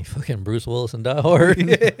you go. You fucking Bruce Willis and Die Hard.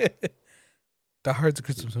 Die Hard's a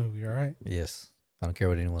Christmas movie, all right? Yes, I don't care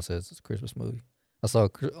what anyone says. It's a Christmas movie. I saw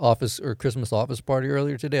Christmas Office Party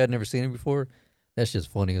earlier today. I'd never seen it before. That shit's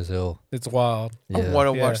funny as hell. It's wild. Yeah. I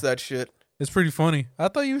want to Yeah. watch that shit. It's pretty funny. I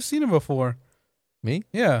thought you've seen it before. Me?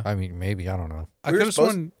 Yeah. I mean, maybe. I don't know. I We could were, have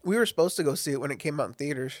supposed, sworn. we were supposed to go see it when it came out in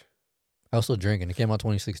theaters. I was still drinking. It came out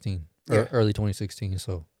 2016, Yeah. early 2016.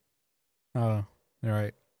 So Oh, you're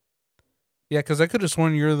right. Yeah, because I could have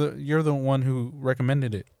sworn you're the one who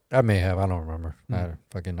recommended it. I may have. I don't remember.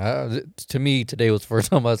 Hmm. To me, today was the first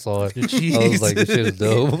time I saw it. Jeez. I was like, this shit is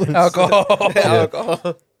dope. Alcohol.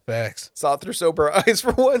 Alcohol. Facts. Saw it through sober eyes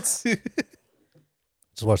for once.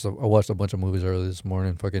 I watched a bunch of movies earlier this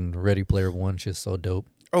morning. Fucking Ready Player One. Shit's so dope.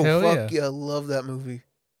 Oh, Hell fuck yeah. yeah. I love that movie.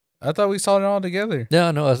 I thought we saw it all together. Yeah,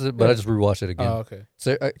 I know. I just rewatched it again. Oh, okay.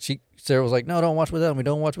 Sarah was like, "No, don't watch without me.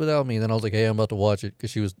 Don't watch without me." And then I was like, "Hey, I'm about to watch it,"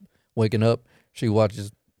 because she was waking up. She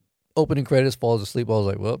watches opening credits, falls asleep. I was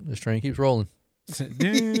like, "Well, this train keeps rolling." I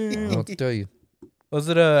don't know what to tell you. Was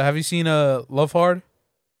it have you seen Love Hard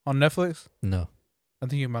on Netflix? No, I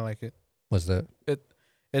think you might like it. what's that?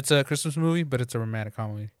 It's a Christmas movie, but it's a romantic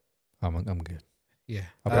comedy. I'm good. Yeah.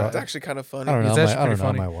 It's actually kind of funny. I don't know. It's I actually don't know. I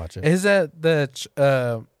pretty might watch it. Is that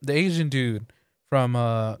the Asian dude from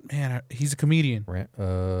man? He's a comedian.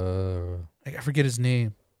 I forget his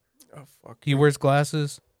name. Oh, fuck. He wears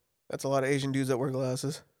glasses. That's a lot of Asian dudes that wear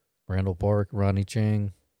glasses. Randall Park, Ronnie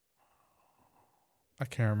Chang. I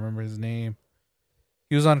can't remember his name.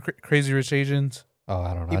 He was on Crazy Rich Asians. Oh,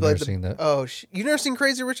 I don't know. He I've played never the- seen that. Oh, you never seen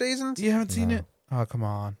Crazy Rich Asians? You haven't seen No. it? Oh, come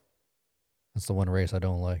on. That's the one race I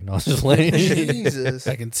don't like. No, I was just playing. Jesus.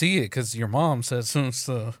 I can see it because your mom said some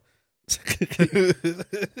stuff.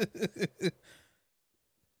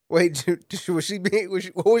 Wait,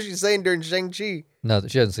 what was she saying during Shang-Chi? No,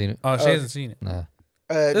 she hasn't seen it. Oh, she hasn't seen it. Nah.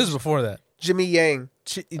 This is before that. Jimmy Yang.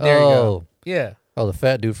 There you go. Yeah. Oh, the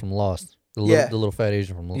fat dude from Lost. The Yeah. little fat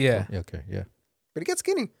Asian from Lost. Yeah. Okay, yeah. But he got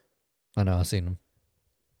skinny. I know, I've seen him.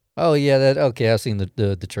 Oh yeah, I've seen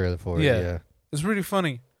the trailer for it. Yeah. Yeah. It's really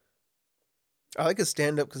funny. I like his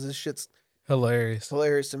stand-up because this shit's Hilarious.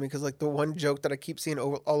 hilarious to me. Because like the one joke that I keep seeing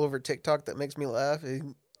all over TikTok that makes me laugh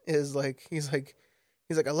is like he's like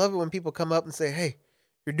I love it when people come up and say, "Hey,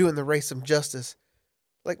 you're doing the race some justice."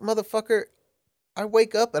 Like, motherfucker, I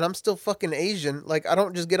wake up and I'm still fucking Asian. Like, I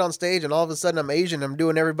don't just get on stage and all of a sudden I'm Asian. I'm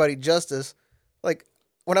doing everybody justice. Like,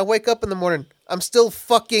 when I wake up in the morning, I'm still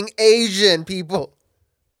fucking Asian, people.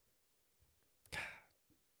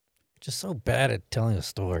 Just so bad at telling a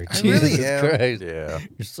story. I really Jesus am. Christ. Yeah.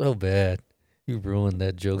 You're so bad. You ruined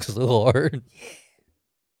that joke so hard.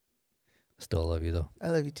 Still love you though. I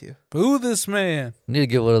love you too. Boo this man. I need to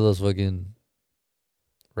get one of those fucking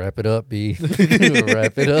wrap it up, B.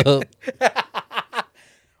 Wrap it up.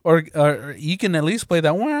 Or you can at least play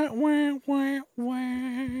that. Wah, wah, wah,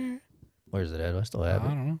 wah. Where's it at? Do I still I have it?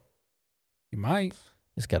 don't know. You might.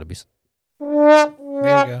 It's got to be. There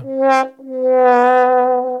you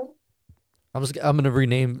go. I'm gonna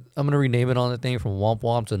rename it on the thing from Womp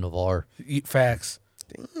Womp to Navar. Facts.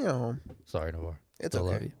 Damn. Sorry, Navar. It's Still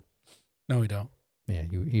love okay. you. No, we don't. Yeah,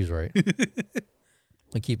 he's right.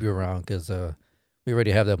 I keep you around because we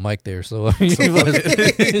already have that mic there, so I mean,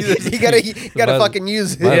 you gotta fucking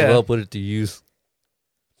use might it. as well put it to use.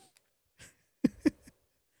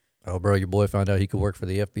 Oh, bro, your boy found out he could work for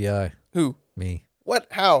the FBI. Who? Me. What?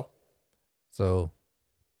 How? So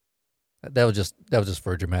that was just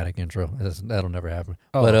for a dramatic intro. That'll never happen.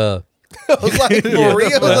 Oh. But I was like, for Yeah.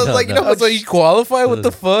 real? I was No, like, you no. know I was like, you qualify? What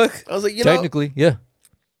the fuck? I was like, you know, technically, yeah.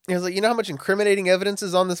 I was like, you know how much incriminating evidence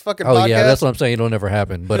is on this fucking Oh podcast? yeah, that's what I'm saying. It'll never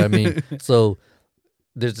happen. But I mean, so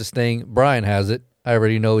there's this thing. Brian has it. I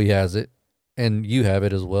already know he has it, and you have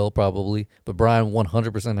it as well, probably. But Brian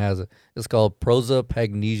 100% has it. It's called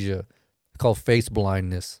prosopagnosia, called face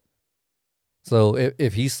blindness. So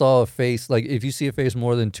if he saw a face, like if you see a face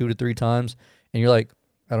more than 2 to 3 times, and you're like,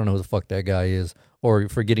 I don't know who the fuck that guy is, or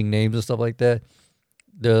forgetting names and stuff like that,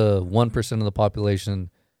 the 1% of the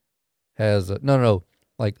population has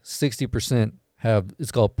like 60% have.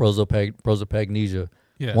 It's called prosopagnosia.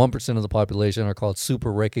 Yeah. 1% of the population are called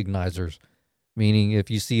super recognizers, meaning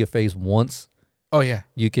if you see a face once, Oh, yeah.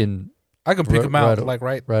 you can I can pick Right- them out, right- like,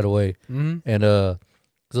 right. right away. Mm-hmm. And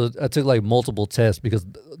so I took like multiple tests because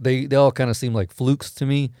they all kind of seem like flukes to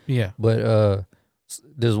me. Yeah. But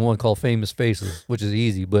there's one called Famous Faces, which is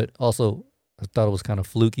easy, but also I thought it was kind of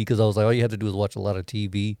fluky because I was like, all you have to do is watch a lot of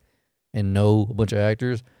TV and know a bunch of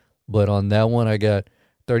actors. But on that one, I got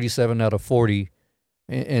 37 out of 40,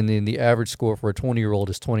 and then the average score for a 20-year-old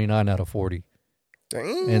is 29 out of 40.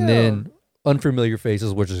 Damn. And then unfamiliar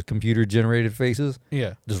faces, which is computer-generated faces,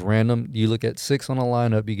 Yeah. just random. You look at 6 on a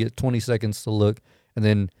lineup, you get 20 seconds to look, and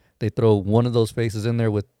then they throw one of those faces in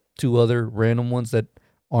there with 2 other random ones that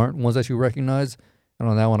aren't ones that you recognize. And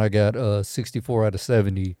on that one, I got 64 out of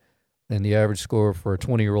 70, and the average score for a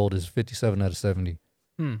 20-year-old is 57 out of 70.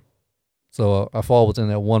 Hmm. So I fall within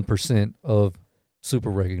that 1% of super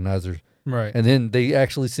recognizers. Right. And then they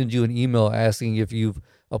actually send you an email asking if you've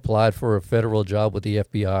applied for a federal job with the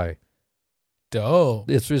FBI. Dope.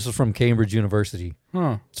 This is from Cambridge University.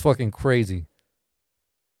 Huh. It's fucking crazy.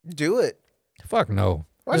 Do it. Fuck no.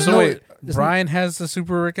 Why So not? wait, It's Brian has the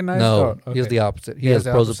super recognized? No, Oh, he has okay. the opposite. He He has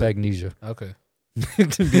has the opposite. prosopagnosia. Okay.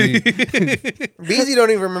 Beezy don't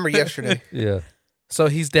even remember yesterday. Yeah. So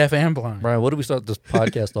he's deaf and blind. Brian, what do we start this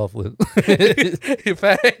podcast off with?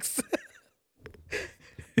 Facts.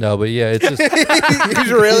 No, but yeah, it's just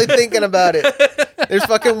He's really thinking about it. There's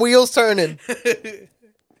fucking wheels turning.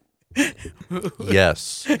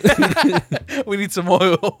 Yes. We need some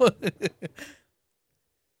oil.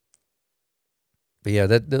 But yeah,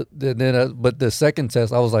 but the second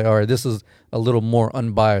test, I was like, all right, this is a little more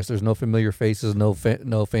unbiased. There's no familiar faces, no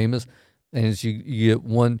famous, and it's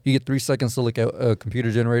you get 3 seconds to look at a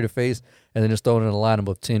computer generated face, and then it's thrown in a lineup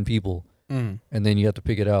of 10 people, Mm. and then you have to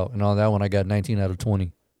pick it out. And on that one, I got 19 out of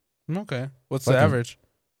 20. Okay. What's the Fucking- average?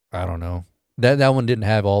 I don't know. That one didn't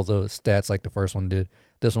have all the stats like the first one did.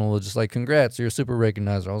 This one was just like, congrats, you're a super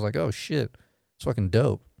recognizer. I was like, oh shit, it's fucking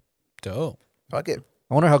dope. Dope. Fuck it.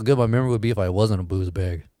 I wonder how good my memory would be if I wasn't a booze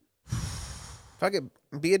bag. Fuck it.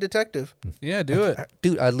 Be a detective. Yeah, do it.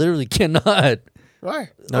 Dude, I literally cannot. Why?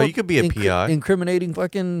 No, you could be a PI. Incriminating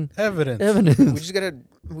fucking Evidence. We evidence. just gotta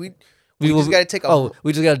we We just got to take a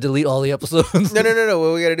we just got to delete all the episodes. no.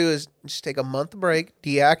 What we got to do is just take a month break,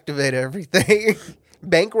 deactivate everything,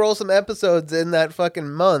 bankroll some episodes in that fucking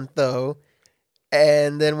month though,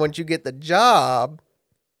 and then once you get the job,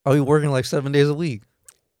 Are we working like 7 days a week?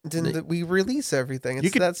 then we release everything.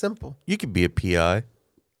 It's that simple. You could be a PI.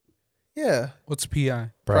 Yeah. What's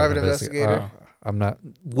PI? Private investigator. I'm not.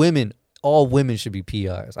 Women, all women should be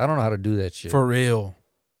PIs. I don't know how to do that shit. For real.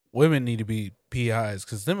 Women need to be PIs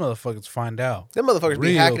because them motherfuckers find out. Them motherfuckers be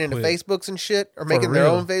Real hacking into quick. Facebooks and shit, or For making their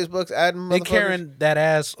real. own Facebooks, adding They motherfuckers. carrying that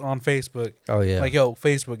ass on Facebook. Oh yeah. Like, yo,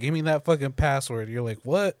 Facebook, give me that fucking password. You're like,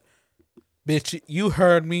 what? Bitch, you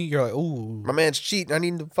heard me. You're like, ooh. My man's cheating. I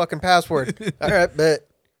need the fucking password. All right, bet.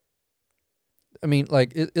 I mean,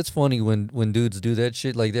 like it's funny when dudes do that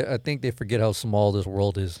shit. Like I think they forget how small this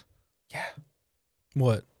world is.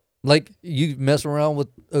 What? Like you mess around with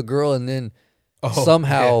a girl and then Oh,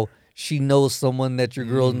 somehow she knows someone that your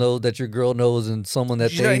girl knows that your girl knows, and someone that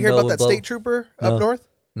Did you they not hear know about that state trooper No. up north?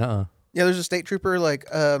 Nuh-uh. Yeah, there's a state trooper, like,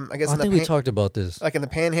 I guess I in the think we talked about this. like in the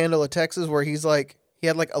panhandle of Texas, where he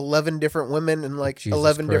had like 11 different women in like Jesus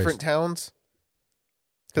 11 Christ. different towns.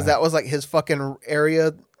 Because Wow. that was like his fucking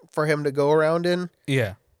area for him to go around in.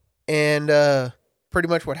 Yeah. And pretty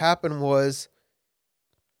much what happened was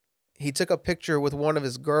he took a picture with one of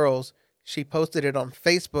his girls. She posted it on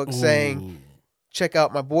Facebook saying, Ooh. check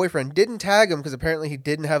out my boyfriend. Didn't tag him because apparently he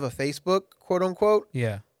didn't have a Facebook, quote unquote.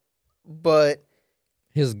 Yeah. But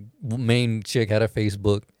His main chick had a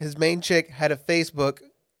Facebook. his main chick had a Facebook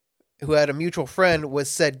who had a mutual friend with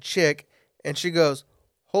said chick. And she goes,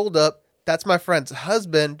 hold up. That's my friend's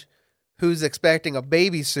husband who's expecting a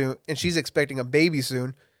baby soon. And she's expecting a baby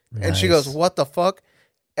soon. And she goes, Nice. what the fuck?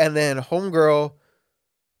 And then homegirl,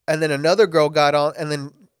 and then another girl got on, and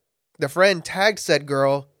then the friend tagged said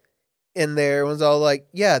girl in there and was all like,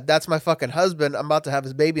 yeah, that's my fucking husband. I'm about to have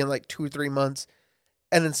his baby in like 2 or 3 months.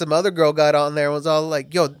 And then some other girl got on there and was all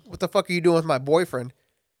like, yo, what the fuck are you doing with my boyfriend?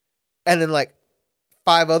 And then like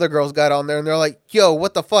 5 other girls got on there and they're like, yo,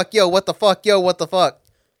 what the fuck? Yo, what the fuck? Yo, what the fuck?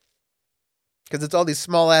 Because it's all these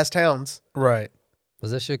small ass towns. Right.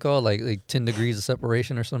 Was that shit called like 10 degrees of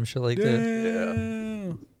separation or some shit like that?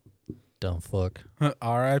 Yeah. Dumb fuck.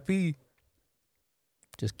 R.I.P.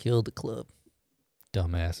 Just killed the club.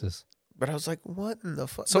 Dumbasses. But I was like, what in the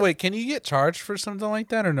fuck? So wait, can you get charged for something like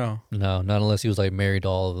that or no? No, not unless he was like married to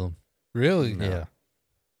all of them. Really? No. Yeah.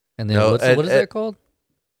 And then No, what is that called?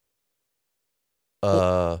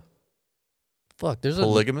 Fuck, there's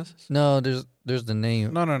Polygamous? no, there's the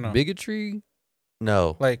name. No. Bigotry?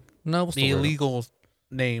 No. Like No, what's the the word? illegal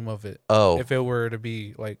name of it. Oh, If it were to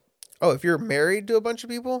be like, Oh, if you're married to a bunch of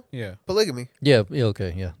people, yeah. polygamy. Yeah,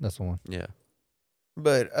 okay, yeah, that's the one. yeah.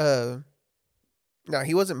 But no,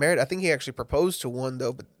 he wasn't married. I think he actually proposed to one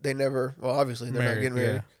though, but they never. Well, obviously they're not getting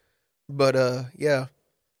married. Yeah. But yeah,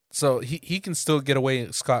 So he can still get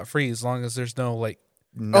away scot free as long as there's no like.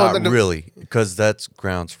 Not the- really, because that's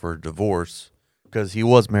grounds for divorce. Because he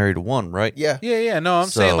was married to one, right? yeah. Yeah. No, I'm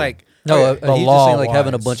saying So- like. No, yeah. he's The just saying like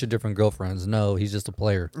having a law-wise. bunch of different girlfriends. No, he's just a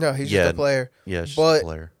player. No, he's Yeah. just a player. Yeah, it's just But- a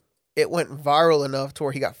player. It went viral enough to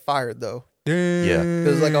where he got fired though. Yeah. It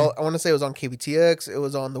was like all, I want to say it was on KBTX. It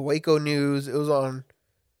was on the Waco News. It was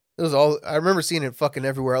all. I remember seeing it fucking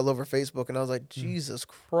everywhere, all over Facebook, and I was like, Jesus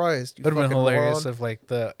Christ! You It would have been fucking hilarious moron. if like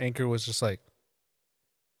the anchor was just like.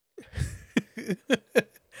 Get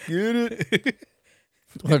it?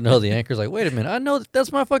 Or no, the anchor's like, wait a minute, I know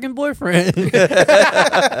that's my fucking boyfriend.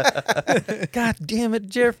 God damn it,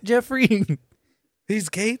 Jeffrey. He's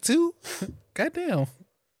gay too. Goddamn.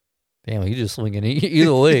 Damn, he just swinging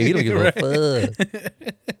either way. He don't give Right. a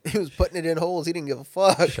fuck. He was putting it in holes. He didn't give a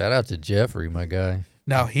fuck. Shout out to Jeffrey, my guy.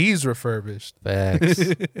 Now he's refurbished. Facts.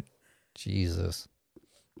 Jesus.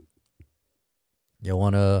 You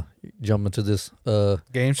want to jump into this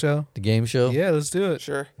Game show. the game show? Yeah, let's do it.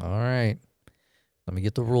 Sure. All right. Let me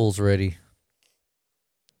get the rules ready.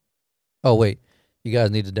 Oh, wait. You guys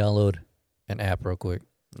need to download an app real quick.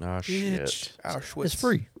 Oh, shit. Bitch. Auschwitz. It's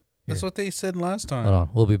free. That's what they said last time. Hold on.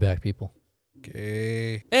 We'll be back, people.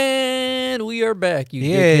 Okay. And we are back, you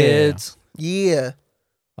Yeah. kids. Yeah.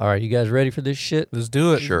 All right. You guys ready for this shit? Let's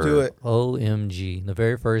do it. Sure. Do it. OMG. The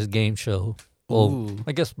very first game show. Well, Ooh.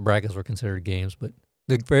 I guess brackets were considered games, but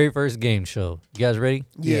the very first game show. You guys ready?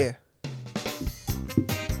 Yeah.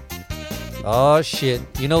 Oh, shit.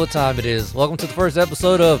 You know what time it is. Welcome to the first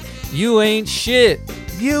episode of You Ain't Shit.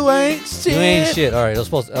 You ain't shit. You ain't shit. All right. I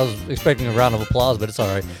was expecting a round of applause, but it's all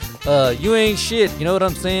right. You ain't shit. You know what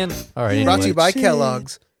I'm saying? All right. Brought to Anyway. you by Shit.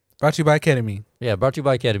 Kellogg's. Brought to you by Ketamine. Yeah, brought to you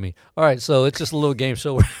by Academy. All right, so it's just a little game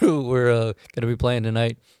show we're going to be playing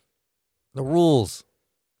tonight. The rules.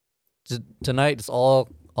 Tonight, it's all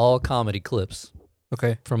all comedy clips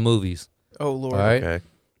Okay. from movies. Oh Lord. All right. Okay.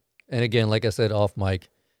 And again, like I said off mic,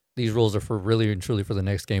 these rules are for really and truly for the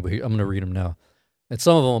next game, but I'm going to read them now. And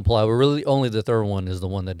some of them apply, but really only the third one is the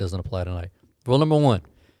one that doesn't apply tonight. Rule number 1,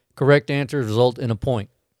 correct answers result in a point.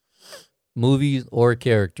 Movies or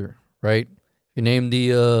character, right? If you name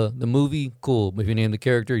the movie, cool. But if you name the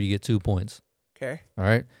character, you get 2 points. Okay. All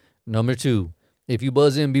right. Number 2, if you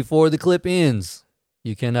buzz in before the clip ends,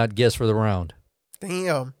 you cannot guess for the round.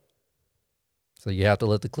 Damn. So you have to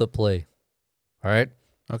let the clip play. All right.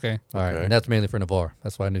 Okay. All right, Okay. and that's mainly for Navarre.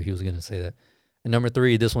 That's why I knew he was going to say that. And number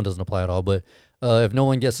 3, this one doesn't apply at all, but if no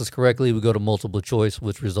one guesses correctly, we go to multiple choice,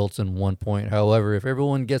 which results in 1 point. However, if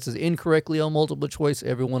everyone guesses incorrectly on multiple choice,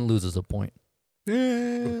 everyone loses a point.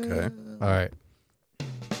 Okay. All right.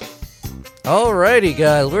 All righty,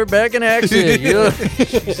 guys, we're back in action.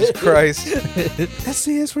 Jesus Christ.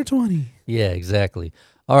 STS for 20. Yeah, exactly.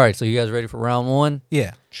 All right, so you guys ready for round 1?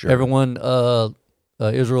 Yeah. Sure. Everyone,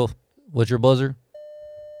 Israel, what's your buzzer?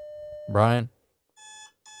 Brian?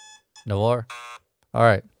 Navarre? All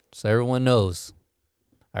right, so everyone knows.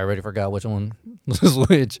 I already forgot which one was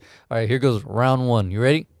which. All right, here goes round 1. You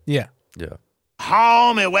ready? Yeah. Yeah.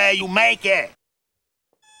 Homie, where you make it?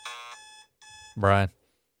 Brian?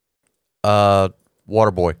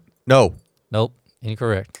 Waterboy. No. Nope,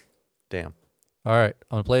 incorrect. Damn. All right,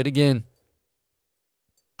 I'm going to play it again.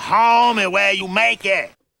 Homie, where you make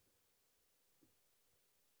it?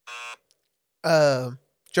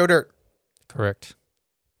 Joe Dirt. Correct.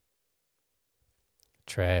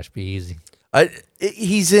 Trash, be easy.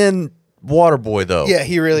 He's in Waterboy though. Yeah,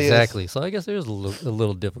 he really Exactly. So I guess it was a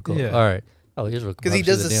little difficult. Yeah. All right. Oh, Israel. 'Cause he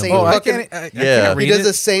probably does should the have same damn Oh, well. I fucking- can't. is. Yeah. He does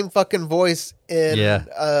the same fucking voice in. Yeah.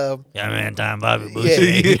 Yeah, man, time Bobby Bush.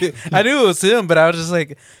 Yeah. I knew it was him, but I was just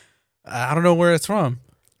like, I don't know where it's from.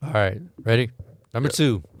 All right. Ready? Number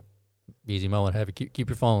 2. Easy. You might want to have it keep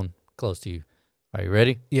your phone close to you. Are you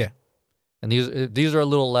ready? Yeah. And these are a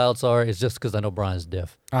little loud. Sorry, it's just because I know Brian's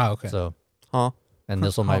deaf. Ah, okay. So, Huh? and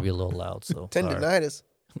this one might be a little loud. So, sorry. Tendinitis.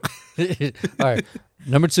 All right,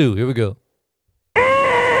 number 2. Here we go.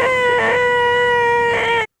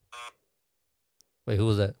 Wait, who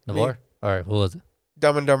was that? Navarre. All right, who was it?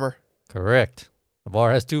 Dumb and Dumber. Correct.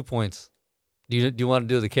 Navarre has 2 points. Do you want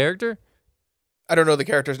to do the character? I don't know the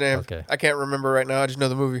character's name. Okay. I can't remember right now. I just know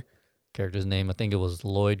the movie. Character's name, I think it was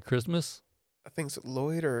Lloyd Christmas. I think it's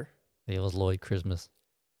Lloyd or. It was Lloyd Christmas.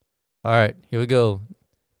 All right, here we go.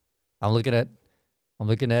 I'm looking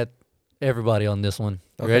at everybody on this one.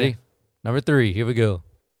 You Okay. Ready? Number 3. Here we go.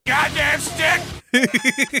 Goddamn stick!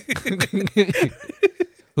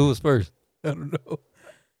 Who was first? I don't know.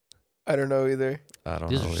 I don't know either. I don't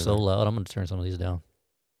These know. are either. so loud. I'm gonna turn some of these down.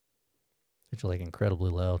 Which are like incredibly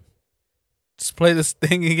loud. Just play this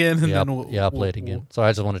thing again. And Yeah, then I'll play it again. Sorry,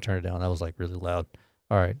 I just want to turn it down. That was like really loud.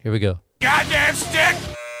 All right, here we go. Goddamn stick!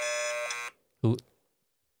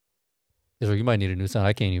 Israel, you might need a new sound.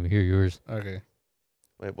 I can't even hear yours. Okay.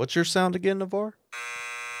 Wait, what's your sound again, Navarre?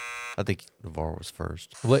 I think Navarre was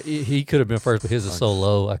first. What he could have been first, but his is so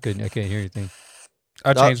low. I can't hear anything.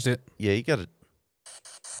 I changed it. Yeah, you got it.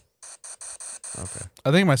 Okay.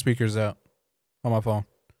 I think my speaker's out on my phone.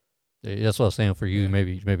 Yeah, that's what I was saying for you.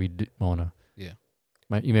 Maybe wanna. Yeah.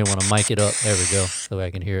 You may want to mic it up. There we go, so I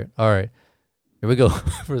can hear it. All right, here we go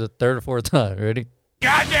for the 3rd or 4th time. Ready?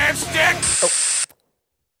 Goddamn stick!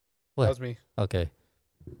 What? That was me. Okay.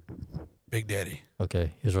 Big Daddy.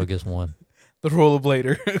 Okay. Israel gets 1. The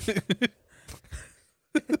rollerblader.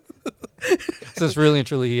 Since really and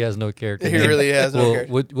truly he has no character. He really has no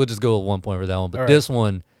character. We'll just go with 1 point for that one. But All right. this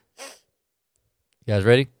one, you guys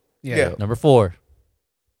ready? Yeah. Number 4.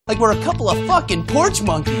 Like we're a couple of fucking porch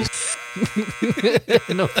monkeys.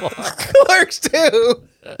 Navarre. Clerks too.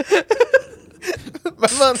 My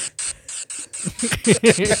mom.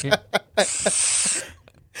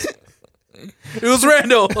 It was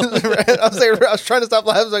Randall. I was trying to stop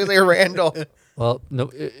laughing so I could say Randall. Well, no,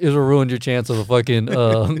 Israel ruined your chance of a fucking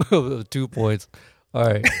 2 points. All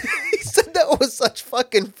right. He said that with such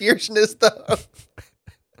fucking fierceness, though.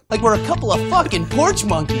 Like we're a couple of fucking porch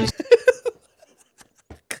monkeys.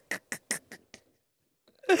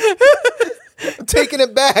 I'm taking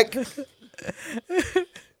it back.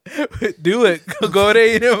 Do it. Go there.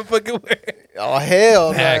 You never fucking wear. Oh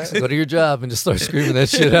hell, Max, go to your job and just start screaming that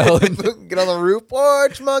shit out. Get on the roof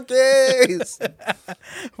porch, monkeys.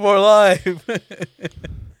 For life.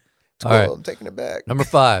 All right. I'm taking it back. Number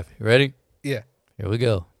 5. You ready? Yeah. Here we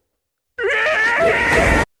go.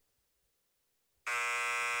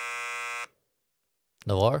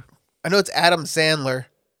 Navarre? I know it's Adam Sandler.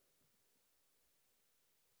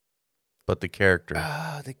 But the character.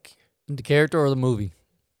 Ah, The character or the movie?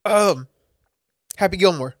 um, Happy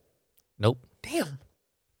Gilmore. Nope. Damn.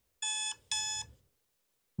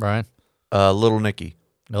 Brian? Little Nicky.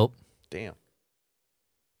 Nope. Damn.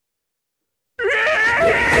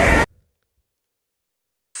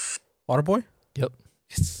 Waterboy? Yep.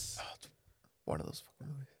 One of those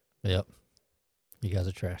fucking movies. Yep. You guys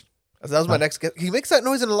are trash. That was my next guess. He makes that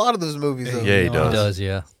noise in a lot of those movies, though. Yeah, he He does. does,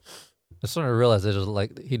 yeah. I started to realize that it was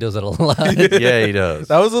like he does it a lot. Yeah, he does.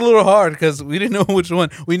 That was a little hard because we didn't know which one.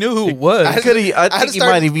 We knew who it was. I- I think he had to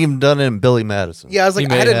start- might have even done it in Billy Madison. Yeah, I was he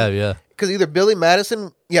like, I may had have, to, yeah. because either Billy Madison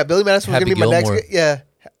was Happy going to be my Gilmore. next. Yeah,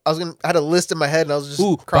 I had a list in my head, and I was just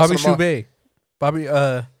Ooh, crossing Bobby them off. Shoubé.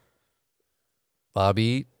 Bobby,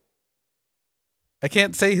 Bobby, I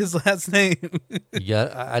can't say his last name. you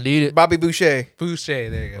got. I need it. Bobby Boucher.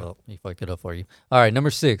 Boucher, there you go. Well, he fucked it up for you. All right,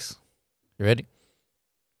 number 6. You ready?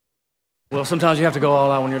 Well, sometimes you have to go all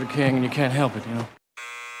out when you're the king and you can't help it, you know?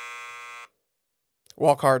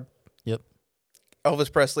 Walk Hard. Yep.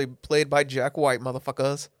 Elvis Presley, played by Jack White,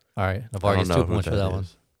 motherfuckers. All right, I Navar don't gets know 2 who points for that one.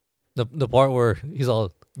 is. The part where he's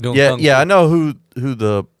all doing Yeah, kung yeah, fu. I know who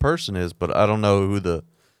the person is, but I don't know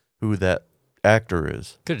who that actor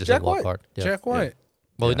is. Could have just Jack said walk White. hard. Yeah. Jack White.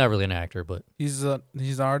 Well, he's not really an actor, but He's an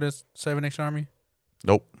artist, 7X Army.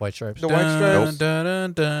 Nope. White Stripes. The White Stripes.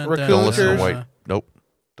 Raccoon Don't listen to Killers. White. Nope.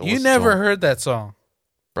 Don't You listen to never him. heard that song.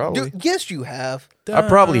 Probably. Dude, yes, you have. I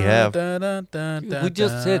probably have. We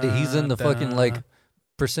just said that he's in the fucking like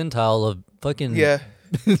percentile of fucking. Yeah.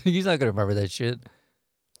 He's not gonna remember that shit.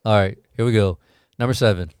 All right, here we go. Number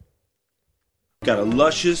 7. Got a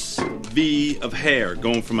luscious V of hair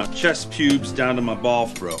going from my chest pubes down to my ball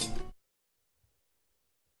throw.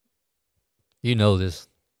 You know this.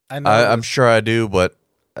 I know. I'm sure I do, but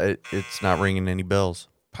it's not ringing any bells.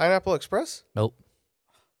 Pineapple Express? Nope.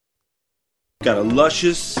 Got a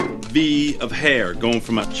luscious V of hair going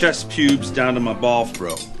from my chest pubes down to my ball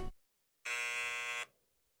throw.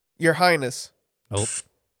 Your Highness. Nope.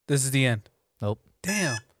 This is the end. Nope.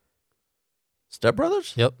 Damn. Step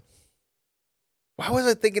Brothers? Yep. Why was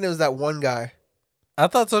I thinking it was that one guy? I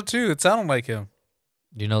thought so too. It sounded like him.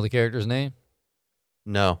 Do you know the character's name?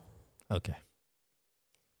 No. Okay.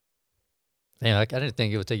 Damn, I didn't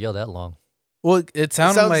think it would take y'all that long. Well, it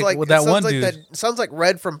sounded like with that one dude. Sounds like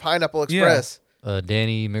Red from Pineapple Express.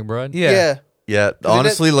 Danny McBride. Yeah. Yeah, that-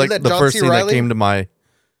 honestly, isn't like that the John first C. thing Reilly? that came to my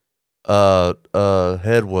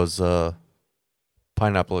head was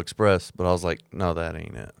Pineapple Express, but I was like, no, that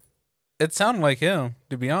ain't it. It sounded like him,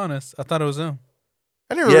 to be honest. I thought it was him.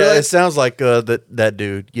 I never Yeah, it realized. sounds like that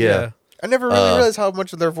dude. Yeah. I never really realized how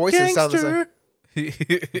much of their voices sound the same.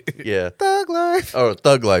 Yeah. Thug Life. Oh,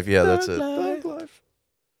 Thug Life. Yeah, that's it. Thug Life.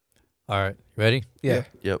 All right, ready? Yeah.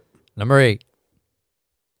 Yep. Number 8.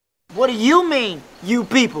 What do you mean, you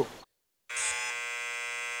people? I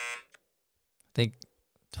think.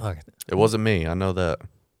 Fuck, It wasn't me. I know that.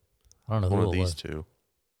 I don't know One who of it these was. two.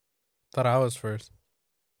 Thought I was first.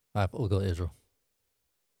 All right, we'll go Israel.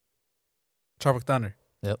 Tropic Thunder.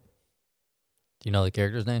 Do you know the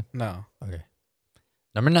character's name? No. Okay.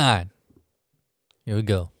 Number 9. Here we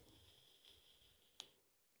go.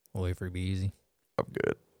 We'll wait for it to be easy. I'm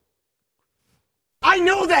good. I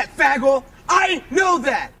know that, faggot! I know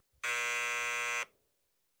that!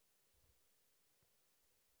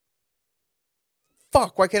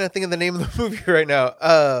 Fuck, why can't I think of the name of the movie right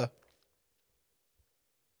now?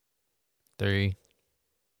 3.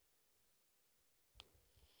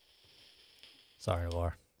 Sorry,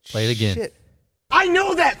 Navar. Play it again. Shit. I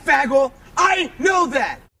know that, faggot! I know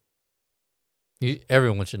that!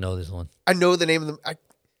 Everyone should know this one. I know the name of the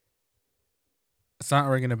It's not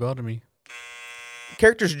ringing a bell to me.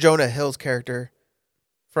 character's Jonah Hill's character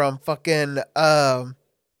from fucking oh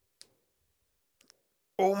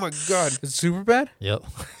my god. Is it super bad? Yep.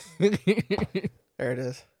 There it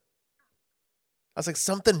is. I was like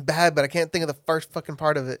something bad, but I can't think of the first fucking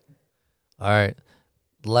part of it. All right.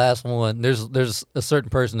 Last one. There's a certain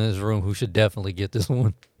person in this room who should definitely get this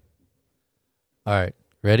one. All right.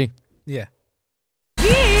 Ready? Yeah.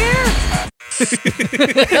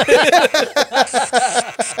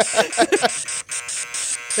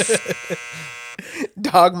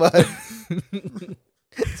 Dogma.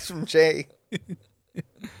 It's from Jay.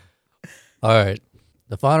 All right.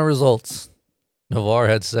 The final results. Navar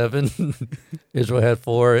had 7. Israel had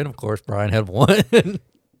 4. And, of course, Brian had 1.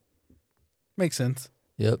 Makes sense.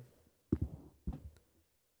 Yep.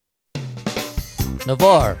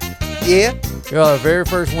 Navar, Yeah? you're our very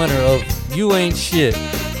first winner of You Ain't Shit.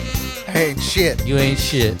 I ain't shit. You Ain't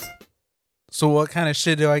Shit. So what kind of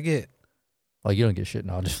shit do I get? Oh, you don't get shit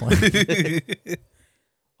now. Just playing.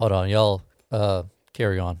 Hold on, y'all.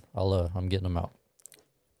 Carry on. I'm getting them out.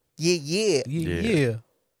 Yeah, yeah. Yeah. Yeah.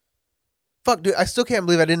 Fuck, dude, I still can't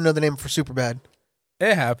believe I didn't know the name for Superbad.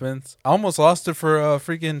 It happens. I almost lost it for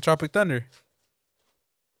freaking Tropic Thunder.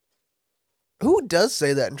 Who does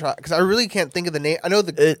say that in Because I really can't think of the name. I know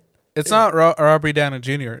It's not Robert Downey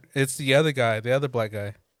Jr. It's the other guy, the other black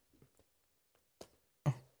guy.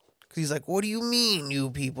 Because he's like, what do you mean, you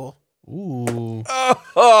people? Ooh.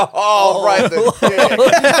 Oh, right there.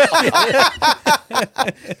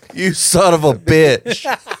 You son of a bitch.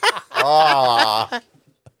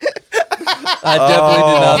 I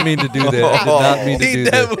definitely did not mean to do that. I did not mean to He do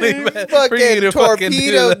that. definitely Fucking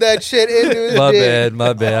torpedoed that shit into his My dick. bad,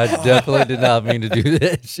 my bad. I definitely did not mean to do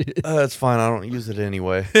that shit. That's fine. I don't use it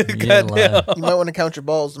anyway. You ain't lying. You might want to count your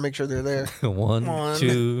balls to make sure they're there. 1,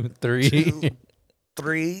 2, 3.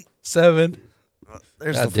 3. 7.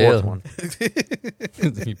 There's God the fourth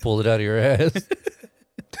damn. one. You pulled it out of your ass.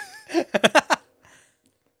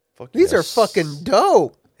 Fuck These are yes. fucking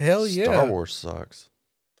dope. Hell yeah. Star Wars sucks.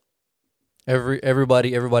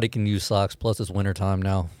 Everybody can use socks. Plus, it's wintertime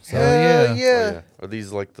now. So Hell yeah. yeah. Are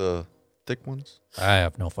these like the thick ones? I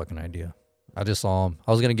have no fucking idea. I just saw them.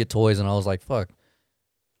 I was gonna get toys, and I was like, "Fuck,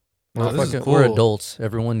 Oh, this is we're cool. adults.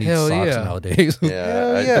 Everyone needs Hell socks yeah. nowadays." Hell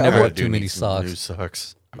yeah. I Never have do too many need some new socks.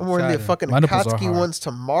 socks. I'm wearing the Excited. fucking My nipples are Akatsuki hard. ones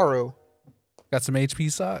tomorrow. Got some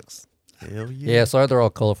HP socks. Hell yeah. Yeah, sorry they're all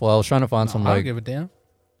colorful. I was trying to find some I don't like, give a damn.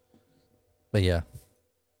 but yeah,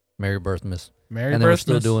 Merry Birthmas. Merry And then we're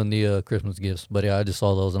Christmas. still doing the Christmas gifts. But yeah, I just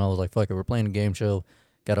saw those and I was like, "Fuck it, we're playing a game show.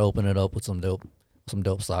 Got to open it up with some dope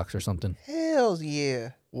socks or something." Hell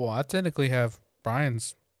yeah. Well, I technically have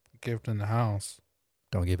Brian's gift in the house.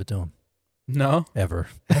 Don't give it to him No? ever,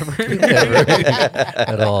 Ever? ever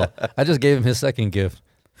at all. I just gave him his second gift.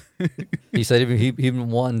 He said he been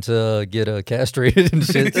wanting to get castrated and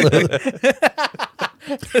shit. So.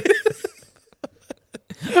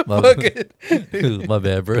 my, Fuck it. my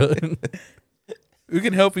bad, bro. We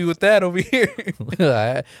can help you with that over here.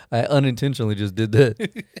 I unintentionally just did that.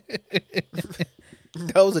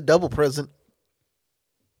 That was a double present.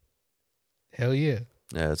 Hell yeah.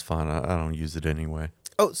 Yeah, it's fine. I don't use it anyway.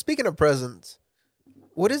 Oh, speaking of presents,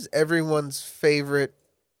 what is everyone's favorite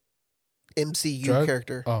MCU Drug?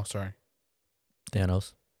 character? Oh, sorry.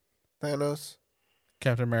 Thanos. Thanos,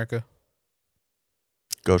 Captain America.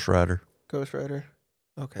 Ghost Rider. Ghost Rider.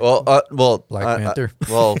 Okay. Well, Black Panther.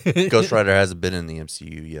 Ghost Rider hasn't been in the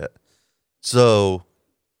MCU yet. So,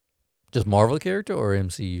 Just Marvel character or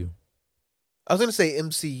MCU? I was going to say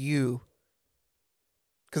MCU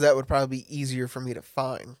because that would probably be easier for me to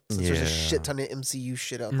find since there's a Yeah. shit ton of MCU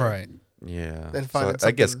shit out there. Right. yeah. Then So finding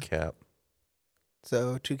I guess something- Cap.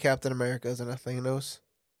 So 2 Captain Americas and a Thanos.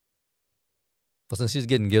 But since he's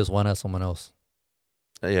getting gifts, why not someone else?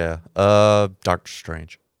 Yeah. Doctor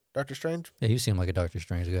Strange. Doctor Strange. Yeah, you seem like a Doctor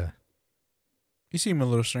Strange guy. You seem a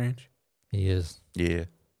little strange. He is. Yeah.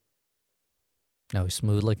 Now he's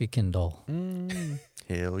smooth like a Ken doll.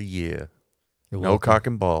 Hell yeah. You're No welcome. cock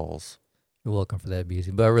and balls. You're welcome for that,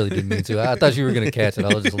 BZ. But I really didn't mean to. I thought you were gonna catch it.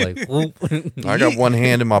 I was just like, whoop. I got one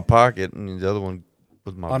hand in my pocket and the other one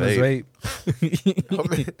with my On his vape.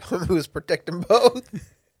 vape. Homie was protecting both.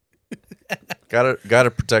 Gotta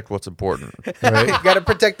protect what's important. Right? Got to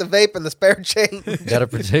protect the vape and the spare chain. Gotta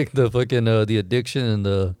protect the fucking the addiction and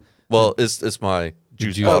the Well, it's my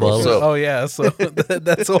juice juice bottle. bottle. So Oh, yeah. So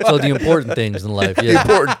that's why. so the important things in life. the Yeah,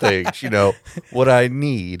 important things, what I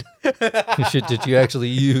need. shit that you actually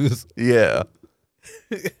use. Yeah.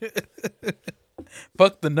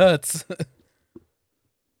 Fuck the nuts.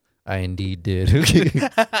 I indeed did.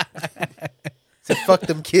 Said, fuck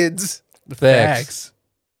them kids. Facts.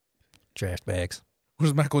 Trash bags.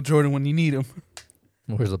 Where's Michael Jordan when you need him?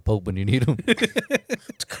 Where's the Pope when you need him?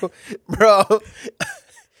 Bro,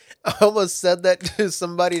 I almost said that to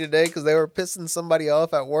somebody today because they were pissing somebody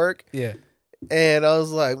off at work. Yeah. And I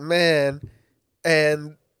was like, man.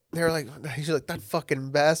 And they were like, he's like, that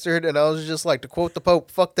fucking bastard. And I was just like, to quote the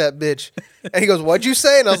Pope, fuck that bitch. And he goes, what'd you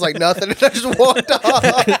say? And I was like, nothing. And I just walked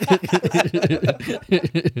off.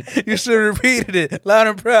 You should have repeated it loud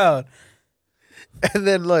and proud. And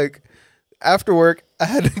then like after work, I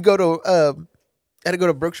had to go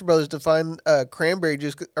to Brookshire Brothers to find cranberry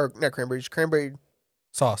juice or not cranberry juice, cranberry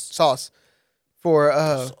Sauce. for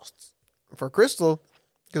Crystal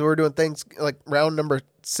because we were doing things like round number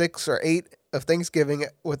 6 or 8 of Thanksgiving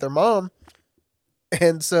with her mom.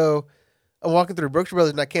 And so I'm walking through Brookshire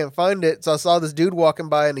Brothers and I can't find it. So I saw this dude walking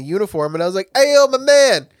by in a uniform and I was like, "Hey, yo, my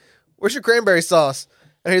man, where's your cranberry sauce?"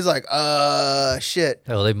 And he's like, shit.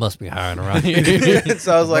 Hell, they must be hiring around here.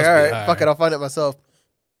 So I was like, Must all be right, high. fuck it, I'll find it myself.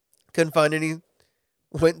 Couldn't find any.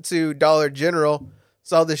 Went to Dollar General,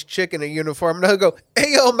 saw this chick in a uniform, and I go,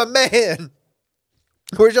 "Hey, yo, my man."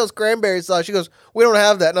 Where's y'all's cranberry sauce? She goes, we don't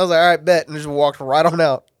have that. And I was like, all right, bet. And just walked right on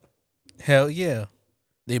out. Hell yeah.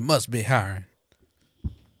 They must be hiring.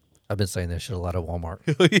 I've been saying that shit a lot at Walmart.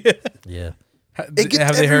 Yeah. Yeah. Have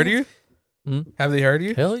they heard you? Have they heard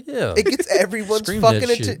you? Hell yeah. It gets everyone's Scream fucking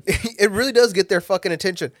that attention. It really does get their fucking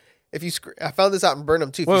attention. If you, I found this out in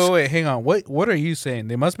Burnham too. If you Wait, hang on. What are you saying?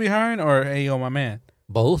 They must be hiring, or hey yo, my man?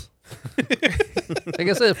 Both. Like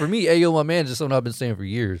I said, for me, Ayo, my man, is just something I've been saying for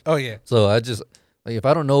years. Oh yeah. So I just like if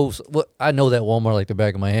I don't know, what I know that Walmart like the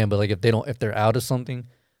back of my hand, but like if they're out of something,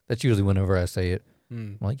 that's usually whenever I say it.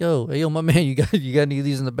 I'm like, yo, Ayo, my man, you got any of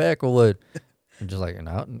these in the back or what? I'm just like,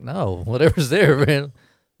 no, whatever's there, man.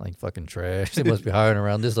 Like fucking trash. They must be hiring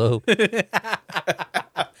around this old.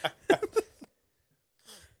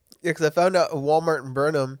 Yeah, because I found out at Walmart in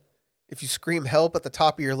Burnham, if you scream help at the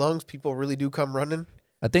top of your lungs, people really do come running.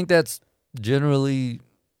 I think that's generally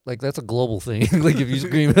like that's a global thing. Like if you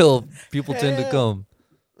scream help, people tend to come.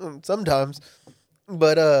 Sometimes.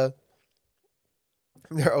 But I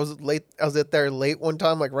was late. I was at there late one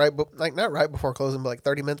time, like not right before closing, but like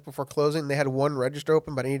 30 minutes before closing. They had one register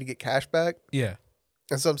open, but I needed to get cash back. Yeah.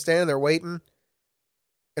 And so I'm standing there waiting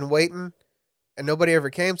and waiting, and nobody ever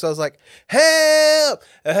came. So I was like, help,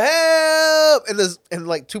 help. And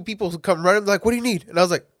like two people who come running, like, what do you need? And I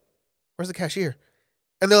was like, where's the cashier?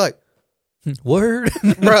 And they're like, word,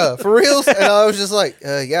 bruh, for reals? And I was just like,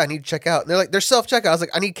 yeah, I need to check out. And they're like, they're self-checkout. I was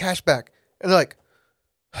like, I need cash back. And they're like,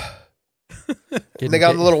 and they got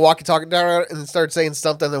on the little walkie-talkie down and started saying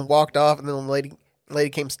something and then walked off. And then the lady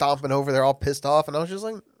came stomping over there all pissed off. And I was just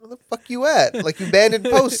like, where the fuck you at? Like, you abandoned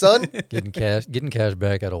post, son. Getting cash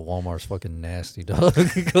back at a Walmart's fucking nasty, dog.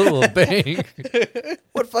 Go to a bank.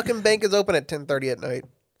 What fucking bank is open at 10:30 at night?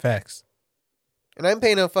 Facts. And I'm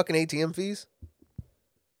paying no fucking ATM fees.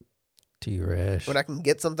 T-Rash. When I can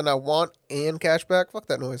get something I want and cash back, fuck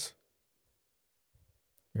that noise.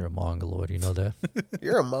 You're a mongoloid, you know that?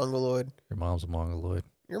 You're a mongoloid. Your mom's a mongoloid.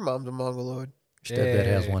 Your mom's a mongoloid. Your stepdad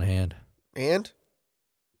has one hand. And?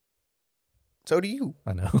 So do you.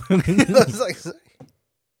 I know. I was like,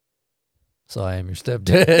 so I am your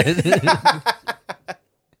stepdad.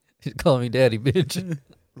 You call me daddy, bitch.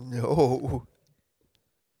 No.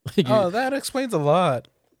 Oh, that explains a lot.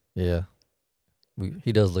 Yeah.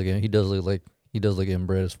 He does look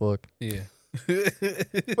inbred as fuck. Yeah.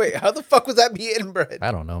 Wait, how the fuck was that be inbred?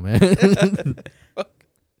 I don't know, man.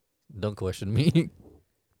 Don't question me.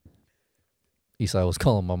 Esai was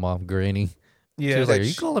calling my mom Granny. Yeah. She was like, are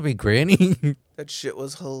you calling me Granny? That shit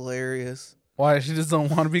was hilarious. Why? She just don't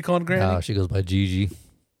want to be called Granny? Nah, she goes by Gigi.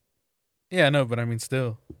 Yeah, no, but I mean,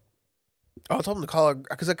 still. I told him to call her,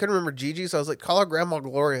 because I couldn't remember Gigi, so I was like, call her Grandma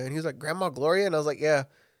Gloria. And he was like, Grandma Gloria? And I was like, yeah.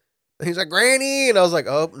 And he's like, Granny. And I was like,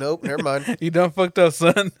 oh, nope, never mind. You done fucked up,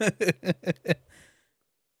 son.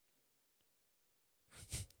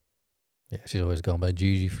 Yeah, she's always gone by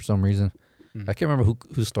Gigi for some reason. I can't remember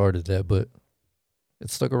who started that, but it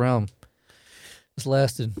stuck around. It's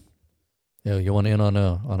lasted. Yeah, you want to in on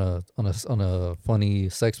a funny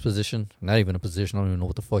sex position? Not even a position. I don't even know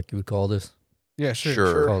what the fuck you would call this. Yeah,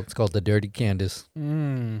 sure. It's called the Dirty Candace.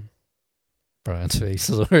 Brian's face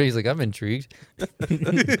is already. He's like, I'm intrigued.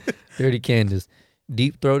 Dirty Candace,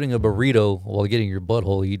 deep throating a burrito while getting your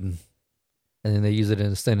butthole eaten, and then they use it in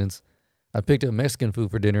a sentence. I picked up Mexican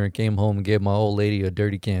food for dinner and came home and gave my old lady a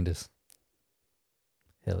Dirty Candace.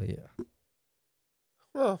 Hell yeah.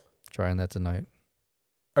 Well, trying that tonight.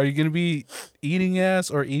 Are you gonna be eating ass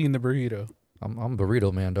or eating the burrito? I'm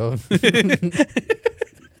burrito man, dog.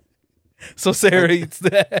 So Sarah eats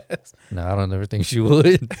the ass. No, I don't ever think she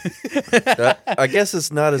would. I guess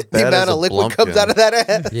it's not as the bad amount as of a liquid Blumpkin. comes out of that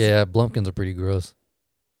ass. Yeah, Blumpkins are pretty gross.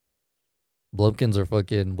 Blumpkins are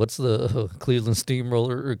fucking, what's the Cleveland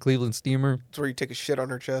Steamroller or Cleveland Steamer? It's where you take a shit on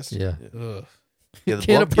her chest. Yeah. Ugh. Yeah, the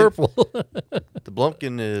Can of purple. The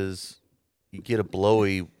Blumpkin is you get a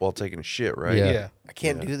blowy while taking a shit, right? Yeah. I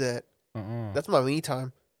can't do that. That's my me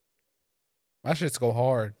time. My shits go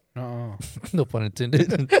hard. No pun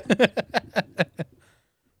intended.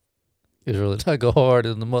 It's really not go hard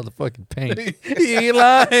in the motherfucking paint. He ain't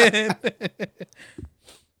lying.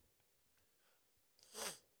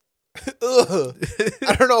 Ugh.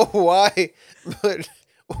 I don't know why, but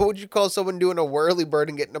what would you call someone doing a whirly bird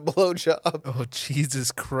and getting a blowjob? Oh,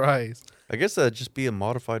 Jesus Christ. I guess that'd just be a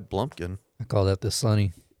modified Blumpkin. I call that the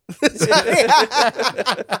sunny.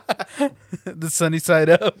 The sunny side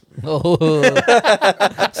up. Oh,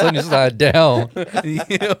 sunny side down.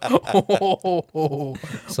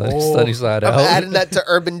 Sunny side I'm out. adding that to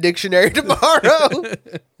Urban Dictionary tomorrow.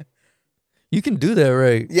 You can do that,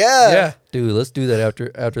 right? Yeah. Dude, let's do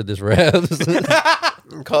that after this wraps.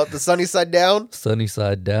 Call it the sunny side down. Sunny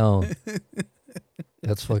side down.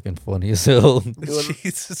 That's fucking funny as hell.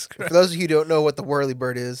 Jesus For Christ. those of you who don't know what the whirly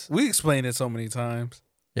bird is, We explained it so many times.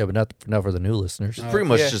 Yeah, but not for the new listeners. It's pretty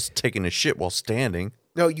much Yeah. just taking a shit while standing.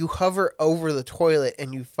 no, you hover over the toilet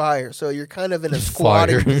and you fire. So you're kind of in a You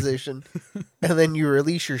squatting fire. position, and then you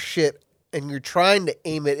release your shit, and you're trying to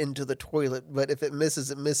aim it into the toilet. But if it misses,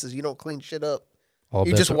 it misses. You don't clean shit up. All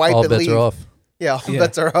You bets just are, wipe all and bets leave. are off. Yeah, all Yeah.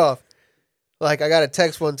 bets are off. Like I got a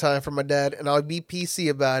text one time from my dad, and I'll be PC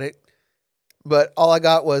about it, but all I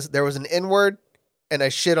got was there was an N-word, and I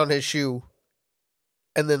shit on his shoe,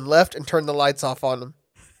 and then left and turned the lights off on him.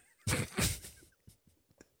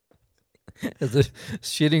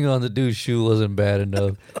 Shitting on the dude's shoe wasn't bad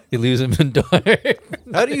enough. He leaves him in dark.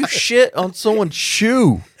 How do you shit on someone's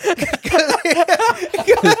shoe?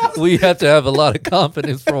 We have to have a lot of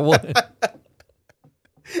confidence for one.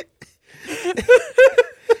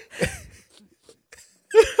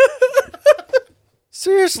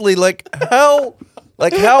 Seriously, like how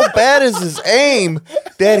bad is his aim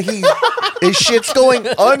that his shit's going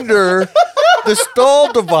under the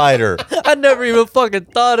stall divider? I never even fucking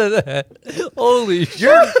thought of that. Holy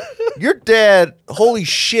shit. Your dad, holy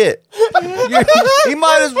shit. He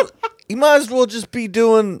might as well just be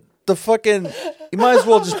doing the fucking, he might as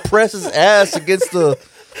well just press his ass against the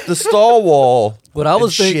stall wall. But I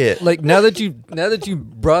was and thinking, shit. like now that you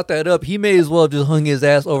brought that up, he may as well have just hung his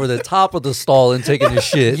ass over the top of the stall and taken his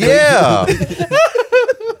shit. Yeah.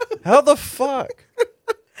 How the fuck?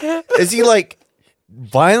 Is he like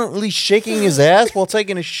violently shaking his ass while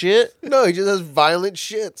taking a shit? No, he just has violent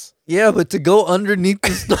shits. Yeah, but to go underneath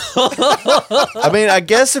the stall. I mean, I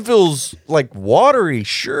guess if it was like watery,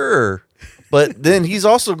 sure. But then he's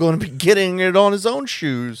also going to be getting it on his own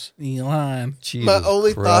shoes. Elon. Jesus My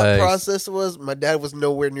only thought Christ. process was my dad was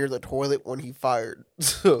nowhere near the toilet when he fired.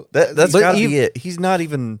 So That's But gotta he- be it. He's not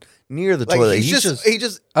even near the like toilet. he's just he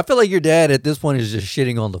just I feel like your dad at this point is just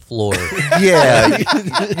shitting on the floor. yeah.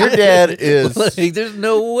 Your dad is Like, there's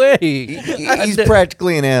no way. he's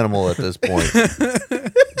practically an animal at this point.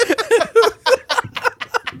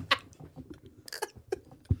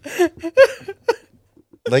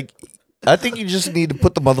 Like, I think you just need to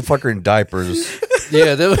put the motherfucker in diapers.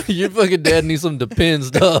 Yeah, your fucking dad needs some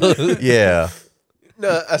Depends, dog. Yeah.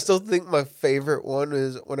 no. I still think my favorite one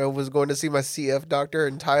is when I was going to see my CF doctor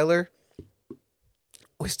in Tyler.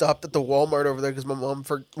 We stopped at the Walmart over there because my mom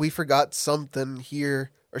we forgot something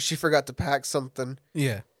here, or she forgot to pack something.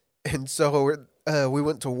 Yeah. And so we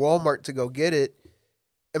went to Walmart to go get it.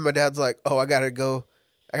 And my dad's like, oh, I gotta go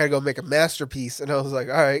make a masterpiece. And I was like,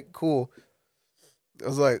 all right, cool. I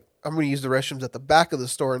was like, I'm going to use the restrooms at the back of the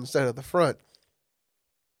store instead of the front.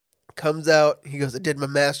 Comes out, he goes, I did my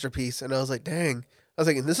masterpiece. And I was like, dang. I was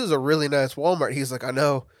like, and this is a really nice Walmart. He's like, I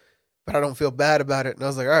know, but I don't feel bad about it. And I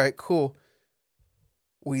was like, all right, cool.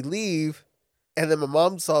 We leave. And then my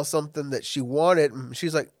mom saw something that she wanted. And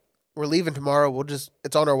she's like, we're leaving tomorrow.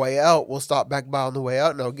 It's on our way out. We'll stop back by on the way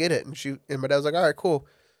out and I'll get it. And my dad was like, all right, cool.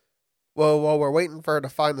 Well, while we're waiting for her to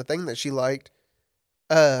find the thing that she liked,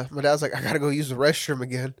 my dad's like, I gotta go use the restroom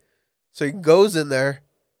again. So he goes in there,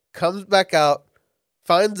 comes back out,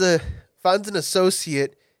 finds an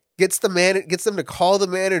associate, gets them to call the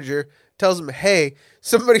manager, tells him, hey,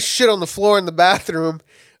 somebody shit on the floor in the bathroom.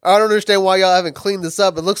 I don't understand why y'all haven't cleaned this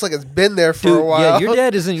up. It looks like it's been there for a while. Yeah, your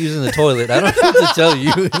dad isn't using the toilet. I don't know what to tell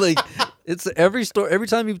you. Like, it's every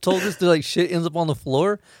time you've told us that like shit ends up on the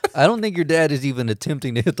floor, I don't think your dad is even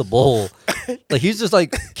attempting to hit the bowl. Like he's just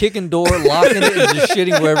like kicking door, locking it, and just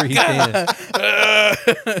shitting wherever he can.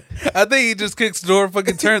 I think he just kicks the door,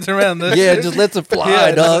 fucking turns around. Yeah, just lets it fly,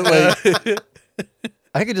 Yeah, dog. Like,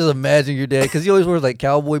 I could just imagine your dad because he always wears like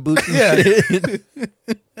cowboy boots and shit.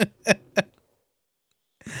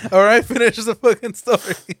 All right, finish the fucking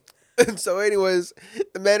story. And so anyways,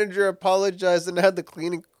 the manager apologized and had the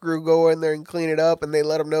cleaning crew go in there and clean it up, and they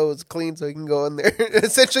let him know it was clean so he can go in there and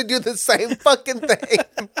essentially do the same fucking thing.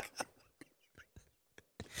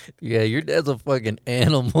 Yeah, your dad's a fucking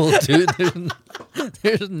animal, dude.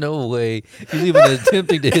 There's no way he's even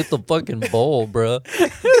attempting to hit the fucking bowl, bro.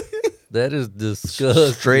 That is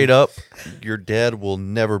disgusting. Straight up, your dad will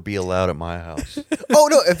never be allowed at my house. Oh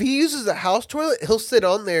no, if he uses a house toilet, he'll sit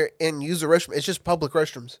on there and use the restroom. It's just public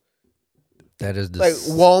restrooms. That is Like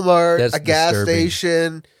Walmart, that's a gas disturbing.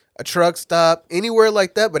 station, a truck stop, anywhere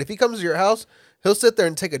like that. But if he comes to your house, he'll sit there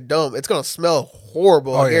and take a dump. It's gonna smell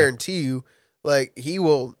horrible, I guarantee you. Like he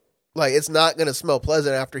will, like it's not gonna smell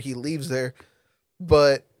pleasant after he leaves there.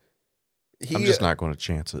 But I'm just not going to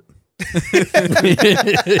chance it.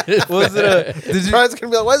 Was it Did you? Brian's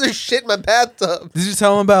gonna be like, "Why is there shit in my bathtub?" Did you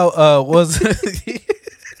tell him about?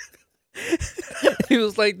 He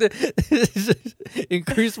was like,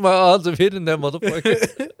 increase my odds of hitting that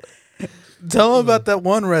motherfucker. Tell him about that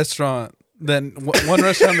one restaurant. Then one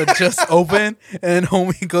restaurant that just opened, and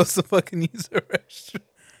homie goes to fucking use the restroom.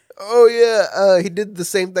 Oh yeah, he did the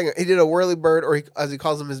same thing. He did a whirly bird, or as he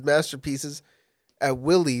calls them, his masterpieces, at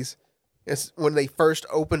Willie's. It's when they first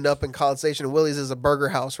opened up in College Station. Willie's is a burger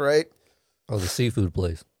house, right? Oh, the seafood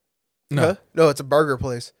place. No, Huh? No, it's a burger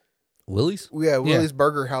place. Willie's? Yeah, Willie's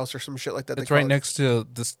Burger House or some shit like that. it's they right call it. next to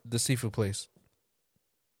the seafood place.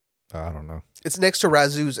 I don't know. It's next to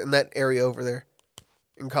Razoo's in that area over there,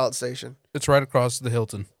 in College Station. It's right across the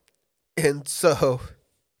Hilton. And so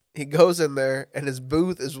he goes in there, and his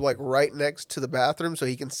booth is like right next to the bathroom, so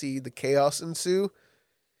he can see the chaos ensue.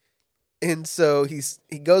 And so he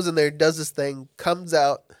goes in there, does his thing, comes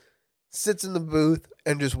out, sits in the booth,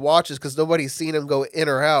 and just watches because nobody's seen him go in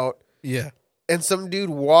or out. Yeah. And some dude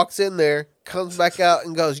walks in there, comes back out,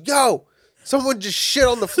 and goes, "Yo, someone just shit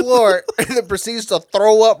on the floor," and then proceeds to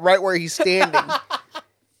throw up right where he's standing,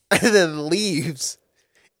 and then leaves.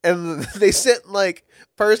 And they sent like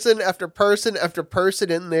person after person after person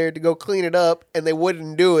in there to go clean it up, and they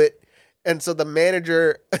wouldn't do it. And so the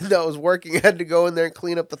manager that was working had to go in there and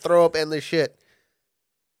clean up the throw up and the shit.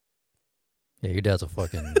 Yeah, your dad's a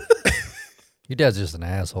fucking. Your dad's just an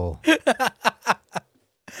asshole.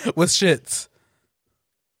 With shits.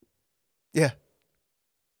 Yeah.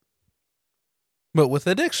 But with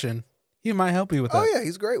addiction, he might help you with that. Oh yeah,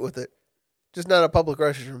 he's great with it. Just not a public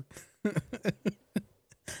restroom.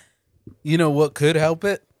 You know what could help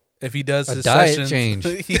it? If he does A his diet sessions. change.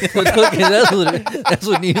 Yeah. that's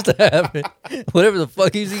what needs to happen. Whatever the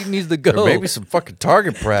fuck he's eating needs to go. Or maybe some fucking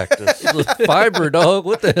target practice. Fiber, dog.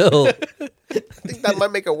 What the hell? I think that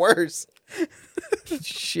might make it worse.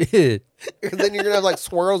 Shit. Because then you're gonna have like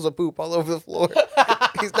swirls of poop all over the floor.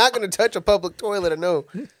 He's not gonna touch a public toilet, I know.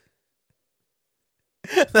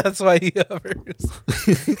 That's why he hovers.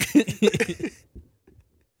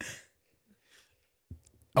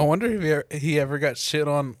 I wonder if he ever got shit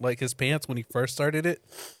on like his pants when he first started it.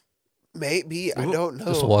 Maybe. I don't know.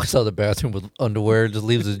 Just walks out of the bathroom with underwear, just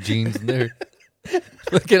leaves his jeans in there.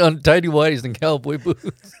 Fucking on tidy whities and cowboy boots.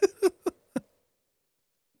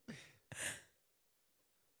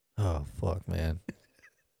 Oh, fuck, man.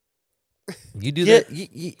 You do that?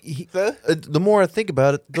 The more I think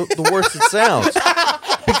about it, the worse it sounds.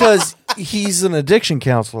 Because he's an addiction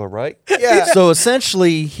counselor, right? Yeah. So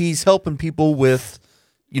essentially, he's helping people with,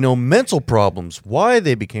 mental problems, why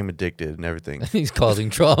they became addicted and everything. He's causing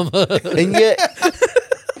trauma. And yet,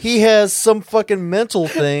 he has some fucking mental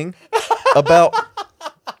thing about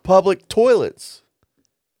public toilets.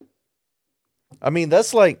 I mean,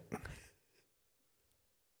 that's like...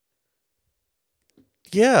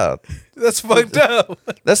 Yeah. That's fucked up.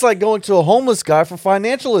 That's like going to a homeless guy for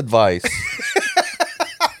financial advice.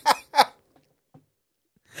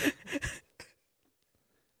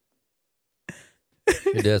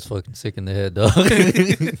 Your dad's fucking sick in the head, dog.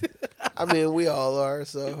 I mean, we all are,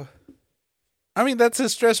 so. I mean, that's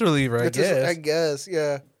his stress reliever, I guess,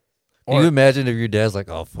 yeah. Can you imagine if your dad's like,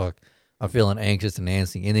 "Oh, fuck, I'm feeling anxious and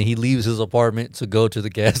antsy," and then he leaves his apartment to go to the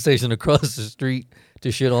gas station across the street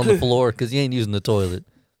to shit on the floor because he ain't using the toilet.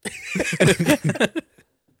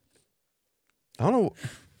 I don't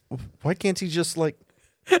know. Why can't he just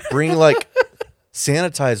bring like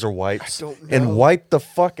sanitizer wipes and wipe the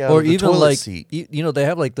fuck out Or of the even toilet like, seat? they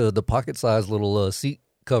have like the pocket sized little seat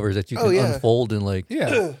covers that you Oh, can yeah. unfold and like,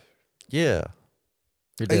 Yeah. Yeah.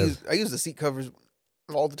 your I dad's, use the seat covers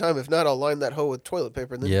all the time. If not, I'll line that hole with toilet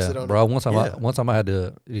paper and then yeah, sit on bro. it. One time I had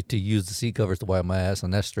to use the seat covers to wipe my ass,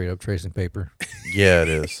 and that's straight up tracing paper. Yeah, it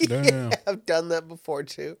is. Yeah, I've done that before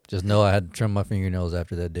too. Just know I had to trim my fingernails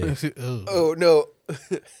after that day. Oh no,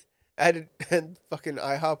 I had fucking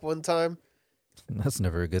IHOP one time. That's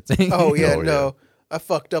never a good thing. Oh yeah, Oh, no, I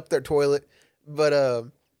fucked up their toilet, but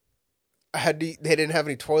I had to, they didn't have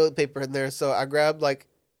any toilet paper in there, so I grabbed like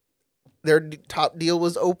their top deal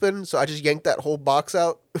was open, so I just yanked that whole box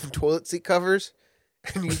out of toilet seat covers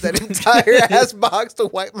and used that entire ass box to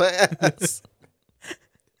wipe my ass.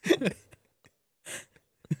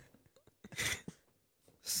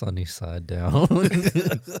 Sunny side down.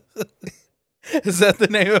 Is that the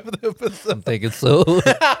name of the episode? I'm thinking so.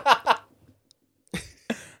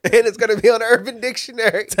 And it's gonna be on Urban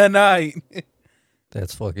Dictionary Tonight.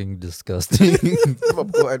 That's fucking disgusting. I'm gonna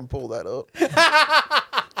go ahead and pull that up.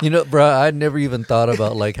 Bro, I never even thought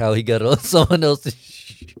about like how he got on someone else's.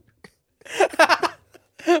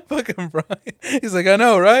 Fucking Brian. He's like, I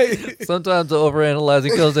know, right? Sometimes the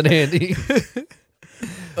overanalyzing comes in handy.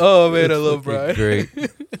 Oh man, I It's love fucking Brian.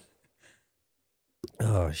 Great.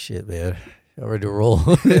 Oh shit, man! Y'all ready to roll?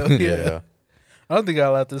 Hell Yeah. I don't think I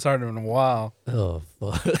laughed this hard in a while. Oh,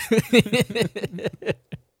 fuck.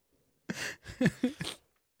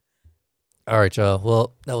 All right, y'all.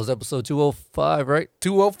 Well, that was episode 205, right?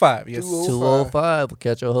 205, yes. 205. We'll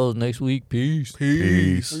catch y'all hoes next week. Peace.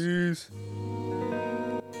 Peace.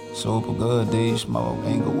 Super good, D Smoke,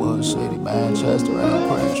 Inglewood City, Manchester,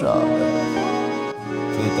 and Crenshaw.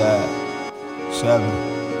 Fifth Ave, 7.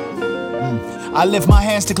 I lift my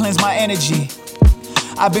hands to cleanse my energy.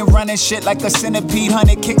 I've been running shit like a centipede,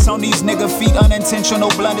 100 kicks on these nigga feet, unintentional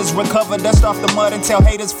blunders, recover dust off the mud and tell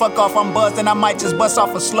haters fuck off, I'm buzzed and I might just bust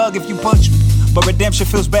off a slug if you push me. But redemption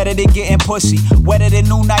feels better than getting pussy. Wetter than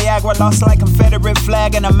new Niagara, lost like Confederate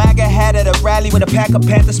flag and a MAGA hat at a rally with a pack of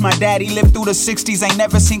Panthers. My daddy lived through the 60s, ain't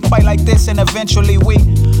never seen quite like this, and eventually we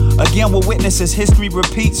again with witnesses, history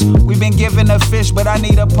repeats. We've been given a fish, but I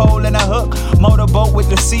need a pole and a hook. Motorboat with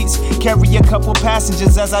the seats, carry a couple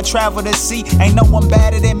passengers as I travel the sea. Ain't no one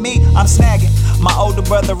badder than me, I'm snagging. My older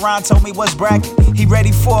brother Ron told me what's bracket. He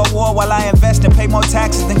ready for a war while I invest and pay more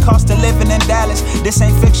taxes than cost of living in Dallas. This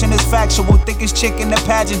ain't fiction, it's factual. Thickest chick in the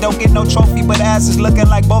pageant, don't get no trophy, but asses looking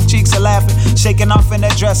like both cheeks are laughing. Shaking off in the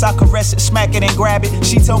dress, I caress it, smack it and grab it.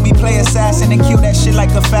 She told me play assassin and kill that shit like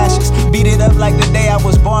a fascist. Beat it up like the day I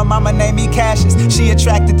was born, mama named me Cassius. She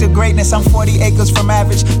attracted to greatness, I'm 40 acres from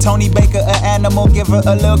average. Tony Baker, an animal, give her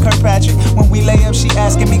a little Kirkpatrick. When we lay up, she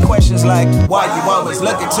asking me questions like, why you always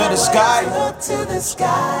looking to the sky?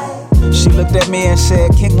 She looked at me and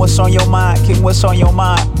said, King, what's on your mind? King, what's on your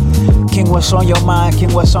mind? King, what's on your mind?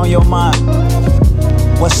 King, what's on your mind?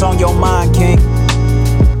 What's on your mind, King?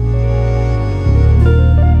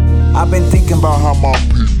 I've been thinking about how my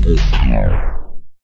people